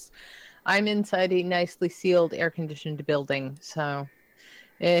because I'm inside a nicely sealed, air-conditioned building. So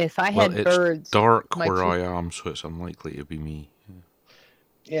if I had birds, it's dark where I am, so it's unlikely to be me.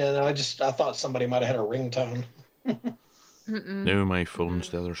 Yeah, no, I thought somebody might have had a ringtone. Now my phone's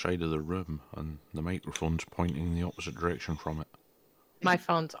the other side of the room, and the microphone's pointing in the opposite direction from it. My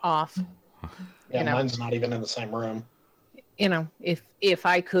phone's off. Yeah, mine's not even in the same room. If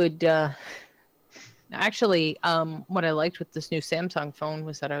I could... Actually, what I liked with this new Samsung phone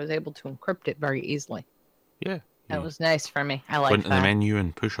was that I was able to encrypt it very easily. Yeah. That was nice for me. I like that. Go into the menu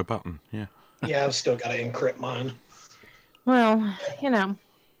and push a button, yeah. Yeah, I've still got to encrypt mine. Well,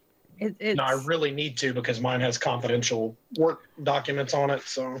 It's... No, I really need to because mine has confidential work documents on it.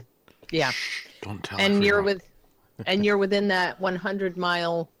 So yeah, don't tell. And everyone. you're within that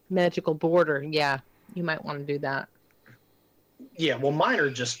 100-mile magical border. Yeah, you might want to do that. Yeah, well, mine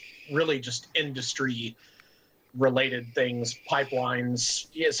are just really just industry related things, pipelines.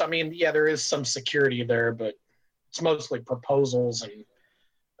 Yes, I mean, yeah, there is some security there, but it's mostly proposals and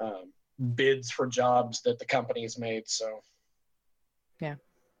bids for jobs that the company's made. So, yeah.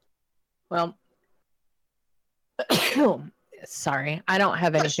 Well, sorry, I don't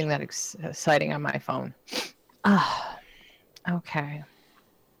have anything that exciting on my phone. Okay.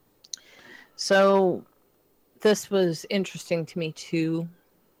 So this was interesting to me too,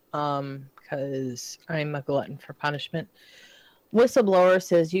 because I'm a glutton for punishment. Whistleblower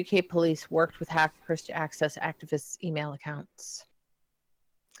says UK police worked with hackers to access activists' email accounts.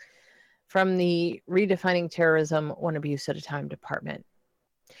 From the Redefining Terrorism One Abuse at a Time department.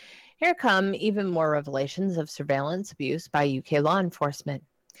 Here come even more revelations of surveillance abuse by UK law enforcement.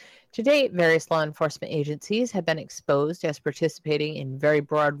 To date, various law enforcement agencies have been exposed as participating in very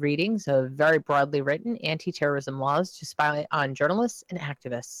broad readings of very broadly written anti-terrorism laws to spy on journalists and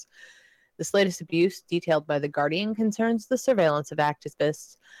activists. This latest abuse, detailed by The Guardian, concerns the surveillance of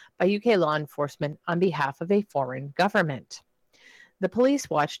activists by UK law enforcement on behalf of a foreign government. The police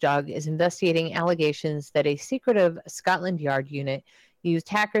watchdog is investigating allegations that a secretive Scotland Yard unit used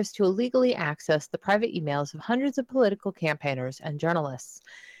hackers to illegally access the private emails of hundreds of political campaigners and journalists.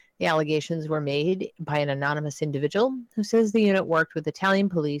 The allegations were made by an anonymous individual who says the unit worked with Italian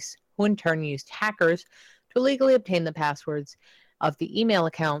police, who in turn used hackers to illegally obtain the passwords of the email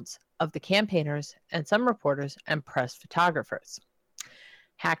accounts of the campaigners and some reporters and press photographers.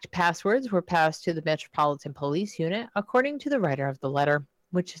 Hacked passwords were passed to the Metropolitan Police Unit, according to the writer of the letter,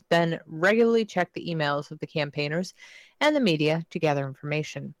 which then regularly checked the emails of the campaigners and the media to gather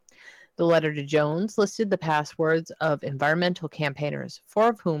information. The letter to Jones listed the passwords of environmental campaigners, 4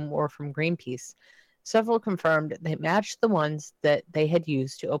 of whom were from Greenpeace. Several confirmed they matched the ones that they had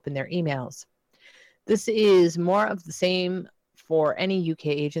used to open their emails. This is more of the same for any UK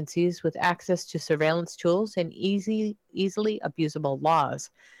agencies with access to surveillance tools and easily abusable laws.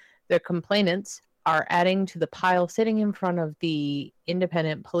 Their complainants are adding to the pile sitting in front of the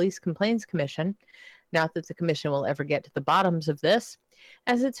Independent Police Complaints Commission. Not that the commission will ever get to the bottoms of this,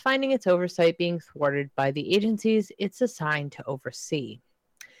 as it's finding its oversight being thwarted by the agencies it's assigned to oversee.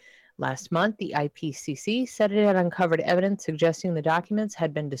 Last month, the IPCC said it had uncovered evidence suggesting the documents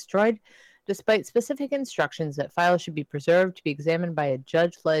had been destroyed, despite specific instructions that files should be preserved to be examined by a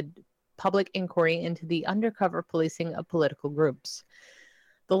judge-led public inquiry into the undercover policing of political groups.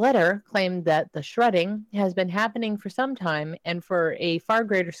 The letter claimed that the shredding has been happening for some time and for a far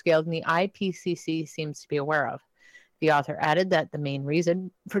greater scale than the IPCC seems to be aware of. The author added that the main reason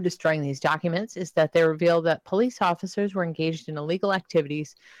for destroying these documents is that they reveal that police officers were engaged in illegal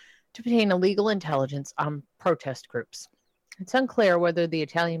activities to obtain illegal intelligence on protest groups. It's unclear whether the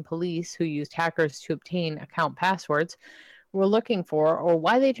Italian police, who used hackers to obtain account passwords, were looking for or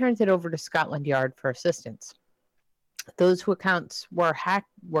why they turned it over to Scotland Yard for assistance. Those whose accounts were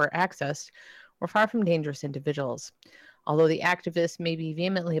accessed were far from dangerous individuals. Although the activists may be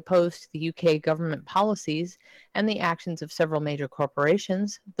vehemently opposed to the UK government policies and the actions of several major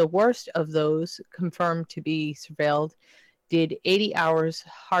corporations, the worst of those confirmed to be surveilled did 80 hours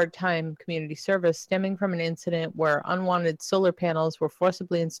hard-time community service stemming from an incident where unwanted solar panels were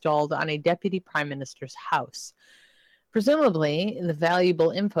forcibly installed on a deputy prime minister's house. Presumably, the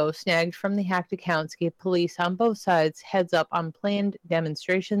valuable info snagged from the hacked accounts gave police on both sides heads up on planned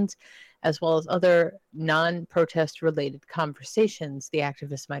demonstrations, as well as other non-protest related conversations the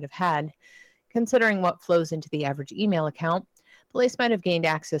activists might have had. Considering what flows into the average email account, police might have gained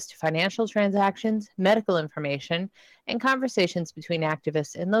access to financial transactions, medical information, and conversations between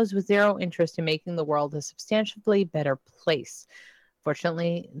activists and those with zero interest in making the world a substantially better place.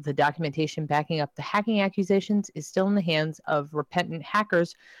 Fortunately, the documentation backing up the hacking accusations is still in the hands of repentant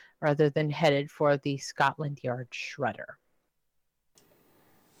hackers rather than headed for the Scotland Yard shredder.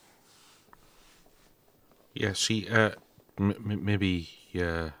 Yeah, see, maybe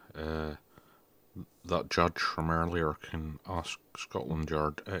that judge from earlier can ask Scotland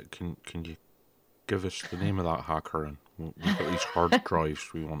Yard, can you give us the name of that hacker, and we've got these hard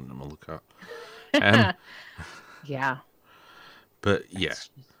drives we want them to look at. Yeah. But yeah,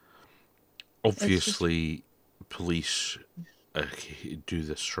 obviously police do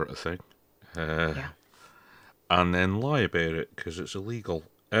this sort of thing. And then lie about it because it's illegal.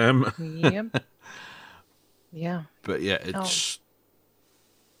 Yep. Yeah. But yeah, it's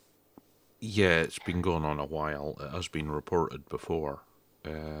it's been going on a while. It has been reported before.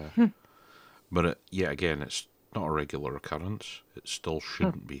 But yet again, it's not a regular occurrence. It still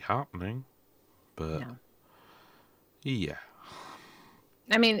shouldn't be happening. But yeah.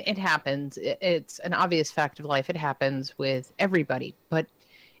 I mean, it happens. It's an obvious fact of life. It happens with everybody, but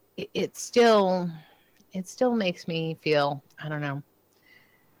it still makes me feel, I don't know.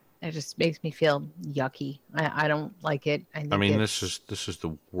 It just makes me feel yucky. I don't like it. I mean, this is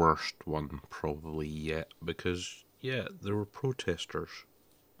the worst one probably yet, because there were protesters.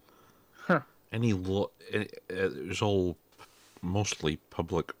 It was all mostly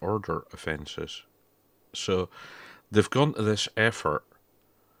public order offences. So they've gone to this effort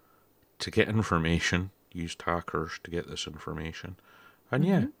to get information, used hackers to get this information,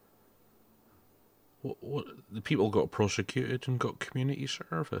 and what the people got prosecuted and got community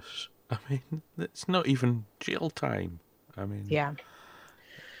service. I mean, it's not even jail time. I mean,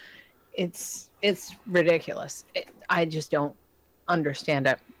 it's ridiculous. I just don't understand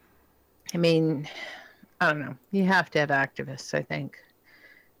it. I mean, I don't know. You have to have activists, I think.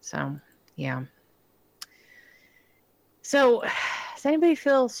 So, yeah. So, does anybody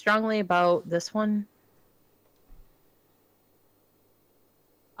feel strongly about this one?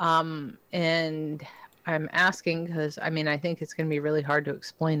 And I'm asking because, I mean, I think it's going to be really hard to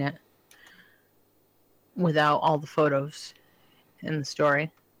explain it without all the photos in the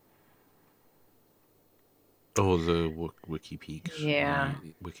story. Oh, the WikiPeaks. Yeah.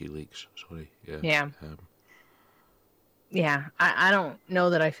 WikiLeaks, sorry. Yeah. Yeah. I don't know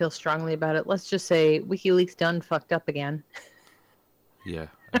that I feel strongly about it. Let's just say WikiLeaks done fucked up again. Yeah,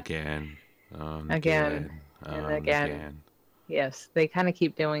 again. And again. Yes, they kind of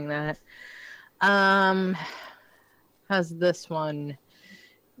keep doing that. How's this one?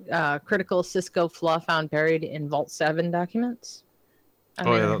 Critical Cisco flaw found buried in Vault 7 documents.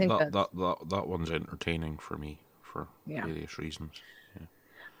 I think that one's entertaining for me for various reasons. Yeah.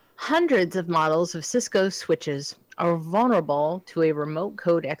 Hundreds of models of Cisco switches are vulnerable to a remote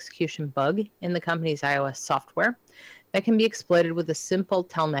code execution bug in the company's iOS software that can be exploited with a simple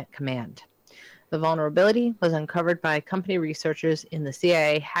telnet command. The vulnerability was uncovered by company researchers in the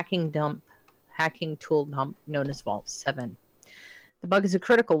CIA hacking tool dump known as Vault 7. The bug is a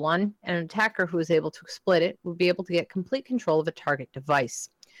critical one, and an attacker who is able to exploit it will be able to get complete control of a target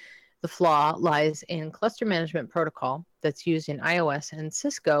device. The flaw lies in cluster management protocol that's used in iOS, and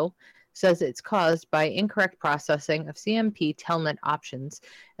Cisco says it's caused by incorrect processing of CMP telnet options,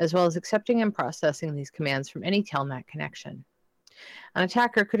 as well as accepting and processing these commands from any telnet connection. An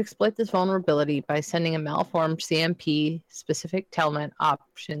attacker could exploit this vulnerability by sending a malformed CMP-specific telnet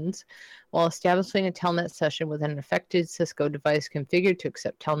options while establishing a telnet session with an affected Cisco device configured to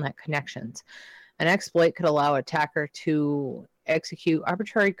accept telnet connections. An exploit could allow an attacker to execute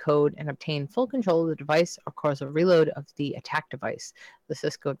arbitrary code and obtain full control of the device or cause a reload of the attack device, the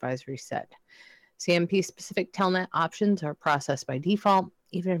Cisco advisory said. CMP-specific telnet options are processed by default,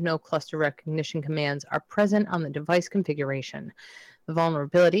 even if no cluster recognition commands are present on the device configuration. The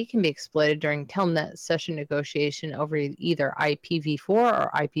vulnerability can be exploited during telnet session negotiation over either IPv4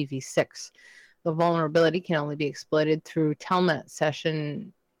 or IPv6. The vulnerability can only be exploited through telnet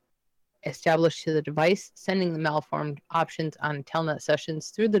session established to the device. Sending the malformed options on telnet sessions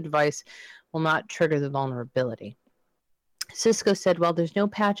through the device will not trigger the vulnerability. Cisco said while there's no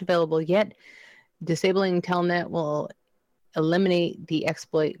patch available yet, disabling telnet will eliminate the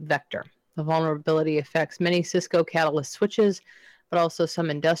exploit vector. The vulnerability affects many Cisco Catalyst switches, but also some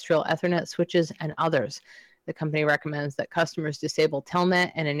industrial Ethernet switches and others. The company recommends that customers disable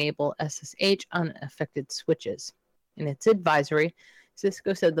Telnet and enable SSH on affected switches. In its advisory,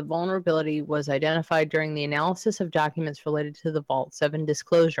 Cisco said the vulnerability was identified during the analysis of documents related to the Vault 7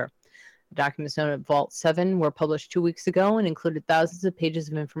 disclosure. The documents known as Vault 7 were published 2 weeks ago and included thousands of pages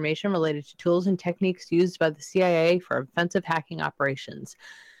of information related to tools and techniques used by the CIA for offensive hacking operations.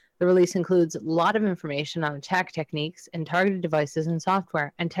 The release includes a lot of information on attack techniques and targeted devices and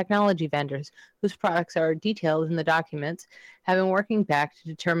software and technology vendors whose products are detailed in the documents, have been working back to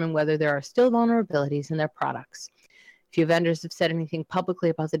determine whether there are still vulnerabilities in their products. Few vendors have said anything publicly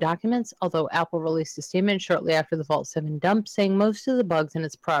about the documents, although Apple released a statement shortly after the Vault 7 dump saying most of the bugs in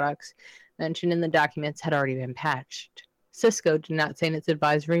its products mentioned in the documents had already been patched. Cisco did not say in its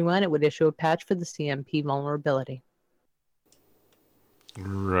advisory when it would issue a patch for the CMP vulnerability.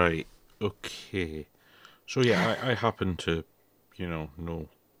 Right. Okay. So yeah, I happen to, know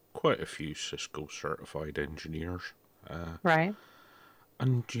quite a few Cisco certified engineers. Right.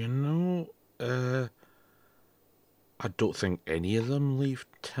 And I don't think any of them leave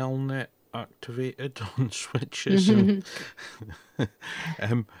Telnet activated on switches.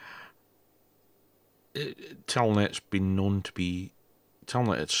 Telnet's been known to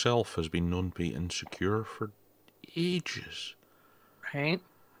Telnet itself has been known to be insecure for ages. Right.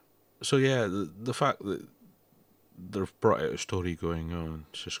 So yeah, the fact that they've brought out a story going on,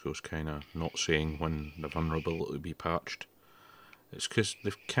 Cisco's kind of not saying when the vulnerability will be patched. It's because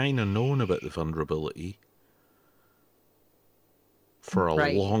they've kind of known about the vulnerability for a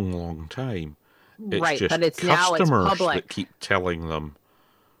long, long time. It's just but it's customers public. that keep telling them,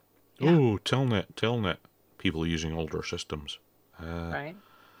 oh, Telnet, people using older systems. Right.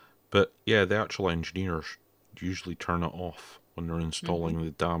 But yeah, the actual engineers usually turn it off when they're installing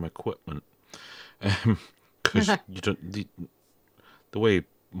the damn equipment. Because you don't the way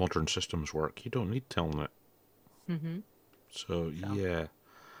modern systems work, you don't need Telnet. So yeah.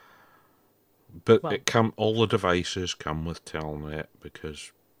 But all the devices come with Telnet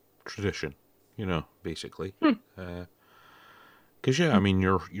because tradition, basically. Because I mean,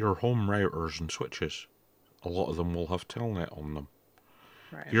 your home routers and switches, a lot of them will have Telnet on them.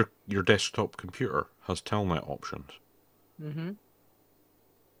 Right. Your desktop computer has Telnet options.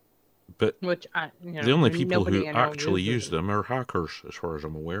 But the only people who actually use them are hackers, as far as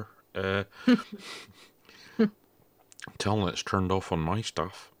I'm aware. Telnet's turned off on my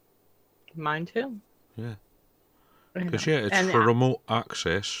stuff. Mine too. Yeah. Because it's for remote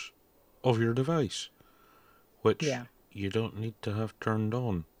access of your device, which you don't need to have turned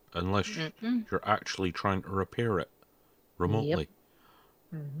on unless you're actually trying to repair it remotely.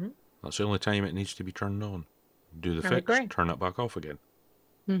 Yep. That's the only time it needs to be turned on. Do the fix, turn it back off again.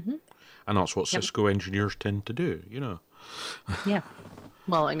 And that's what Cisco engineers tend to do, Yeah.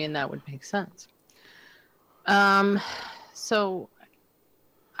 Well, I mean, that would make sense. So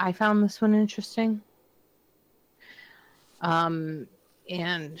I found this one interesting. And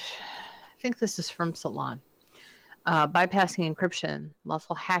I think this is from Salon. Bypassing encryption,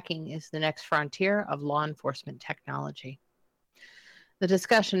 lawful hacking is the next frontier of law enforcement technology. The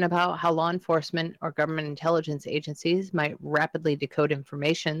discussion about how law enforcement or government intelligence agencies might rapidly decode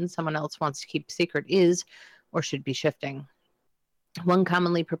information someone else wants to keep secret is or should be shifting. One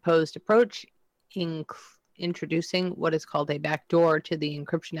commonly proposed approach, introducing what is called a backdoor to the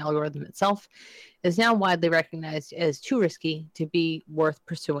encryption algorithm itself, is now widely recognized as too risky to be worth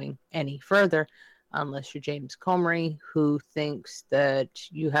pursuing any further, unless you're James Comrie, who thinks that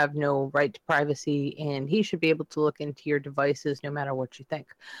you have no right to privacy and he should be able to look into your devices no matter what you think.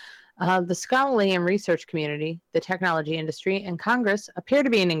 The scholarly and research community, the technology industry, and Congress appear to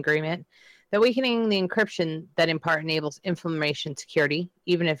be in agreement that weakening the encryption that in part enables information security,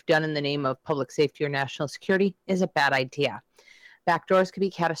 even if done in the name of public safety or national security, is a bad idea. Backdoors could be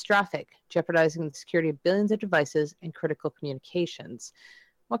catastrophic, jeopardizing the security of billions of devices and critical communications.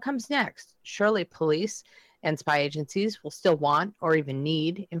 What comes next? Surely police and spy agencies will still want or even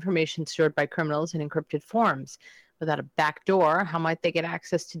need information stored by criminals in encrypted forms. Without a backdoor, how might they get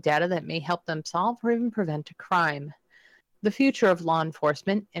access to data that may help them solve or even prevent a crime? The future of law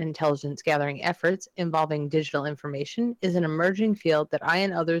enforcement and intelligence gathering efforts involving digital information is an emerging field that I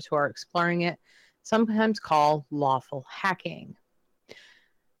and others who are exploring it sometimes call lawful hacking.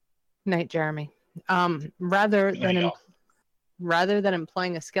 Night, Jeremy. Rather than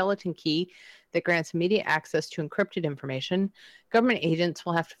employing a skeleton key that grants immediate access to encrypted information, government agents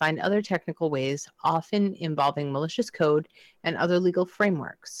will have to find other technical ways, often involving malicious code and other legal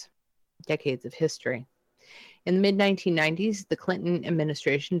frameworks. Decades of history. In the mid-1990s, the Clinton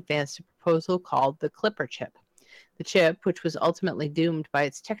administration advanced a proposal called the Clipper chip. The chip, which was ultimately doomed by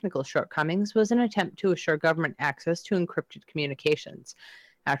its technical shortcomings, was an attempt to assure government access to encrypted communications.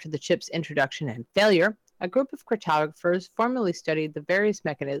 After the chip's introduction and failure, a group of cryptographers formally studied the various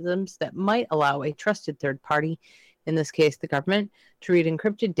mechanisms that might allow a trusted third party, in this case the government, to read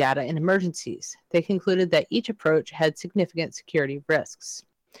encrypted data in emergencies. They concluded that each approach had significant security risks.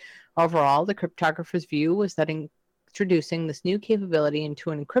 Overall, the cryptographers' view was that introducing this new capability into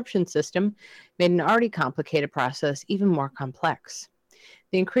an encryption system made an already complicated process even more complex.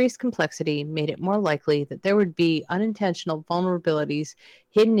 The increased complexity made it more likely that there would be unintentional vulnerabilities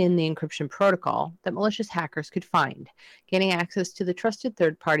hidden in the encryption protocol that malicious hackers could find, gaining access to the trusted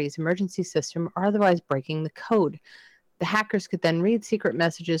third party's emergency system or otherwise breaking the code. The hackers could then read secret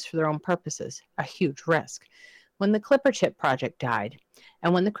messages for their own purposes, a huge risk. When the Clipper chip project died,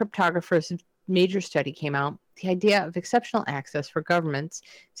 and when the cryptographers' major study came out, the idea of exceptional access for governments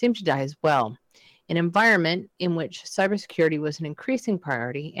seemed to die as well. An environment in which cybersecurity was an increasing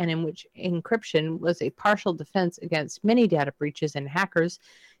priority and in which encryption was a partial defense against many data breaches and hackers,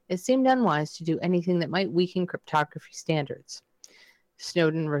 it seemed unwise to do anything that might weaken cryptography standards.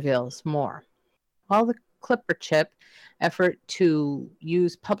 Snowden reveals more. While the Clipper chip effort to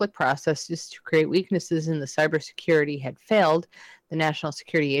use public processes to create weaknesses in the cybersecurity had failed, the National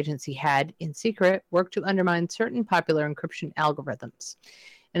Security Agency had, in secret, worked to undermine certain popular encryption algorithms.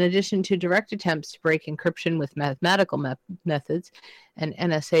 In addition to direct attempts to break encryption with mathematical methods, an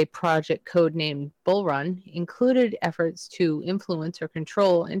NSA project codenamed Bull Run included efforts to influence or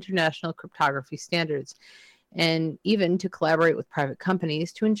control international cryptography standards, and even to collaborate with private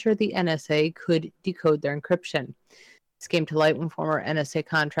companies to ensure the NSA could decode their encryption. This came to light when former NSA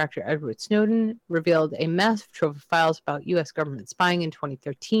contractor Edward Snowden revealed a massive trove of files about U.S. government spying in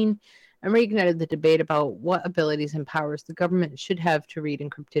 2013 and reignited the debate about what abilities and powers the government should have to read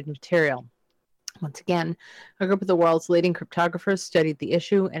encrypted material. Once again, a group of the world's leading cryptographers studied the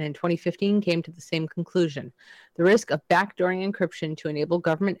issue and in 2015 came to the same conclusion. The risk of backdooring encryption to enable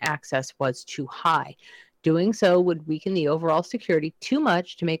government access was too high. Doing so would weaken the overall security too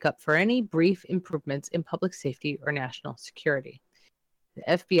much to make up for any brief improvements in public safety or national security.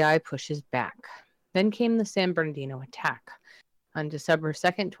 The FBI pushes back. Then came the San Bernardino attack. On December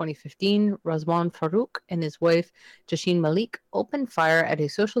 2nd, 2015, Razwan Farouk and his wife, Jashin Malik, opened fire at a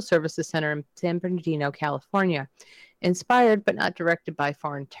social services center in San Bernardino, California. Inspired but not directed by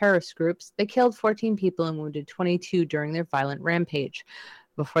foreign terrorist groups, they killed 14 people and wounded 22 during their violent rampage.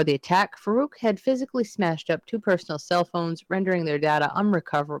 Before the attack, Farouk had physically smashed up 2 personal cell phones, rendering their data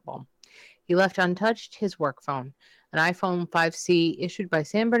unrecoverable. He left untouched his work phone, an iPhone 5C issued by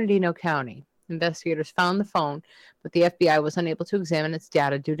San Bernardino County. Investigators found the phone, but the FBI was unable to examine its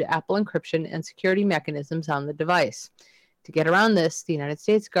data due to Apple encryption and security mechanisms on the device. To get around this, the United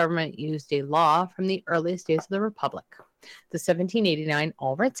States government used a law from the earliest days of the Republic, the 1789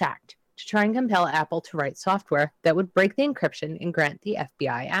 All Writs Act, to try and compel Apple to write software that would break the encryption and grant the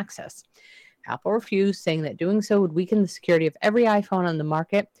FBI access. Apple refused, saying that doing so would weaken the security of every iPhone on the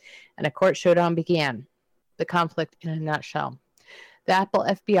market, and a court showdown began. The conflict in a nutshell. The Apple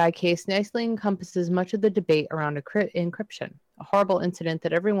FBI case nicely encompasses much of the debate around encryption, a horrible incident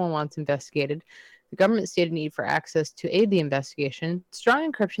that everyone wants investigated, the government stated need for access to aid the investigation,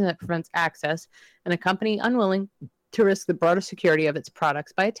 strong encryption that prevents access, and a company unwilling to risk the broader security of its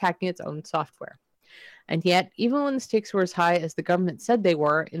products by attacking its own software. And yet, even when the stakes were as high as the government said they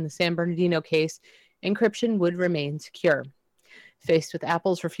were in the San Bernardino case, encryption would remain secure. Faced with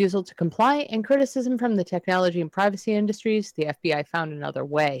Apple's refusal to comply and criticism from the technology and privacy industries, the FBI found another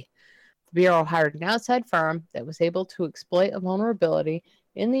way. The Bureau hired an outside firm that was able to exploit a vulnerability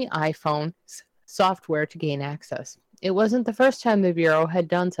in the iPhone software to gain access. It wasn't the first time the Bureau had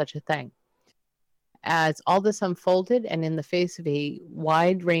done such a thing. As all this unfolded, and in the face of a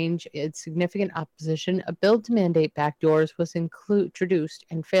wide range and significant opposition, a bill to mandate backdoors was introduced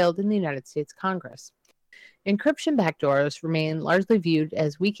and failed in the United States Congress. Encryption backdoors remain largely viewed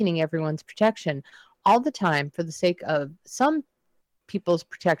as weakening everyone's protection all the time for the sake of some people's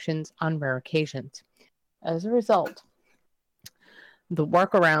protections on rare occasions. As a result, the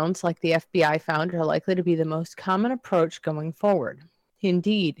workarounds like the FBI found are likely to be the most common approach going forward.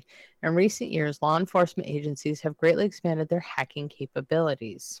 Indeed, in recent years, law enforcement agencies have greatly expanded their hacking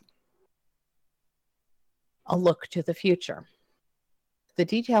capabilities. A look to the future. The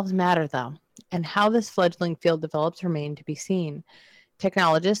details matter, though, and how this fledgling field develops remain to be seen.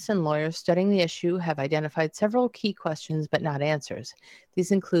 Technologists and lawyers studying the issue have identified several key questions but not answers.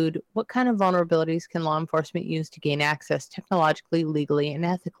 These include, what kind of vulnerabilities can law enforcement use to gain access technologically, legally, and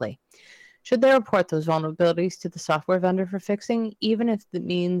ethically? Should they report those vulnerabilities to the software vendor for fixing, even if it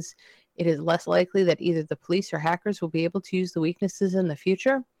means it is less likely that either the police or hackers will be able to use the weaknesses in the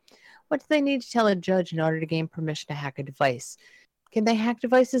future? What do they need to tell a judge in order to gain permission to hack a device? Can they hack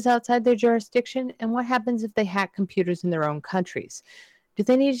devices outside their jurisdiction? And what happens if they hack computers in their own countries? Do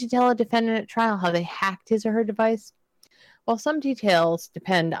they need to tell a defendant at trial how they hacked his or her device? While some details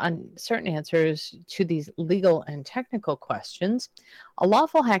depend on certain answers to these legal and technical questions, a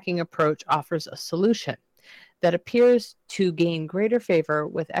lawful hacking approach offers a solution that appears to gain greater favor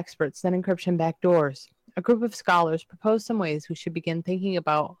with experts than encryption backdoors. A group of scholars propose some ways we should begin thinking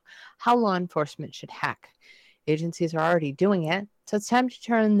about how law enforcement should hack. Agencies are already doing it, so it's time to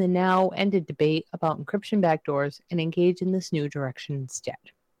turn the now ended debate about encryption backdoors and engage in this new direction instead.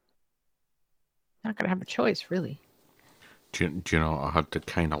 Not going to have a choice, really. Do you know, I had to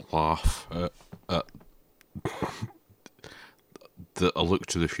kind of laugh at a look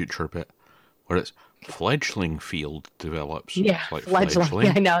to the future bit, where it's fledgling field develops. Yeah, like fledgling.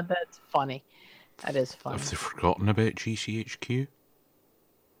 I know, that's funny. That is funny. Have they forgotten about GCHQ?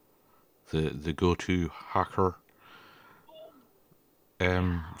 The go-to hacker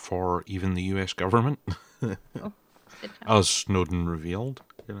for even the US government, as Snowden revealed,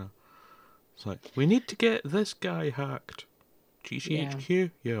 you know. It's like, we need to get this guy hacked. GCHQ?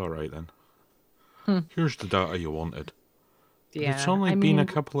 Yeah, alright then. Here's the data you wanted. Yeah, It's only been a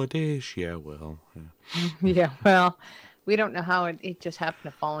couple of days. Yeah, well. Yeah, yeah, well, we don't know how it just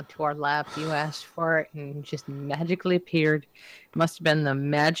happened to fall into our lap. You asked for it and just magically appeared. It must have been the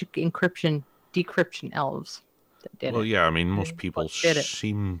magic decryption elves that did it. Well, yeah, I mean, most people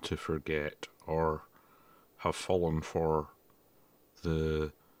seem to forget or have fallen for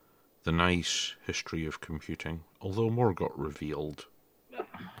the nice history of computing, although more got revealed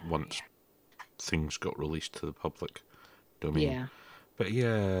once things got released to the public domain. Yeah. But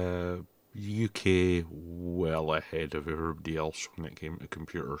yeah, UK well ahead of everybody else when it came to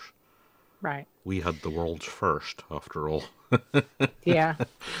computers. Right. We had the world's first, after all. Yeah.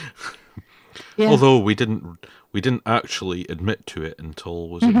 Although we didn't actually admit to it until,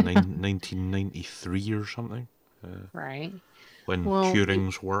 was it 1993 or something? Right. When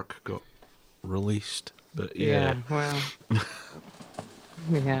Turing's work got released. But yeah. Well.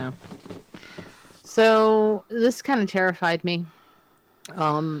 Yeah. So this kind of terrified me.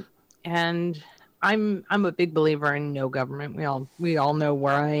 And I'm a big believer in no government. We all know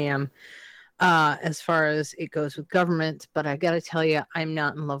where I am as far as it goes with government, but I got to tell you, I'm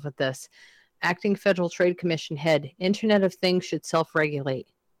not in love with this. Acting Federal Trade Commission head, Internet of Things should self-regulate.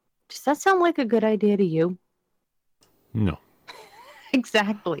 Does that sound like a good idea to you? No.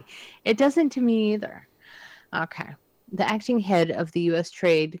 Exactly. It doesn't to me either. Okay. The acting head of the U.S.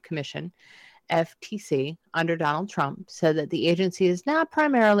 Trade Commission, FTC, under Donald Trump, said that the agency is not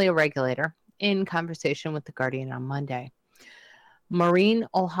primarily a regulator in conversation with The Guardian on Monday. Maureen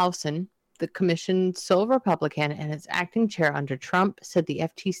Olhausen, the commission's sole Republican and its acting chair under Trump, said the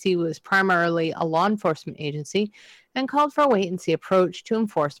FTC was primarily a law enforcement agency and called for a wait-and-see approach to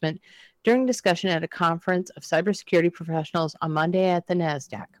enforcement during discussion at a conference of cybersecurity professionals on Monday at the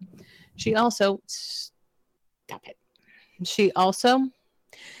NASDAQ. She also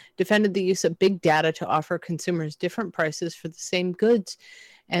defended the use of big data to offer consumers different prices for the same goods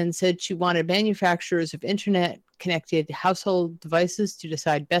and said she wanted manufacturers of internet-connected household devices to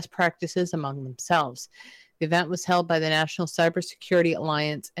decide best practices among themselves. The event was held by the National Cybersecurity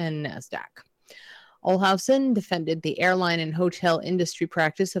Alliance and NASDAQ. Olhausen defended the airline and hotel industry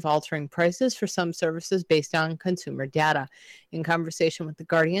practice of altering prices for some services based on consumer data, in conversation with The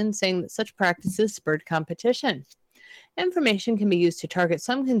Guardian, saying that such practices spurred competition. Information can be used to target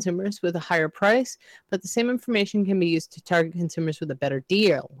some consumers with a higher price, but the same information can be used to target consumers with a better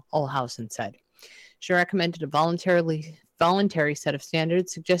deal, Olhausen said. She recommended a voluntary set of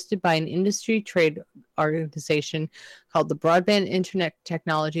standards suggested by an industry trade organization called the Broadband Internet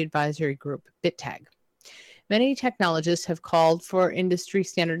Technology Advisory Group, BitTag. Many technologists have called for industry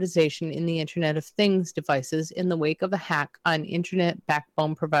standardization in the Internet of Things devices in the wake of a hack on Internet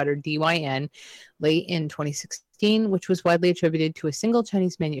backbone provider DYN late in 2016, which was widely attributed to a single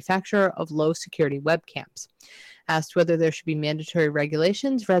Chinese manufacturer of low-security webcams. Asked whether there should be mandatory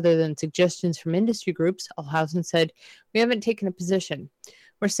regulations rather than suggestions from industry groups, Olhausen said, "We haven't taken a position.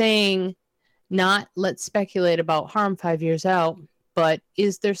 We're saying not let's speculate about harm 5 years out, but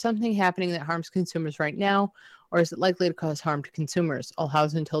is there something happening that harms consumers right now, or is it likely to cause harm to consumers?"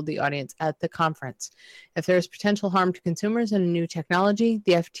 Olhausen told the audience at the conference. If there is potential harm to consumers in a new technology,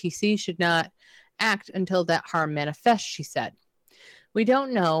 the FTC should not act until that harm manifests, she said. We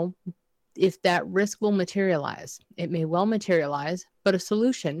don't know if that risk will materialize. It may well materialize, but a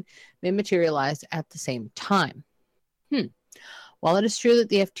solution may materialize at the same time. While it is true that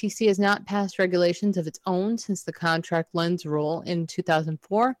the FTC has not passed regulations of its own since the contract lens rule in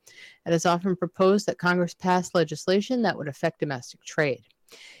 2004, it has often proposed that Congress pass legislation that would affect domestic trade.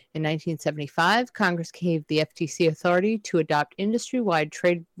 In 1975, Congress gave the FTC authority to adopt industry-wide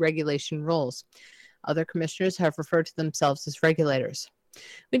trade regulation rules. Other commissioners have referred to themselves as regulators.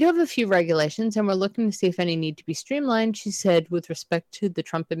 We do have a few regulations, and we're looking to see if any need to be streamlined, she said, with respect to the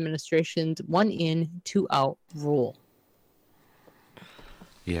Trump administration's one-in, two-out rule.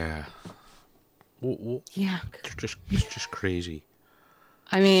 Yeah. Yeah. It's just crazy.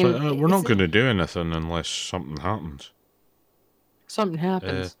 I mean... So, we're not going to do anything unless something happens. Something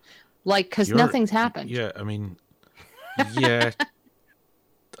happens. Because nothing's happened. Yeah, I mean... Yeah.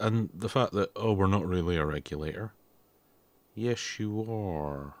 And the fact that, we're not really a regulator. Yes, you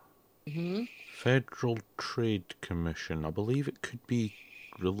are. Mm-hmm. Federal Trade Commission. I believe it could be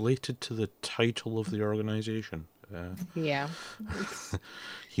related to the title of the organization. Yeah.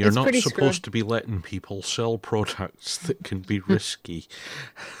 You're not supposed to be letting people sell products that can be risky.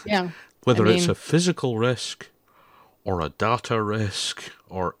 Yeah. Whether it's a physical risk or a data risk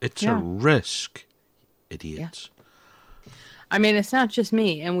or it's a risk. Idiots. Yeah. I mean, it's not just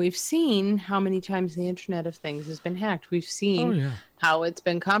me. And we've seen how many times the Internet of Things has been hacked. We've seen how it's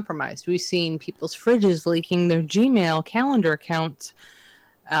been compromised. We've seen people's fridges leaking their Gmail calendar accounts,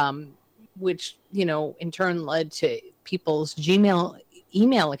 which, you know, in turn led to people's Gmail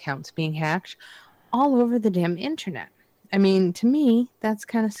email accounts being hacked all over the damn Internet. I mean, to me, that's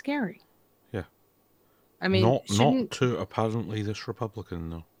kind of scary. Yeah. I mean, not to apparently this Republican,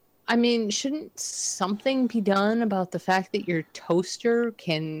 though. I mean, shouldn't something be done about the fact that your toaster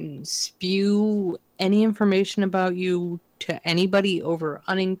can spew any information about you to anybody over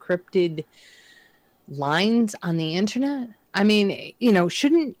unencrypted lines on the internet? I mean, you know,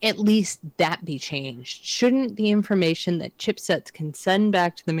 shouldn't at least that be changed? Shouldn't the information that chipsets can send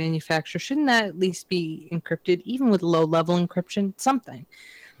back to the manufacturer, shouldn't that at least be encrypted, even with low-level encryption? Something.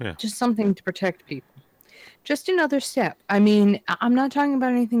 Yeah. Just something to protect people. Just another step. I mean, I'm not talking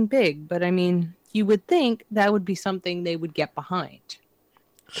about anything big, but I mean, you would think that would be something they would get behind.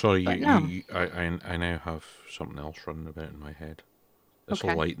 Sorry, no. I now have something else running about in my head. This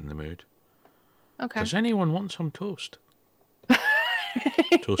will lighten the mood. Okay. Does anyone want some toast?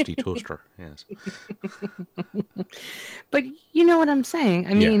 Toasty toaster, yes. But you know what I'm saying.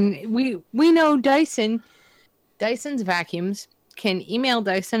 I mean, we know Dyson's vacuums can email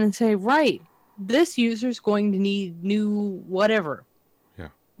Dyson and say, right, this user's going to need new whatever. Yeah.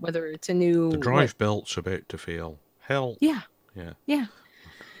 Whether it's a new... The drive belt's about to fail. Hell. Yeah. Yeah. Yeah.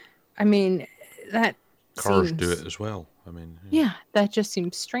 I mean, that Cars do it as well. I mean... Yeah, that just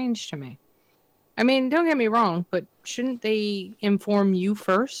seems strange to me. I mean, don't get me wrong, but shouldn't they inform you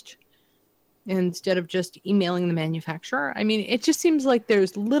first instead of just emailing the manufacturer? I mean, it just seems like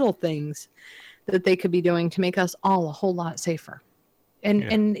there's little things that they could be doing to make us all a whole lot safer.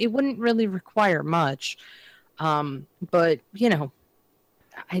 And it wouldn't really require much. But, you know,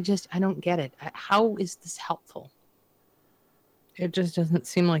 I don't get it. How is this helpful? It just doesn't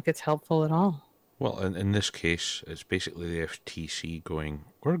seem like it's helpful at all. Well, in this case, it's basically the FTC going,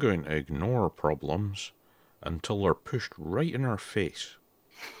 we're going to ignore problems until they're pushed right in our face.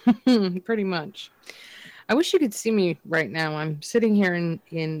 Pretty much. I wish you could see me right now. I'm sitting here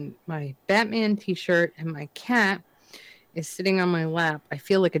in my Batman t-shirt, and my cat is sitting on my lap. I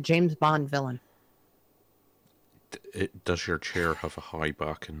feel like a James Bond villain. Does your chair have a high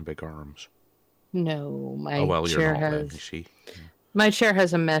back and big arms? No, my you're chair not, has... then, you see. My chair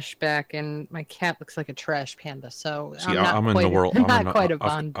has a mesh back, and my cat looks like a trash panda. So see, I'm in the world. Not quite a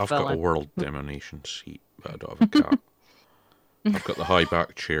Bond I've villain. got a world domination seat, but I don't have a cat. I've got the high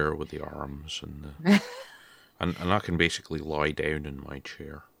back chair with the arms, and I can basically lie down in my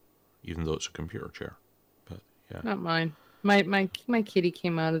chair, even though it's a computer chair. But yeah, not mine. My kitty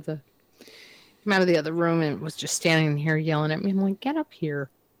came out of the other room and was just standing here yelling at me. I'm like, get up here!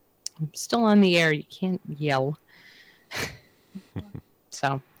 I'm still on the air. You can't yell.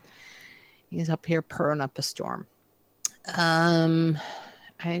 So he's up here purring up a storm. I'm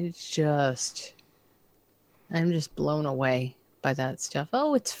just blown away by that stuff.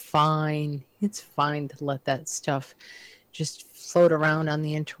 Oh, it's fine. It's fine to let that stuff just float around on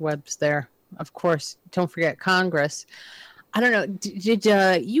the interwebs there. Of course, don't forget Congress. I don't know. Did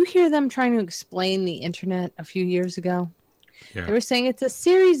you hear them trying to explain the internet a few years ago? Yeah. They were saying it's a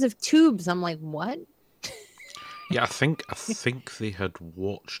series of tubes. I'm like, what? Yeah, I think they had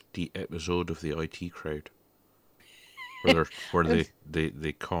watched the episode of the IT Crowd, where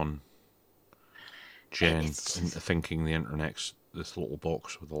they con Jen into thinking the internet's this little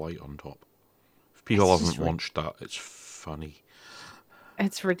box with a light on top. If people haven't watched that, it's funny.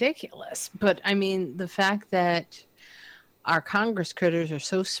 It's ridiculous, but I mean the fact that our Congress critters are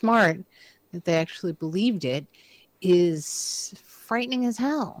so smart that they actually believed it is frightening as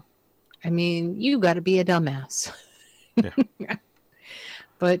hell. I mean, you got to be a dumbass. Yeah.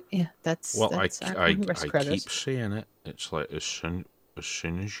 But yeah, that's I keep saying it. It's like as soon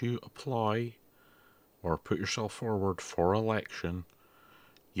as you apply or put yourself forward for election,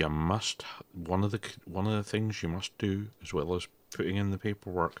 you must one of the things you must do, as well as putting in the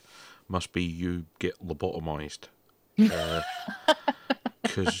paperwork, must be you get lobotomized.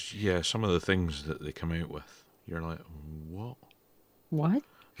 Because some of the things that they come out with, you're like, what? What?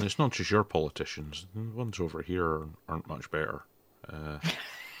 And it's not just your politicians. The ones over here aren't much better.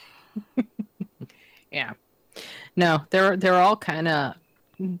 Yeah. No, they're all kind of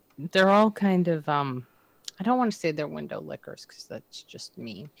I don't want to say they're window lickers because that's just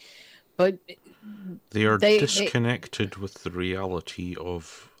mean. But they are disconnected with the reality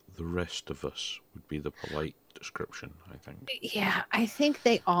of the rest of us, would be the polite description, I think. Yeah, I think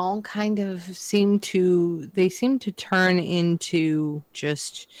they all kind of seem to turn into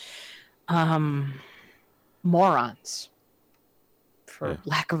just morons. for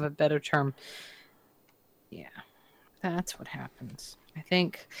lack of a better term. Yeah, that's what happens, I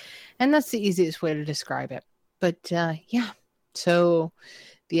think. And that's the easiest way to describe it. But yeah, so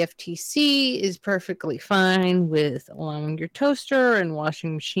the FTC is perfectly fine with allowing your toaster and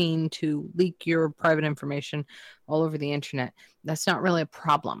washing machine to leak your private information all over the internet. That's not really a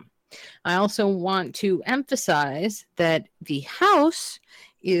problem. I also want to emphasize that the House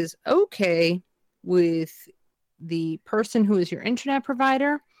is okay with the person who is your internet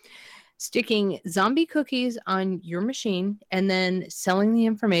provider sticking zombie cookies on your machine and then selling the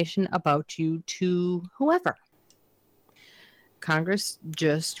information about you to whoever. Congress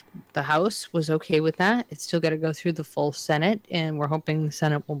the House was okay with that. It's still got to go through the full Senate, and we're hoping the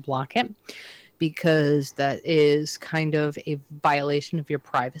Senate will block it because that is kind of a violation of your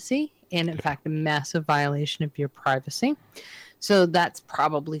privacy, and in fact, a massive violation of your privacy. So that's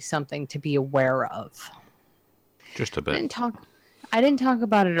probably something to be aware of. Just a bit. I didn't talk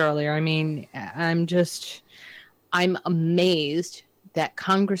about it earlier. I mean, I'm amazed that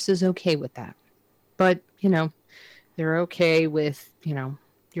Congress is okay with that. But, they're okay with,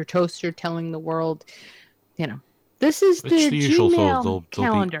 your toaster telling the world, this is the usual Gmail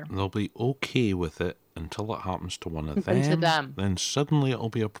calendar. They'll be okay with it until it happens to one of them. Then suddenly it'll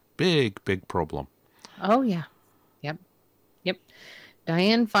be a big, big problem. Oh, yeah. Yep.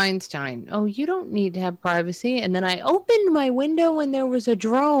 Dianne Feinstein. Oh, you don't need to have privacy. And then I opened my window and there was a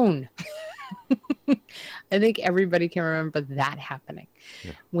drone. I think everybody can remember that happening,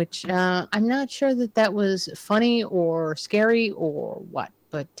 which I'm not sure that was funny or scary or what,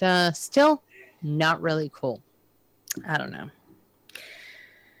 but still not really cool. I don't know.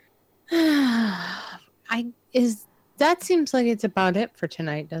 That seems like it's about it for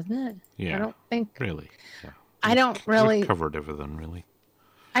tonight, doesn't it? Yeah. I don't think really. Yeah. I don't really. We've covered everything, really.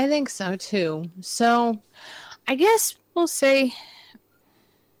 I think so too. So, I guess we'll say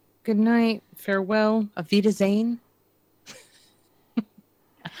good night, farewell, Auf Wiedersehen.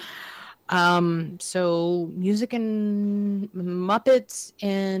 So music and Muppets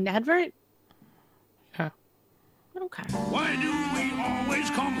and advert. Okay. Why do we always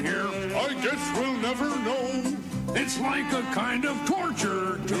come here? I guess we'll never know. It's like a kind of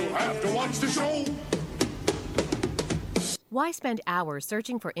torture to have to watch the show. Why spend hours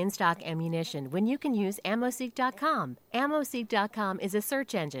searching for in-stock ammunition when you can use AmmoSeek.com? AmmoSeek.com is a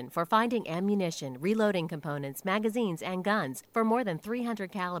search engine for finding ammunition, reloading components, magazines, and guns for more than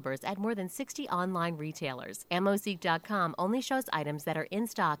 300 calibers at more than 60 online retailers. AmmoSeek.com only shows items that are in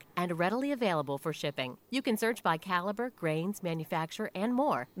stock and readily available for shipping. You can search by caliber, grains, manufacturer, and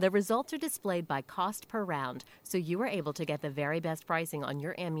more. The results are displayed by cost per round, so you are able to get the very best pricing on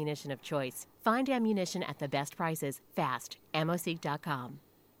your ammunition of choice. Find ammunition at the best prices fast. AmmoSeek.com.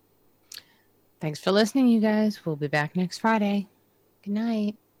 Thanks for listening, you guys. We'll be back next Friday. Good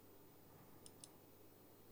night.